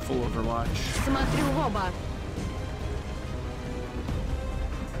 Full Overwatch. Смотрю в оба.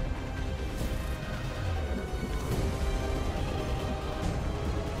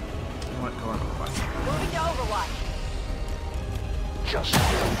 You know what? Go on Overwatch. Moving to Overwatch. Just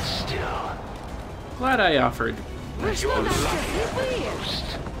hold still. Glad I offered. Вы что, там все слепые?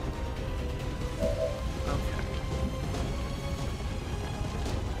 Okay.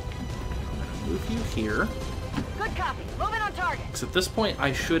 I'm gonna move you here. Good copy. Moving on target. Because at this point,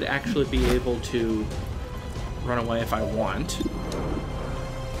 I should actually be able to run away if I want.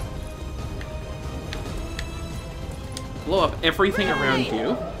 Blow up everything around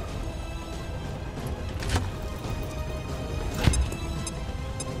you.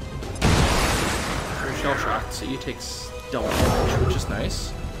 You're shell shocked, so you take double damage, which is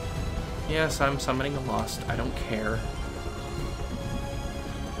nice. Yes, I'm summoning a Lost. I don't care.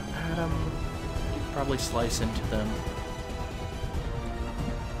 Adam, you could probably slice into them.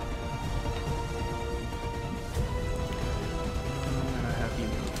 I'm gonna have you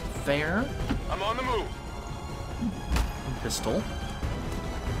there. I'm on the move. Pistol.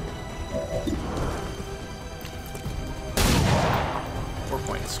 Four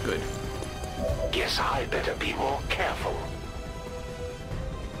points, good. Guess I better be more careful.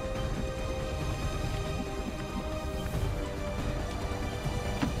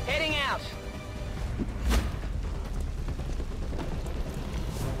 Heading out.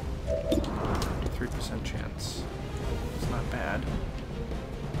 3% chance. It's not bad.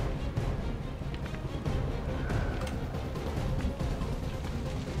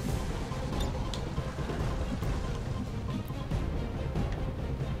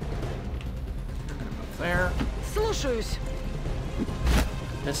 Слушаюсь.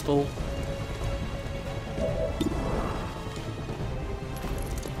 Pistol.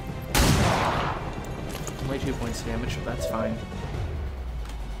 Only 2 points of damage, but that's fine.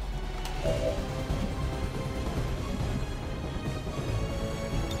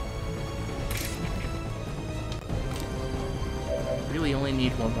 Really only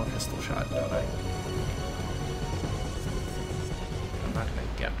need one more pistol shot, don't I? I'm not gonna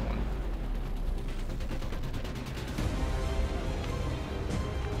get one.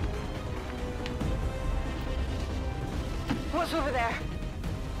 What's over there?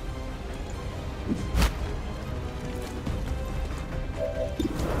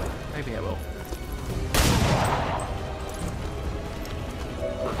 Maybe I will.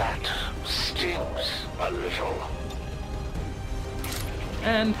 That stings a little.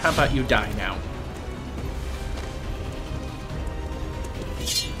 And how about you die now?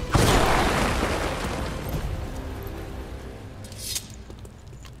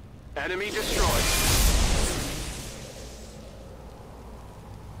 Enemy destroyed.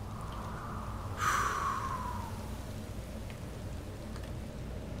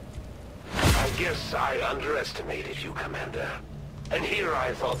 I guess I underestimated you, Commander. And here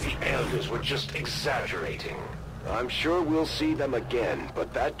I thought the Elders were just exaggerating. I'm sure we'll see them again,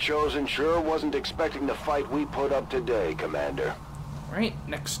 but that Chosen sure wasn't expecting the fight we put up today, Commander. Right,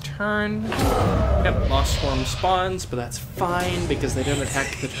 next turn. Yep, Lost Swarm spawns, but that's fine because they don't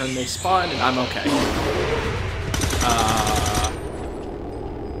attack the turn they spawn, and I'm okay.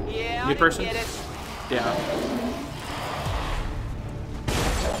 Yeah, new person? get it. Yeah.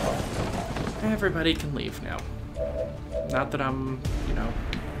 Everybody can leave now. Not that I'm, you know,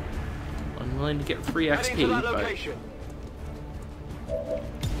 unwilling to get free XP, but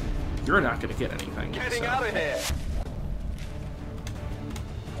you're not going to get anything. Getting so. out of here.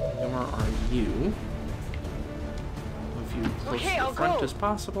 Nor are you. Move you close to the front as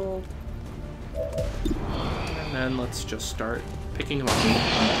possible. And then let's just start picking them up.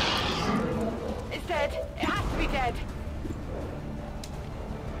 It's dead. It has to be dead.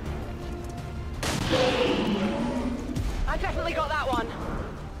 I definitely got that one.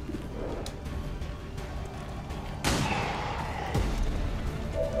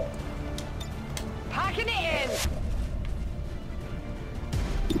 Packing it in.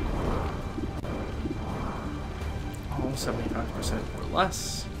 All 75% or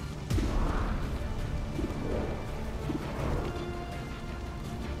less.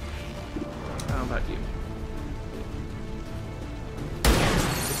 How about you?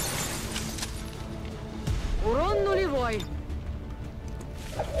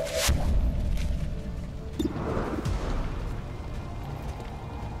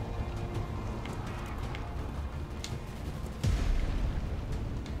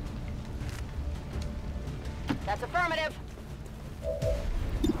 That's affirmative.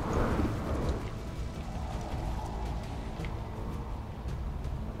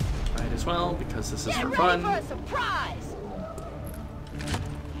 Might as well, because this is Get for ready fun. for a surprise.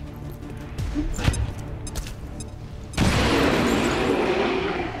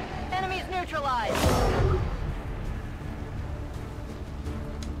 Enemies neutralized.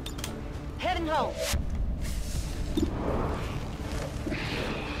 Heading home.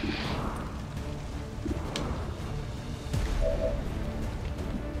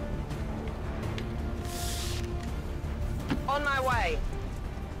 On my way.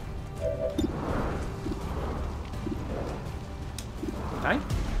 Die?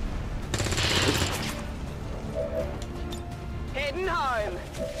 Heading home.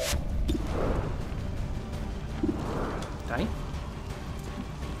 Die?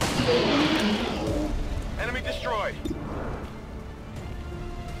 Enemy destroyed.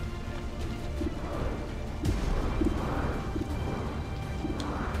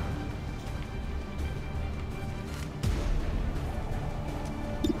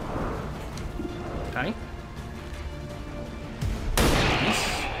 Die? Nice.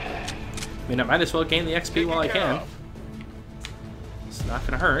 I mean, I might as well gain the XP while I can. It's not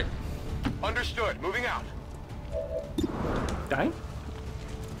gonna hurt. Understood. Moving out. Die?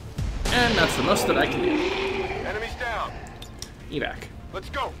 And that's the most that I can do. Enemies down. Evac. Let's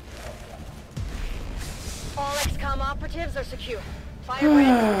go. All XCOM operatives are secure. I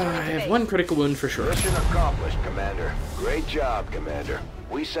have one critical wound for sure. Mission accomplished, Commander. Great job, Commander.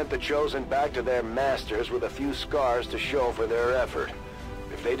 We sent the Chosen back to their masters with a few scars to show for their effort.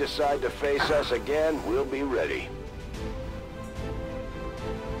 If they decide to face us again, we'll be ready.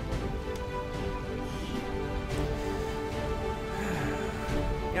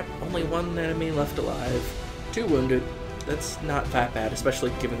 Yep, only one enemy left alive. 2 wounded. That's not that bad,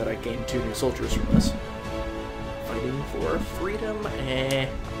 especially given that I gained 2 new soldiers from this. Fighting for freedom,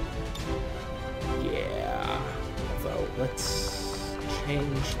 yeah. Although, let's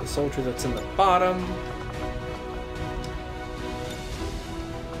change the soldier that's in the bottom.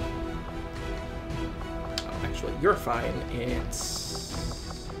 you're fine.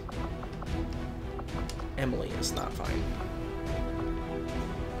 It's... Emily is not fine.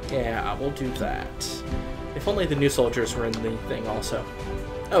 Yeah, we'll do that. If only the new soldiers were in the thing also.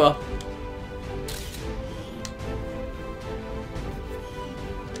 Oh well.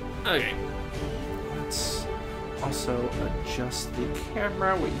 Okay. Let's also adjust the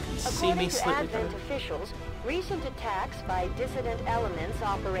camera where you can see me slightly better. According to Advent officials, recent attacks by dissident elements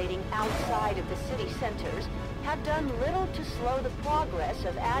operating outside of the city centers have done little to slow the progress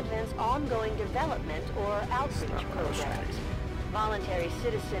of Advent's ongoing development or outreach programs. Voluntary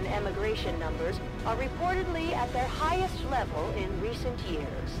citizen emigration numbers are reportedly at their highest level in recent years.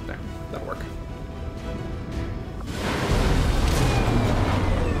 There, that'll work.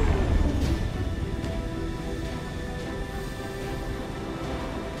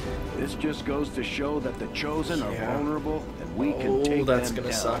 This just goes to show that the Chosen are vulnerable, and we can take them down. That's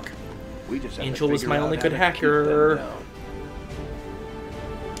gonna suck. We just have Angel to was figure my out only how good to keep hacker. them down.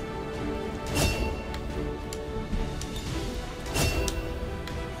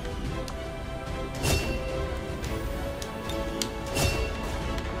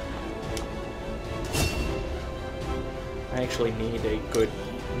 I actually need a good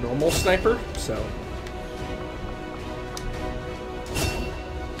normal sniper, so...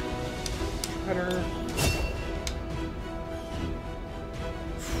 Cutter.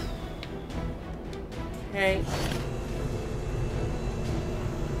 Okay.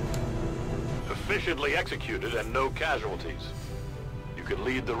 Efficiently executed and no casualties. You can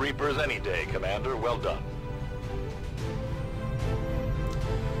lead the Reapers any day, Commander. Well done.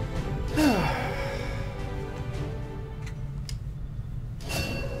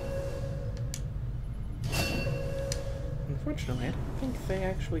 Unfortunately, I don't think they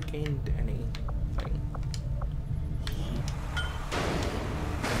actually gained anything.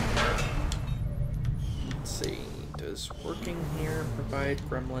 Let's see, does working here provide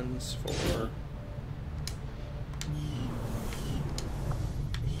gremlins for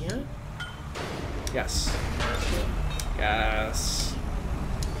here? Yes. Yes.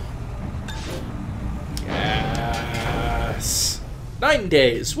 Yes. 9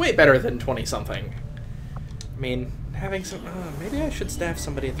 days, way better than 20-something. I mean, having some... maybe I should staff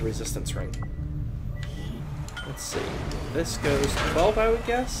somebody at the resistance ring. Let's see. This goes to 12, I would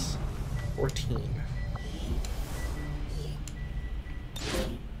guess? 14.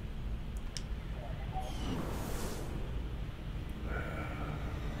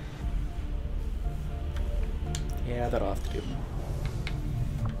 Yeah, that'll have to do.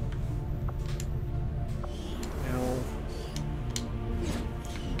 No.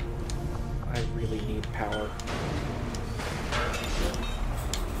 I really need power.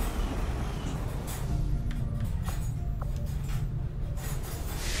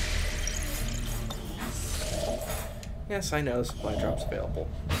 Yes, I know supply drops available.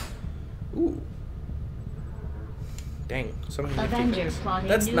 Ooh. Dang, so many Avenger things. plotting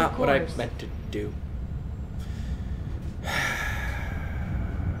That's new not what I course. meant to do.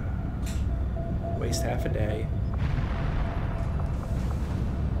 Waste half a day.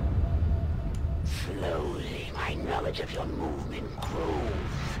 Slowly, my knowledge of your movement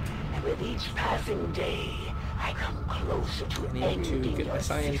grows, and with each passing day, I come closer to I need ending to get my your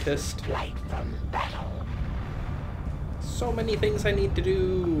scientist. flight from battle. So many things I need to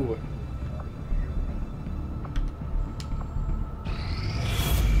do.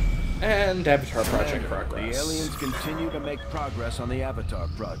 And Avatar Project progress. The aliens continue to make progress on the Avatar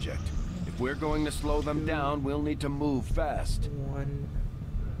Project. If we're going to slow them down, we'll need to move fast. One.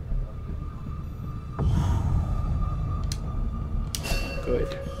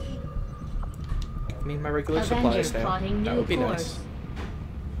 Good. Give me my regular Avenger supplies now. plotting That new would be course. nice.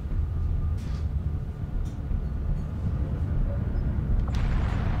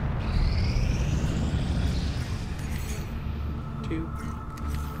 Two.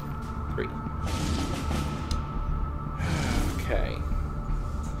 Three. Okay.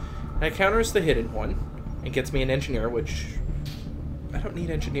 That counters the hidden one and gets me an engineer, which I don't need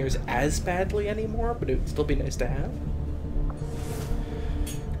engineers as badly anymore, but it would still be nice to have.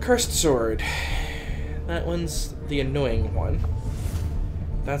 Cursed Sword. That one's the annoying one.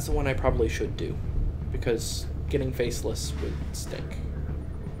 That's the one I probably should do, because getting faceless would stink.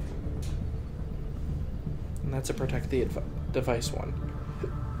 And that's a protect the device one.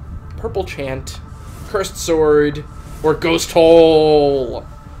 Purple Chant, Cursed Sword, or Ghost Hole!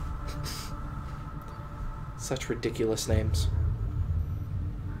 Such ridiculous names.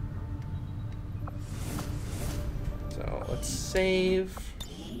 So let's save.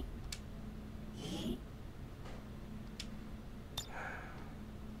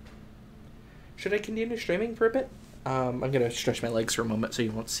 Should I continue streaming for a bit? I'm going to stretch my legs for a moment so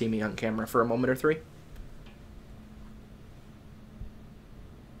you won't see me on camera for a moment or three.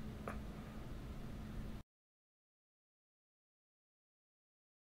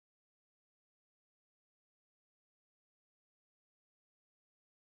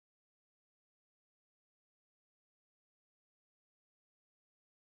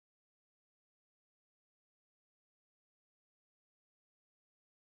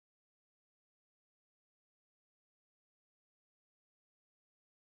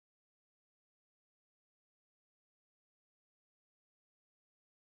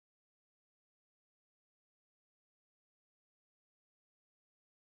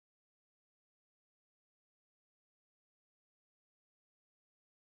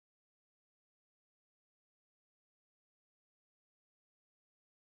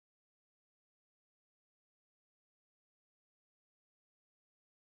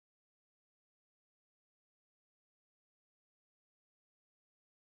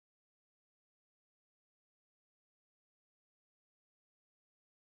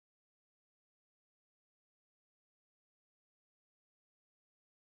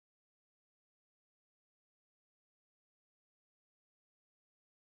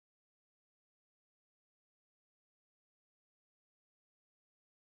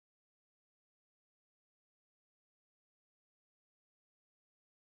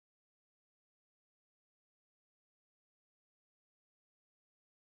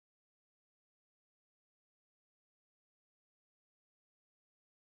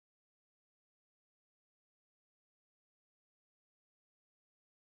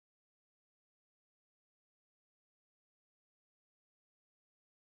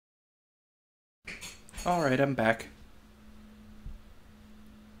 Alright, I'm back.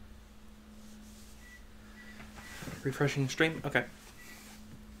 Refreshing stream? Okay.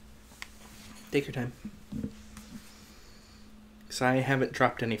 Take your time. Because I haven't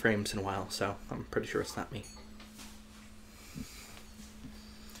dropped any frames in a while, so I'm pretty sure it's not me.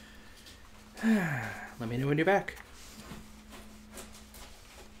 Let me know when you're back.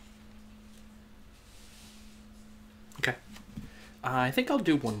 Okay. I think I'll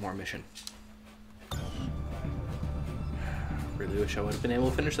do one more mission. Really wish I would have been able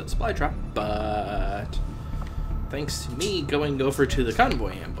to finish that supply drop, but thanks to me going over to the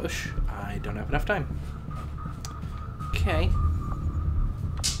convoy ambush, I don't have enough time. Okay.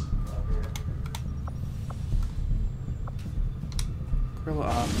 Guerrilla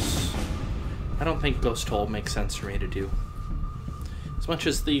Ops. I don't think Ghost Hole makes sense for me to do. As much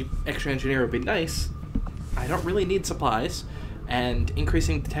as the extra engineer would be nice, I don't really need supplies, and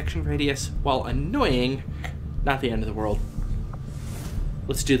increasing detection radius, while annoying, not the end of the world.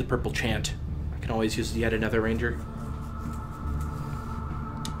 Let's do the purple chant. I can always use yet another ranger.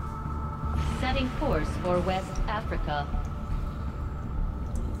 Setting course for West Africa.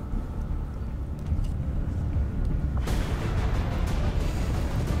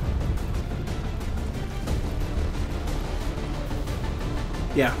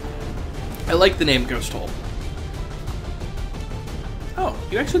 Yeah. I like the name Ghost Hole. Oh,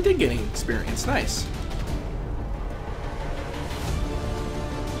 you actually did get experience. Nice.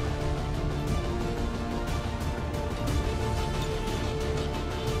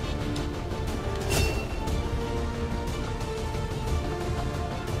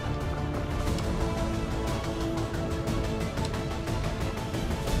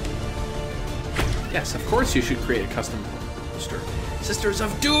 Yes, of course you should create a custom poster. Sisters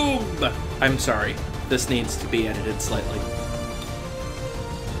of Doom! I'm sorry. This needs to be edited slightly.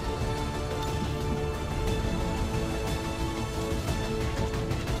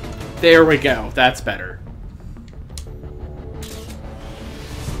 There we go. That's better.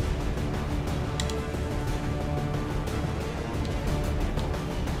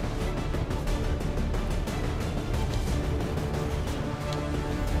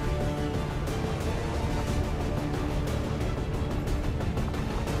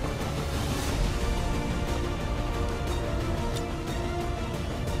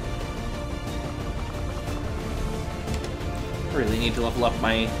 I really need to level up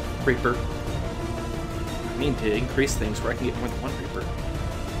my Reaper. I need to increase things where I can get more than one Reaper.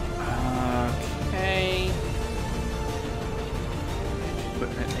 Okay.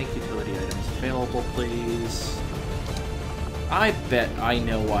 Equipment, make utility items available, please. I bet I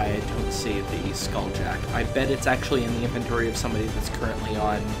know why I don't see the Skulljack. I bet it's actually in the inventory of somebody that's currently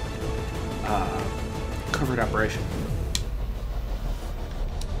on covert operation.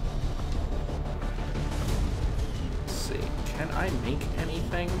 Can I make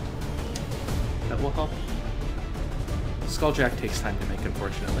anything that will help? Skulljack takes time to make,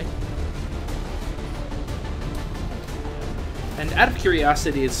 unfortunately. And out of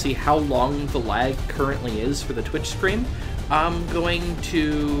curiosity to see how long the lag currently is for the Twitch stream, I'm going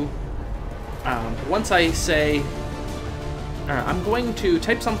to, once I say, I'm going to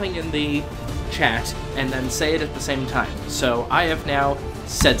type something in the chat and then say it at the same time. So I have now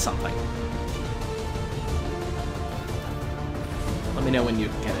said something. Let me know when you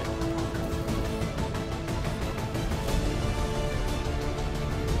get it.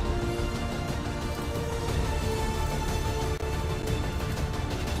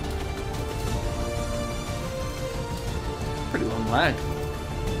 Pretty long lag.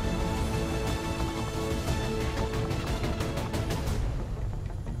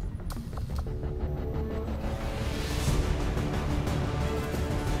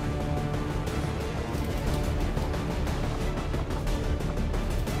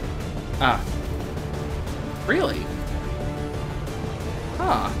 Ah. Really?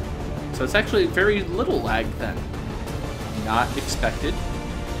 Huh. So it's actually very little lag then. Not expected.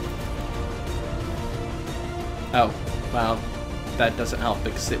 Oh, well, that doesn't help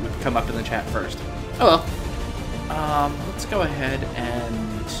because it would come up in the chat first. Oh well. Let's go ahead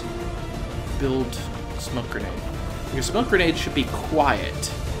and build smoke grenade. Your smoke grenade should be quiet,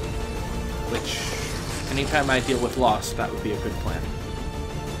 which anytime I deal with Lost, that would be a good plan.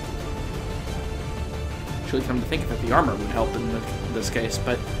 Actually, come to think of it, the armor would help in this case,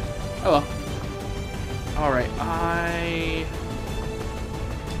 but oh well. Alright, I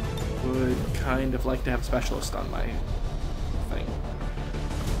would kind of like to have a specialist on my thing.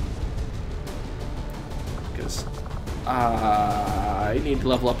 Because I need to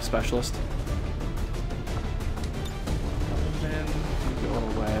level up a specialist. And then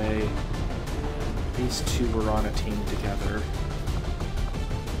going away. These two were on a team together.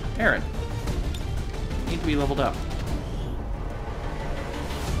 Aaron. Need to be leveled up.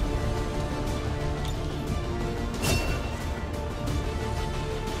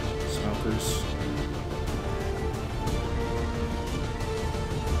 Smokers.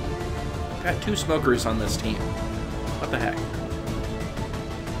 Got 2 smokers on this team. What the heck?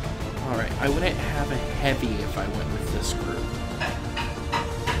 Alright, I wouldn't have a heavy if I went with this group.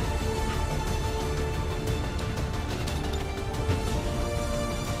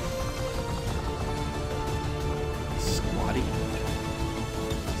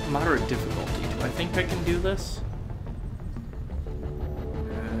 Moderate difficulty. Do I think I can do this?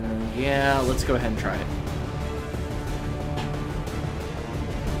 Yeah, let's go ahead and try it.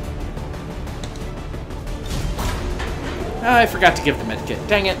 I forgot to give the medkit.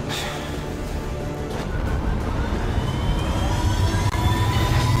 Dang it.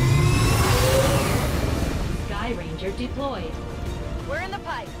 Sky Ranger deployed. We're in the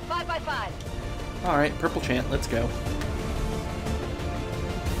pipe. 5x5. Alright, purple chant, let's go.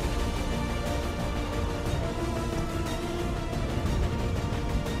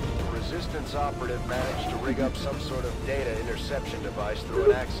 Resistance operative managed to rig up some sort of data interception device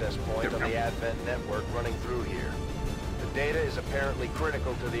through an access point on the Advent network running through here. The data is apparently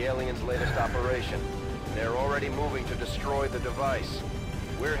critical to the aliens' latest operation. They're already moving to destroy the device.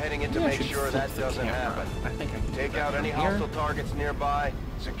 We're heading in to make sure that doesn't happen. I think I can take out any hostile targets nearby,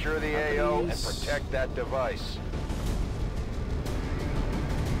 secure the AO, and protect that device.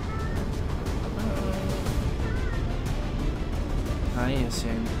 I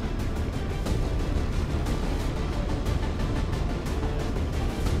assume.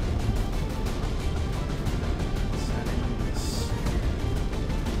 Settings.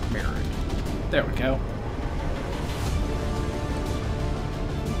 Mirrored. There we go.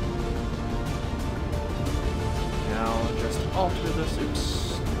 Now just alter this.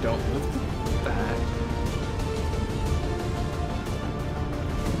 Oops. Don't move that.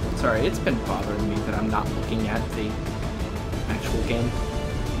 Sorry, it's been bothering me that I'm not looking at the actual game.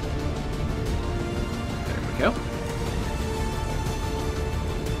 There we go.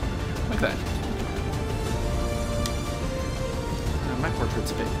 Like that. My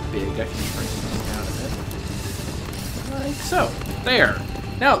portrait's a bit big. I can bring this down a bit. Like so. There.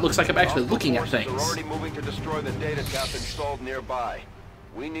 Now it looks like I'm actually looking at things. We're already moving to destroy the data tap installed nearby.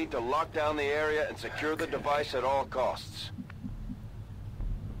 We need to lock down the area and secure the device at all costs.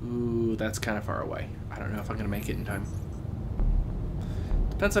 Ooh, that's kind of far away. I don't know if I'm going to make it in time.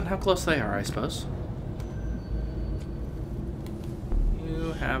 Depends on how close they are, I suppose.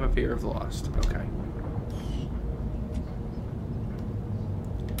 You have a fear of the lost. Okay.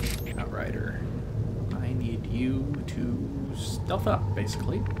 Outrider. I need you to stealth up,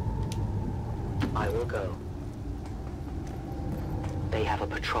 basically. I will go. They have a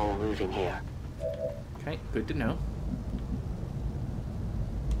patrol moving here. Okay, good to know.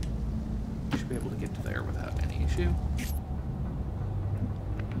 Should be able to get to there without any issue.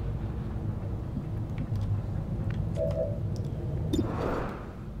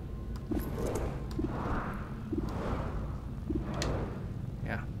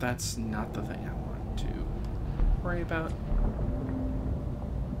 that's not the thing I want to worry about.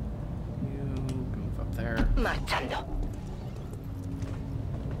 You move up there. Marchando.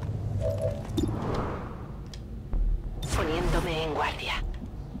 Poniéndome en guardia.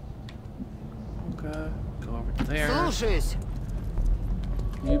 Okay, go over to there. Can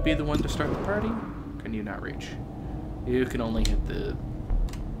you be the one to start the party? Can you not reach? You can only hit the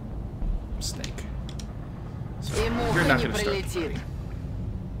snake. So you're not going to start the party.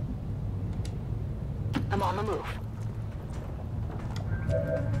 I'm on the move.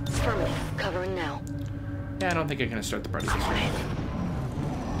 Affirmative. Covering now. Yeah, I don't think I'm going to start the party this round.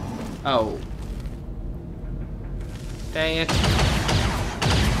 Oh. Dang it.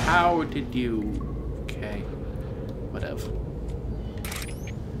 How did you... Okay. Whatever.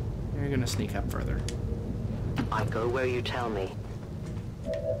 You're going to sneak up further. I go where you tell me.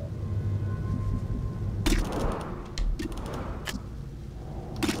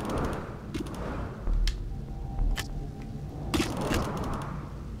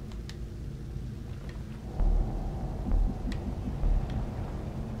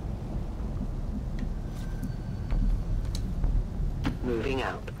 Moving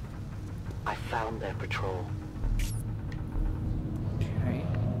out. I found their patrol. Okay.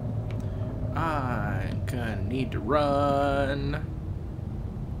 I'm gonna need to run.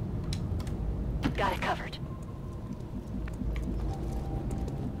 Got it covered.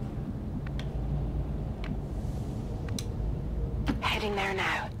 Heading there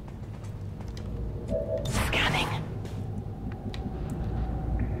now. Scanning.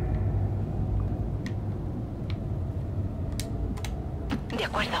 De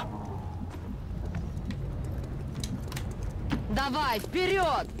acuerdo. Давай,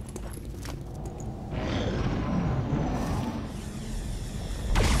 вперед!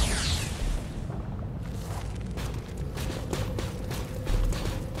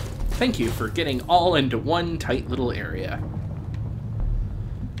 Thank you for getting all into one tight little area.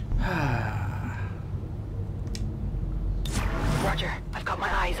 Roger, I've got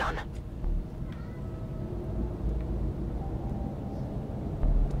my eyes on.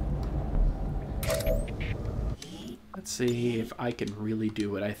 Let's see if I can really do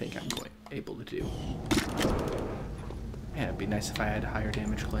what I think I'm able to do. Yeah, it'd be nice if I had higher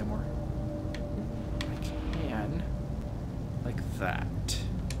damage claymore. I can. Like that.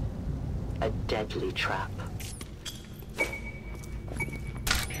 A deadly trap.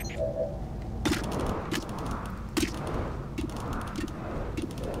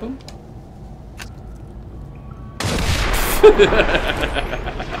 Boom.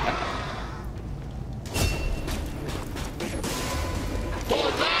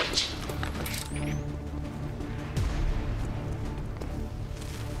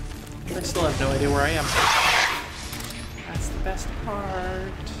 I still have no idea where I am. That's the best part.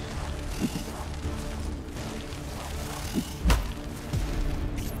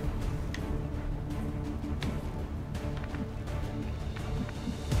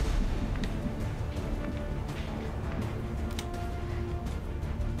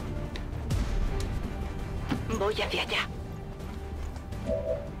 Voy hacia allá.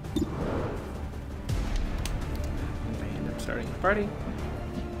 We may end up starting the party.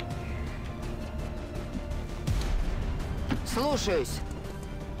 Слушаюсь.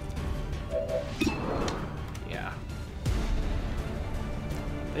 Yeah.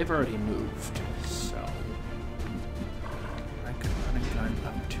 They've already moved, so I could run a gun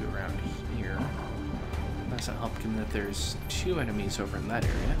up to around here. Doesn't help given that there's 2 enemies over in that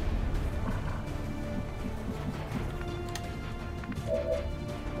area.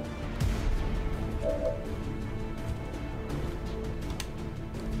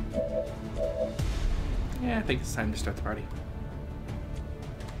 Yeah, I think it's time to start the party.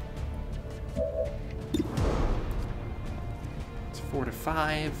 It's 4 to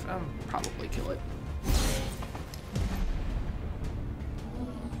 5. I'll probably kill it.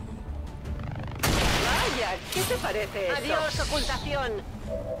 Vaya, ¿qué te parece eso? Adiós, ocultación.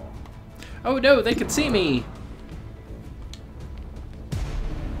 Oh no, they can see me!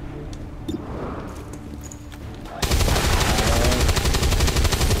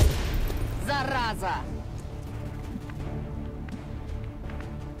 Зараза!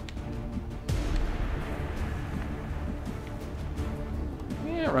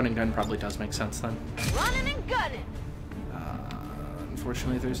 Yeah, running gun probably does make sense then. Running and gunning!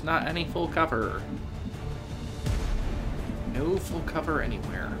 Unfortunately, there's not any full cover. No full cover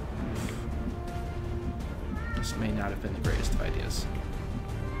anywhere. This may not have been the greatest of ideas.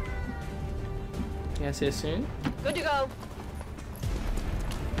 Yeah, see you soon. Good to go.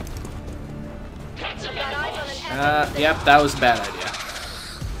 Yep, that was a bad idea.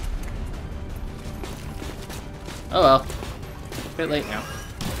 Oh well. Bit late now.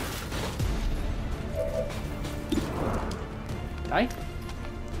 Die?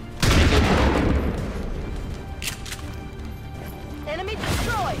 Enemy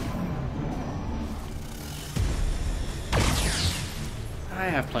destroyed. I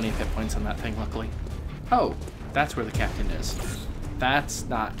have plenty of hit points on that thing, luckily. Oh, that's where the captain is. That's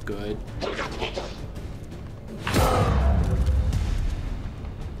not good.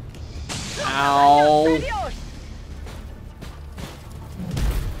 Ow!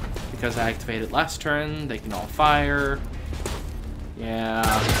 Because I activated last turn, they can all fire. Yeah.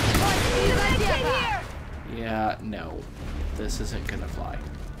 Yeah, no. This isn't gonna fly.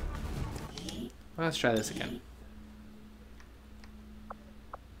 Let's try this again.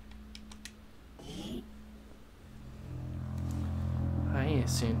 I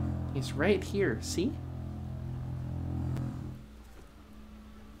assume he's right here, see?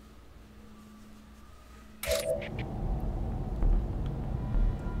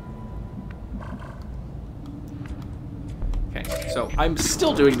 Okay, so I'm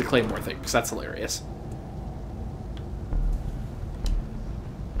still doing the Claymore thing, because that's hilarious.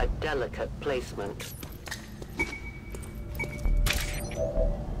 A delicate placement.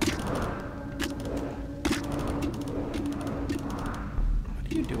 What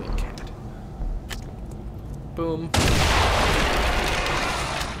are you doing, cat? Boom.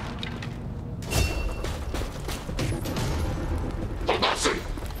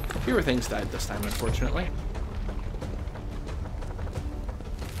 Fewer things died this time, unfortunately.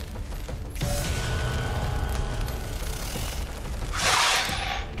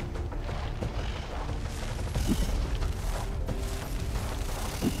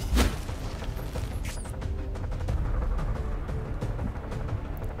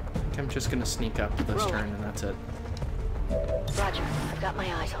 I'm just gonna sneak up this turn and that's it. Roger, I've got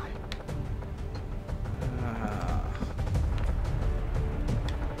my eyes on.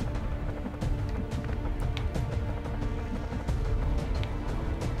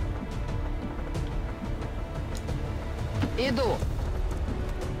 Иду.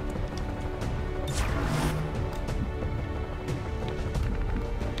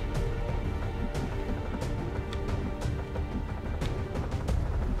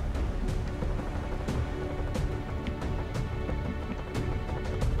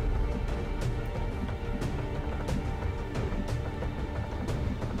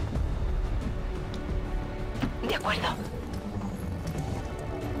 De acuerdo.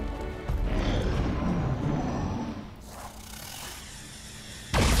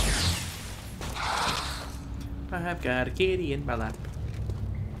 I've got a kitty in my lap.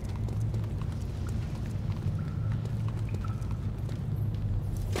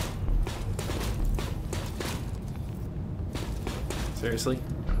 Seriously?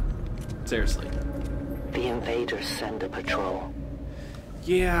 Seriously. The invaders send a patrol.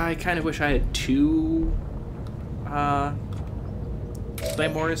 Yeah, I kind of wish I had two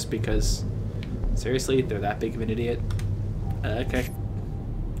Claymores, because seriously, they're that big of an idiot. Okay.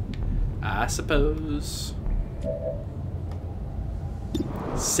 I suppose.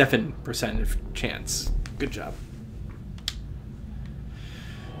 7% of chance. Good job.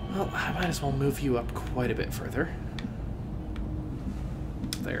 Well, I might as well move you up quite a bit further.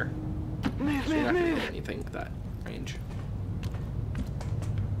 There. Move, So you're not gonna get anything that range.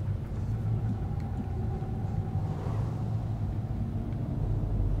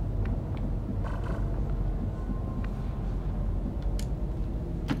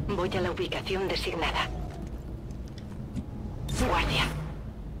 Voy a la ubicación designada. Guardia.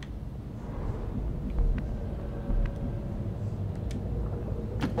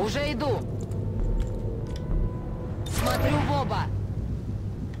 Уже иду. Смотрю в оба.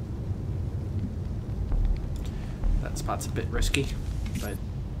 That spot's a bit risky, but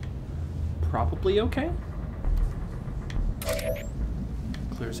probably okay.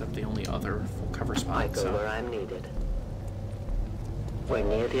 Clears up the only other full cover I spot, go so where I'm needed. We're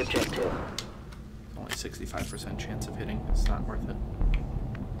near the objective. only 65% chance of hitting. It's not worth it.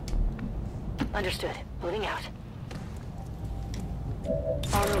 Understood. Moving out.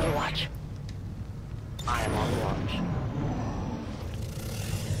 On overwatch. I am on watch.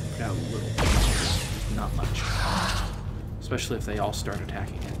 Got a little, not much. Especially if they all start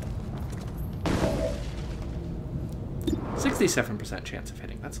attacking it. 67% chance of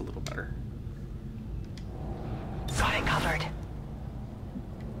hitting. That's a little better. Got it covered.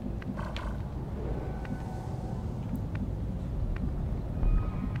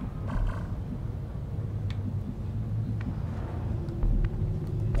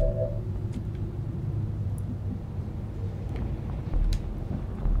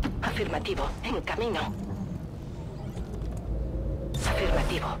 Afirmativo. En camino.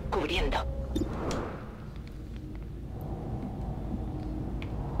 Objetivo cubriendo.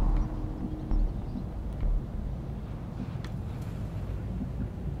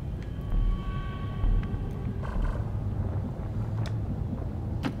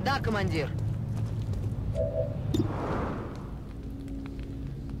 Да, командир.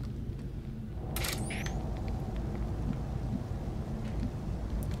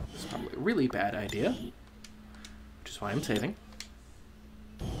 It's probably a really bad idea, which is why I'm saving.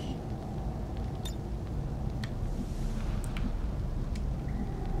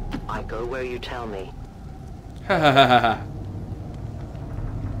 I go where you tell me. Ha ha ha ha ha.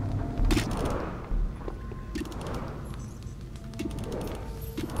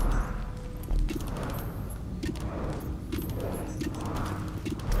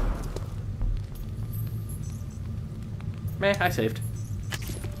 Meh, I saved.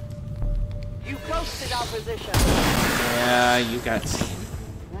 You ghosted our position. Yeah, you got seen.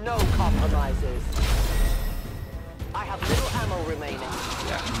 No compromises. I have little ammo remaining.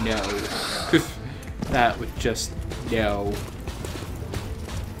 Yeah, no. That would just... no.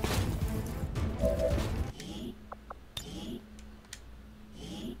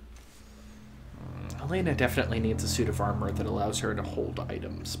 Elena definitely needs a suit of armor that allows her to hold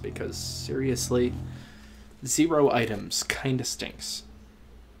items, because, seriously, 0 items kinda stinks.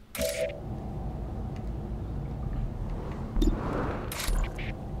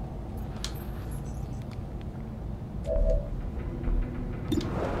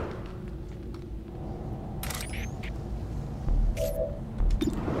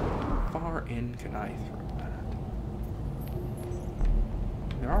 Far in can I throw that?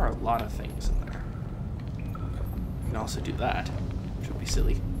 There are a lot of things in there. You can also do that, which would be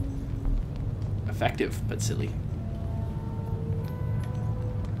silly. Effective, but silly.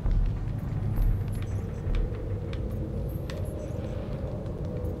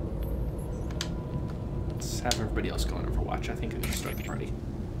 Let's have everybody else go on Overwatch. I think I'm gonna start the party.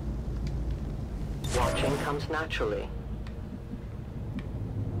 Watching comes naturally.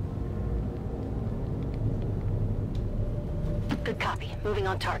 Good copy. Moving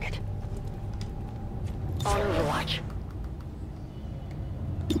on target. On Overwatch.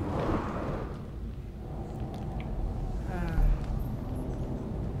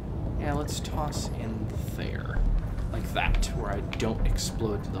 Yeah, let's toss in there. Like that, where I don't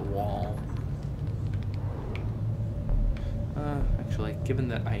explode the wall. Actually, given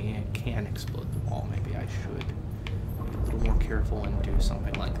that I can explode the wall, maybe I should be a little more careful and do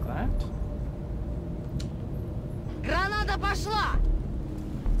something like that. Граната пошла!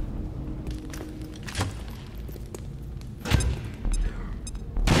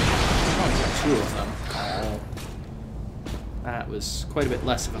 Oh, 2 of them. Oh. That was quite a bit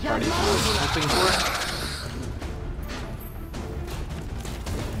less of a party than I was hoping for.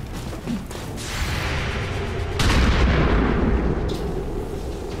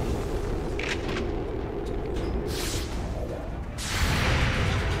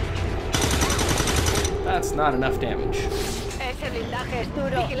 That's not enough damage.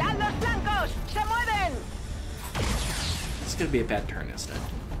 It's gonna be a bad turn, isn't it?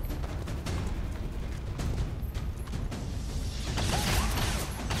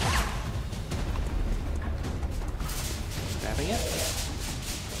 Stabbing it.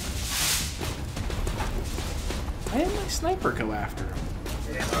 Why didn't my sniper go after him?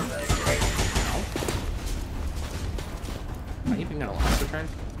 No. Am I even gonna last the turn?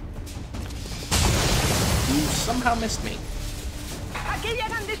 You somehow missed me.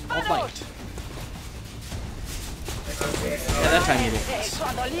 All flanked. Yeah, that time you didn't miss.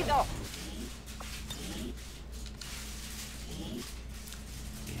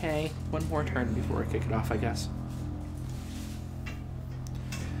 Okay, one more turn before I kick it off, I guess.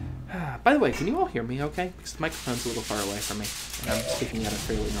 By the way, can you all hear me okay? Because the microphone's a little far away from me, and I'm speaking at a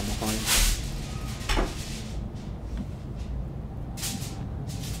fairly normal volume.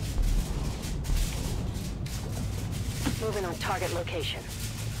 Moving on target location.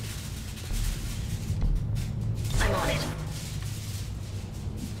 I'm on it.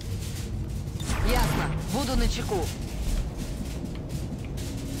 Ясно. Буду начеку.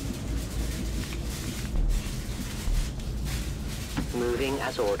 Moving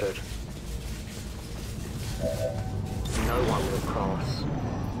as ordered. No one will cross.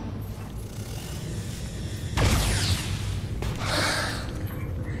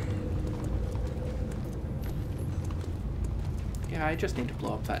 Yeah, I just need to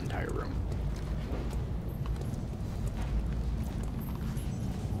blow up that entire room.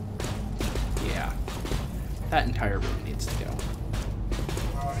 Yeah. That entire room needs to go.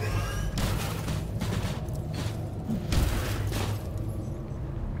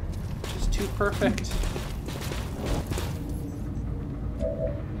 too perfect.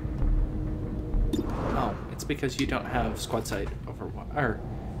 Oh, it's because you don't have squad sight over one. Or,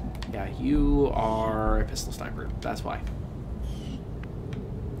 yeah, you are a pistol sniper. That's why.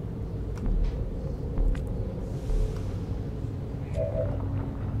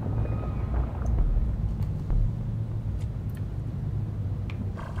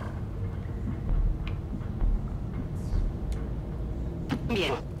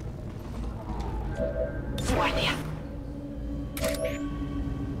 Bien. Guardia.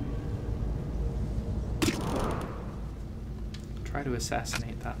 Try to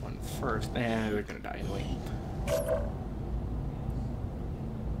assassinate that one first. Eh, they're gonna die anyway.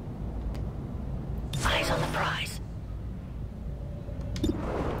 Eyes on the prize.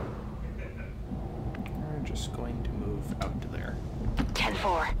 We're just going to move out to there.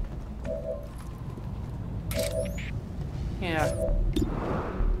 10-4. Yeah.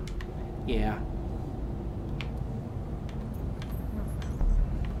 Yeah.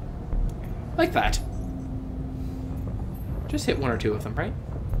 Like that. Just hit one or two of them, right?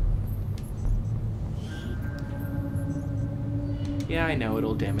 Yeah, I know,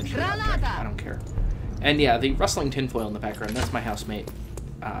 it'll damage the object. I don't care. And yeah, the rustling tinfoil in the background, that's my housemate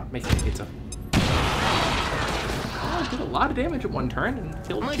making pizza. Oh, did a lot of damage at one turn and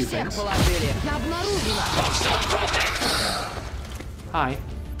killed two things. Hi.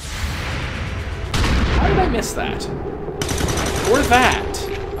 How did I miss that? Or that?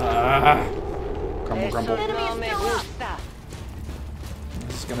 Grumble, grumble.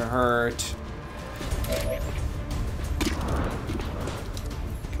 This is gonna hurt.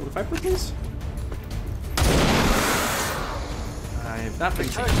 Kill the Viper, please? I have not been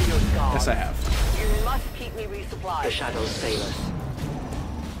seen. Yes, I have. You must keep me resupplied. The shadows fail us.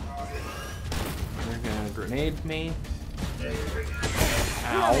 They're gonna grenade me.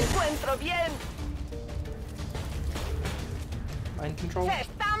 Ow. Mind control.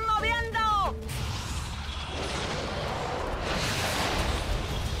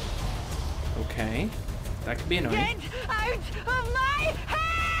 Okay. That could be annoying. Get out of my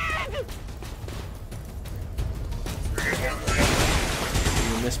head!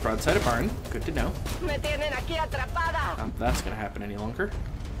 You missed broadside of barn. Good to know. Me tienen aquí atrapada. Not that that's gonna happen any longer.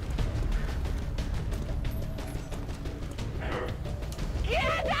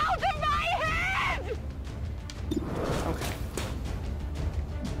 Get out of my head! Okay.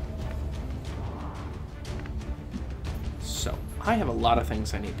 So, I have a lot of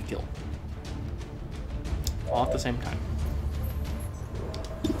things I need to kill. All at the same time.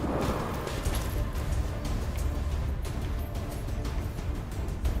 Can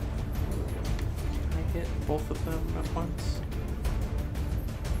I hit both of them at once?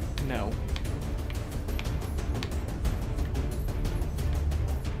 No.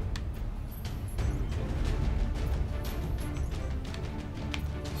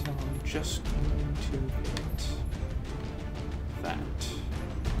 So I'm just going to hit that.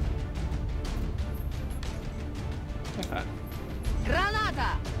 Like that.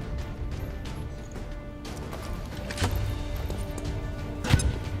 Granada!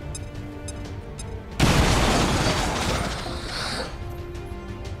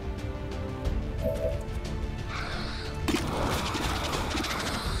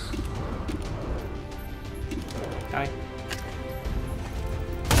 Die.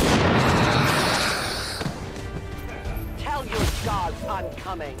 Tell your guards I'm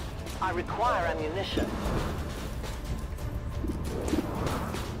coming. I require ammunition.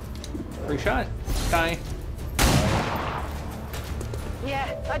 Free shot. Die.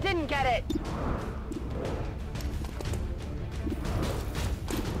 Yeah, I didn't get it.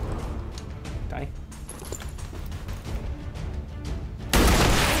 Die.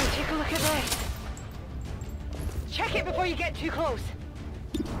 Take a look at this. Check it before you get too close.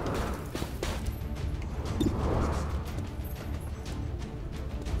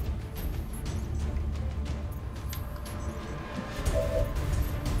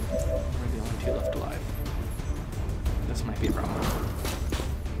 We're the only two left alive. This might be a problem.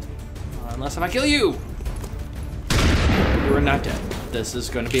 Unless if I kill you! You are not dead. This is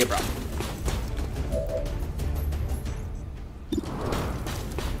going to be a problem.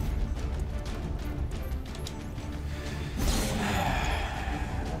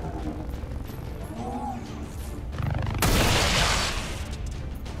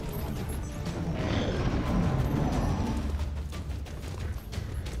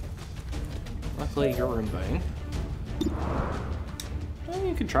 Luckily, you're Roombaing. Well,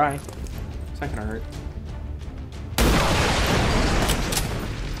 you can try. It's not gonna hurt.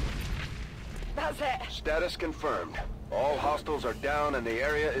 That's it. Status confirmed. All hostiles are down and the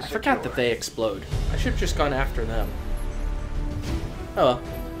area is I forgot that they explode. I should have just gone after them. Oh well.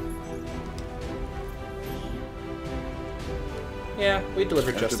 Yeah, we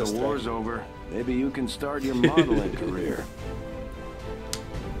delivered justice. After the war's over, maybe you can start your modeling career.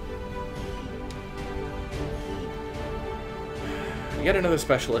 Yet another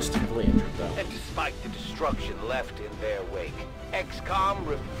specialist heavily injured, though. And despite the destruction left in their wake, XCOM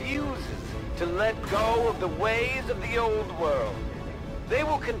refuses to let go of the ways of the old world. They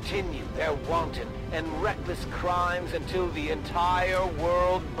will continue their wanton and reckless crimes until the entire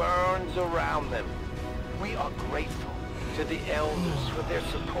world burns around them. We are grateful to the Elders for their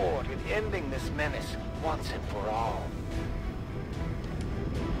support in ending this menace once and for all.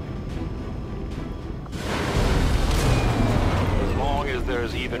 As long as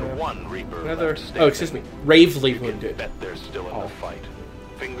there's even one Reaper Another... left standing, Oh, excuse me. Gravely wounded. bet they're still in the fight.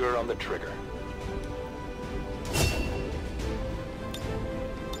 Finger on the trigger.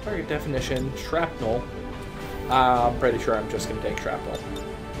 Target definition, shrapnel. I'm pretty sure I'm just going to take shrapnel.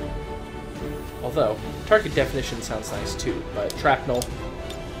 Although, target definition sounds nice too, but shrapnel...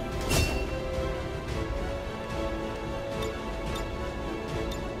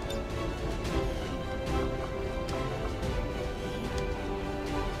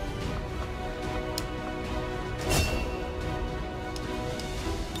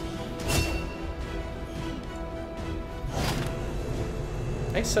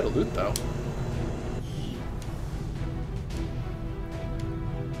 Nice set of loot, though.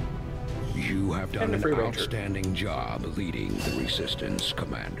 You have done And a an free ranger. outstanding job leading the Resistance,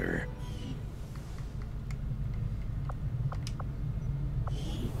 Commander.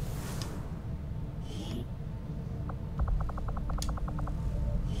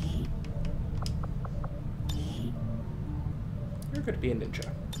 You're going to be a ninja.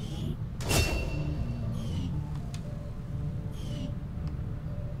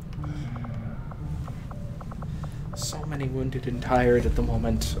 So many wounded and tired at the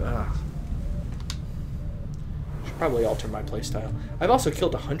moment. Should probably alter my playstyle. I've also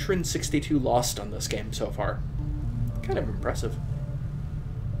killed 162 Lost on this game so far. Kind of impressive.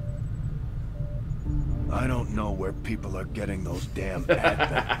 I don't know where people are getting those damn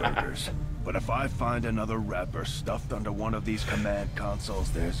Advent burgers, but if I find another wrapper stuffed under one of these command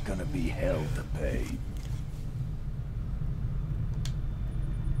consoles, there's gonna be hell to pay.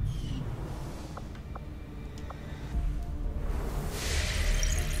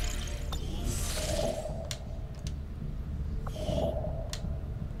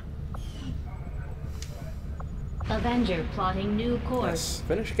 Avenger plotting new course. Yes,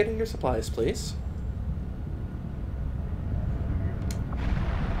 finish getting your supplies, please.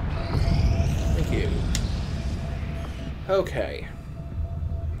 Thank you. Okay.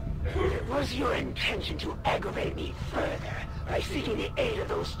 It was your intention to aggravate me further by seeking the aid of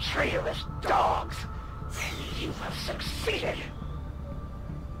those traitorous dogs. And you have succeeded.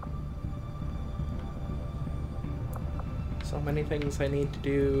 So many things I need to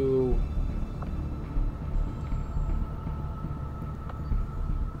do.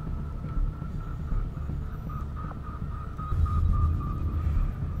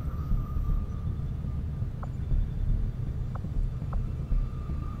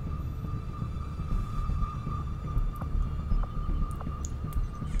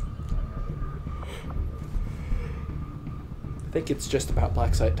 I think it's just about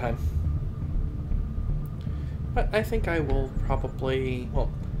black site time. But I think I will probably...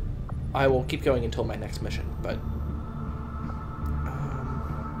 Well, I will keep going until my next mission, but...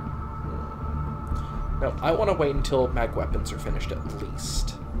 no, I want to wait until mag weapons are finished at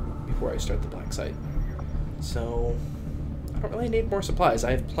least, before I start the black site. So, I don't really need more supplies.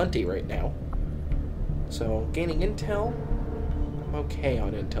 I have plenty right now. So, gaining intel, I'm okay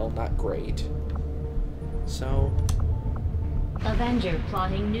on intel, not great. So... Avenger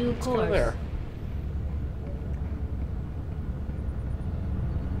plotting new let's course. go there.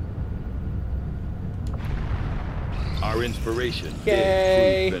 Our inspiration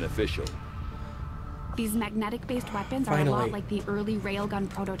Yay! did prove beneficial. These magnetic-based weapons are a Finally. lot like the early railgun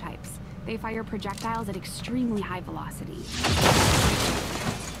prototypes. They fire projectiles at extremely high velocity.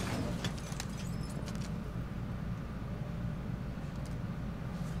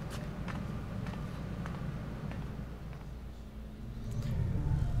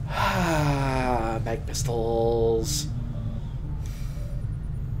 Mag pistols.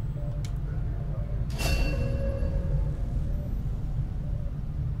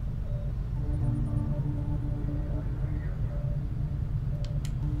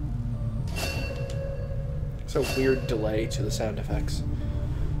 There's a weird delay to the sound effects.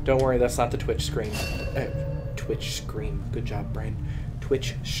 Don't worry, that's not the Twitch screen. Twitch scream. Good job, Brain.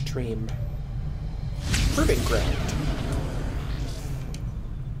 Twitch stream. Proving ground.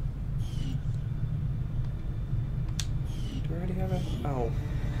 Do I already have it? Oh.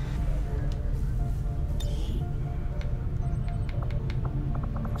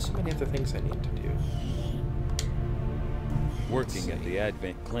 There's so many other things I need to do. Working at the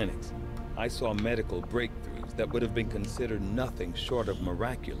Advent clinics, I saw medical breakthroughs that would have been considered nothing short of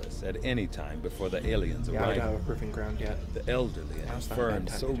miraculous at any time before the aliens Yeah, I arrived. don't have a proving ground yet. The elderly and Now's not a bad infirm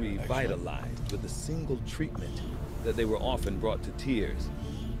time so to do it, revitalized with a single treatment that they were often brought to tears.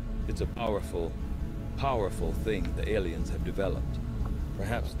 It's a powerful, powerful thing the aliens have developed.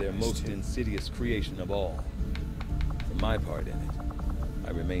 Perhaps their most insidious creation of all. For my part in it, I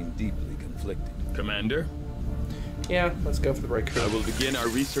remain deeply conflicted. Commander? Yeah, let's go for the right I will begin our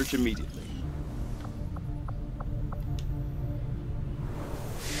research immediately.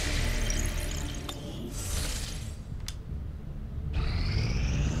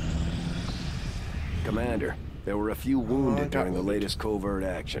 Commander, there were a few wounded during the latest covert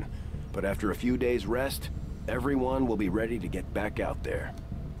action, but after a few days' rest, everyone will be ready to get back out there.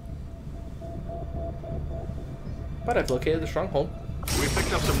 But I've located the stronghold. We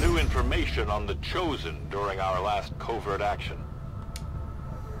picked up some new information on the Chosen during our last covert action.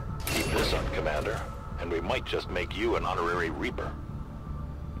 Keep this up, Commander, and we might just make you an honorary Reaper.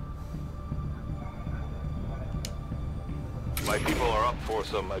 My people are up for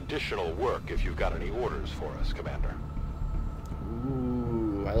some additional work if you've got any orders for us, Commander.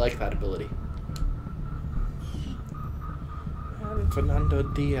 Ooh, I like that ability. And Fernando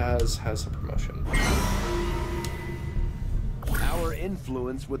Diaz has a promotion. Our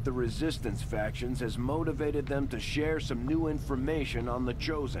influence with the Resistance factions has motivated them to share some new information on the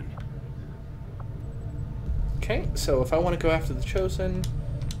Chosen. Okay, so if I want to go after the Chosen,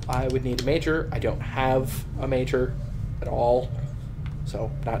 I would need a major. I don't have a major at all,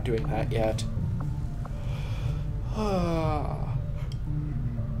 so not doing that yet.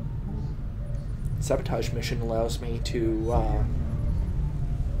 Sabotage mission allows me to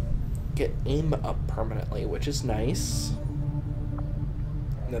get aim up permanently, which is nice.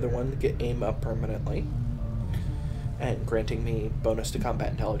 Another one to get aim up permanently. And granting me bonus to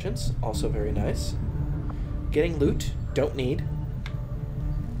combat intelligence, also very nice. Getting loot, don't need.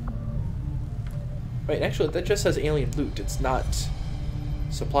 Wait, actually, that just says alien loot. It's not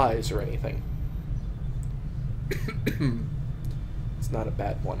supplies or anything. It's not a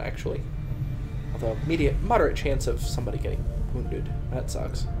bad one, actually. Although, moderate chance of somebody getting wounded. That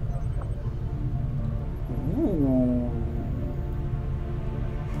sucks. Ooh.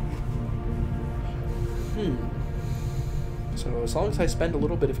 So as long as I spend a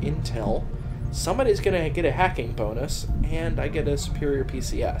little bit of intel, somebody's gonna get a hacking bonus, and I get a superior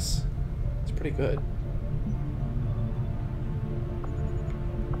PCS. It's pretty good.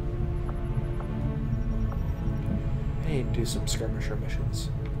 I need to do some skirmisher missions.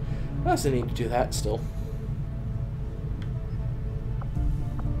 I also need to do that still.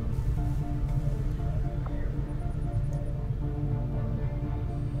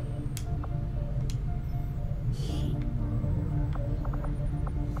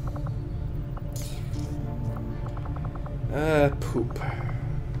 Poop.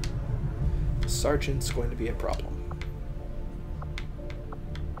 Sergeant's going to be a problem.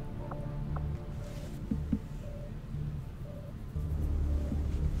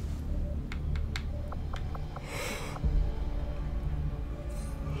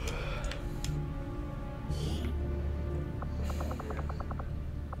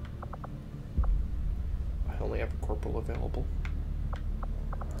 I only have a corporal available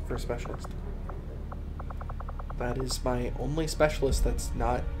for a specialist. That is my only specialist that's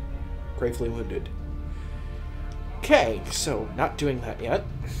not gravely wounded. Okay, so not doing that yet.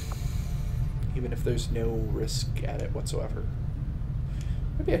 Even if there's no risk at it whatsoever.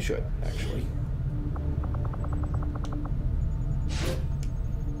 Maybe I should, actually.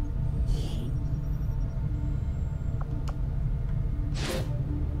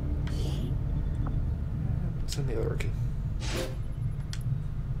 Send the other rookie.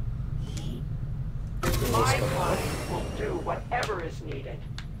 My kind will do whatever is needed.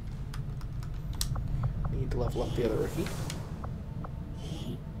 Need to level up the other rookie.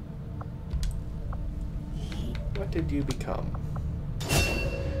 What did you become?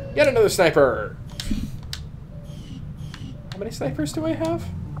 Yet another sniper! How many snipers do I have?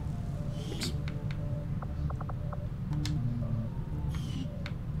 Oops.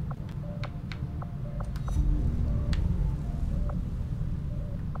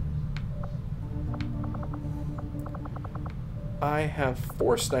 I have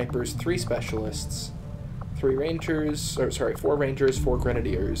 4 snipers, 3 specialists, 4 rangers, 4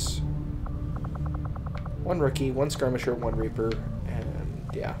 grenadiers. 1 rookie, 1 skirmisher, 1 reaper, and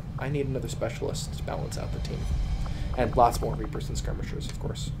yeah, I need another specialist to balance out the team. And lots more reapers and skirmishers, of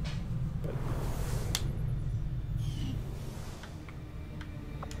course. But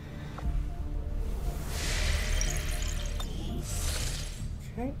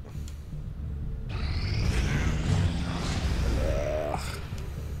okay.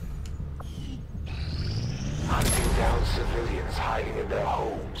 Hunting down civilians hiding in their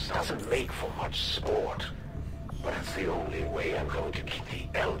homes doesn't make for much sport. But it's the only way I'm going to keep the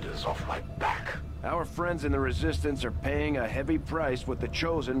elders off my back. Our friends in the Resistance are paying a heavy price with the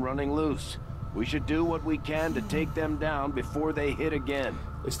Chosen running loose. We should do what we can to take them down before they hit again.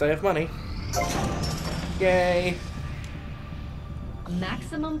 At least I have money. Yay!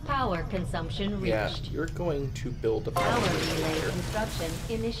 Maximum power consumption reached. Yeah, you're going to build a power relay construction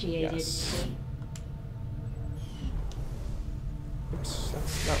initiated. Yes. Oops,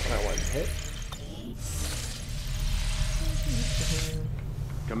 that's not what I wanted to hit.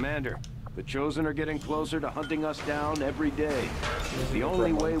 Commander, the Chosen are getting closer to hunting us down every day. The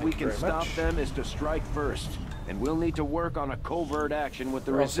only way we can stop them is to strike first, and we'll need to work on a covert action with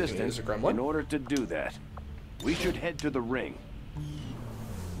the Resistance in order to do that. We should head to the ring.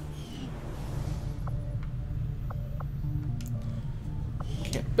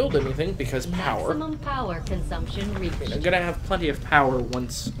 Can't build anything because power. Maximum power consumption reached. I mean, I'm gonna have plenty of power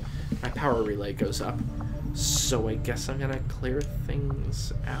once my power relay goes up. So I guess I'm gonna clear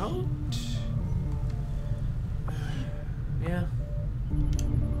things out? Yeah.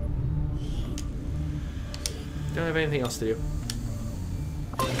 Don't have anything else to do.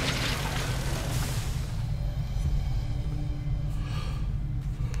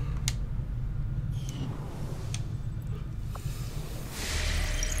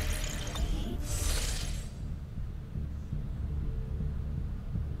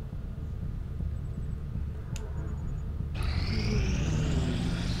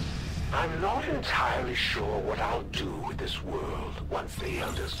 I'm not entirely sure what I'll do with this world once the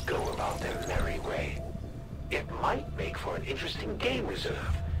elders go about their merry way. It might make for an interesting game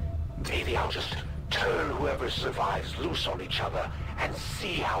reserve. Maybe I'll just turn whoever survives loose on each other and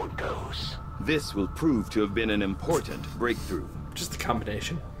see how it goes. This will prove to have been an important breakthrough. Just a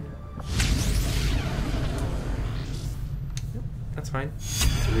combination. Yep, that's fine.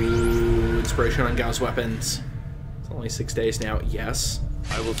 Ooh, inspiration on Gauss weapons. It's only 6 days now. Yes.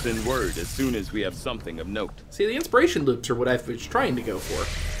 I will send word as soon as we have something of note. See, the inspiration loops are what I was trying to go for.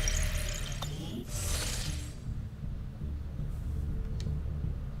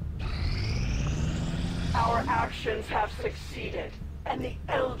 Our actions have succeeded, and the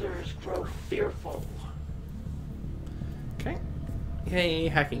elders grow fearful. Okay. Yay,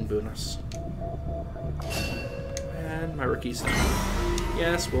 hacking bonus. And my rookie's done.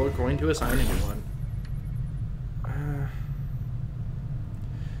 Yes, we're going to assign a new one.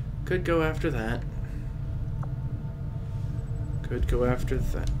 Could go after that. Could go after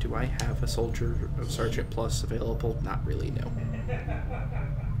that. Do I have a soldier of Sergeant Plus available? Not really, no.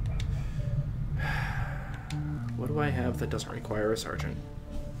 What do I have that doesn't require a sergeant?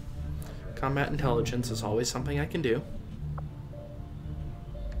 Combat intelligence is always something I can do.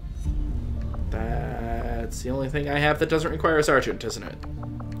 That's the only thing I have that doesn't require a sergeant, isn't it?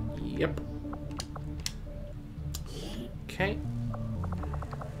 Yep. Okay.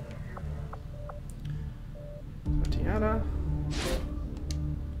 Tatiana.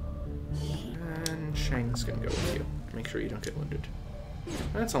 And Shang's gonna go with you. Make sure you don't get wounded.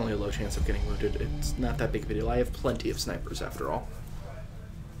 That's only a low chance of getting wounded. It's not that big of a deal. I have plenty of snipers after all.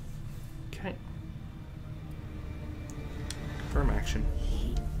 Okay. Confirm action.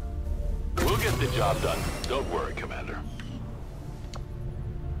 We'll get the job done. Don't worry, Commander.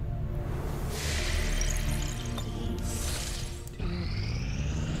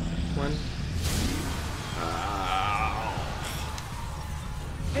 One.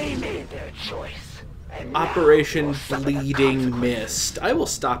 They made their choice. And Operation Bleeding Mist. I will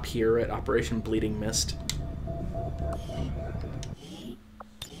stop here at Operation Bleeding Mist.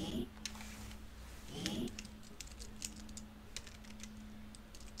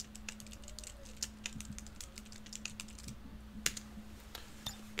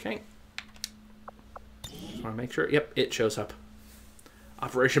 Okay. Just want to make sure. Yep, it shows up.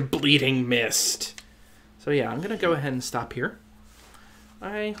 Operation Bleeding Mist. So yeah, I'm going to go ahead and stop here.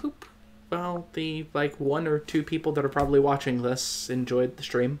 I hope, well, the, 1 or 2 people that are probably watching this enjoyed the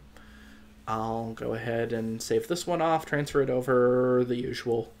stream. I'll go ahead and save this one off, transfer it over, the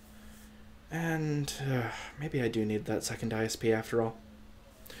usual. And maybe I do need that second ISP after all.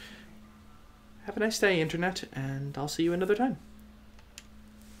 Have a nice day, Internet, and I'll see you another time.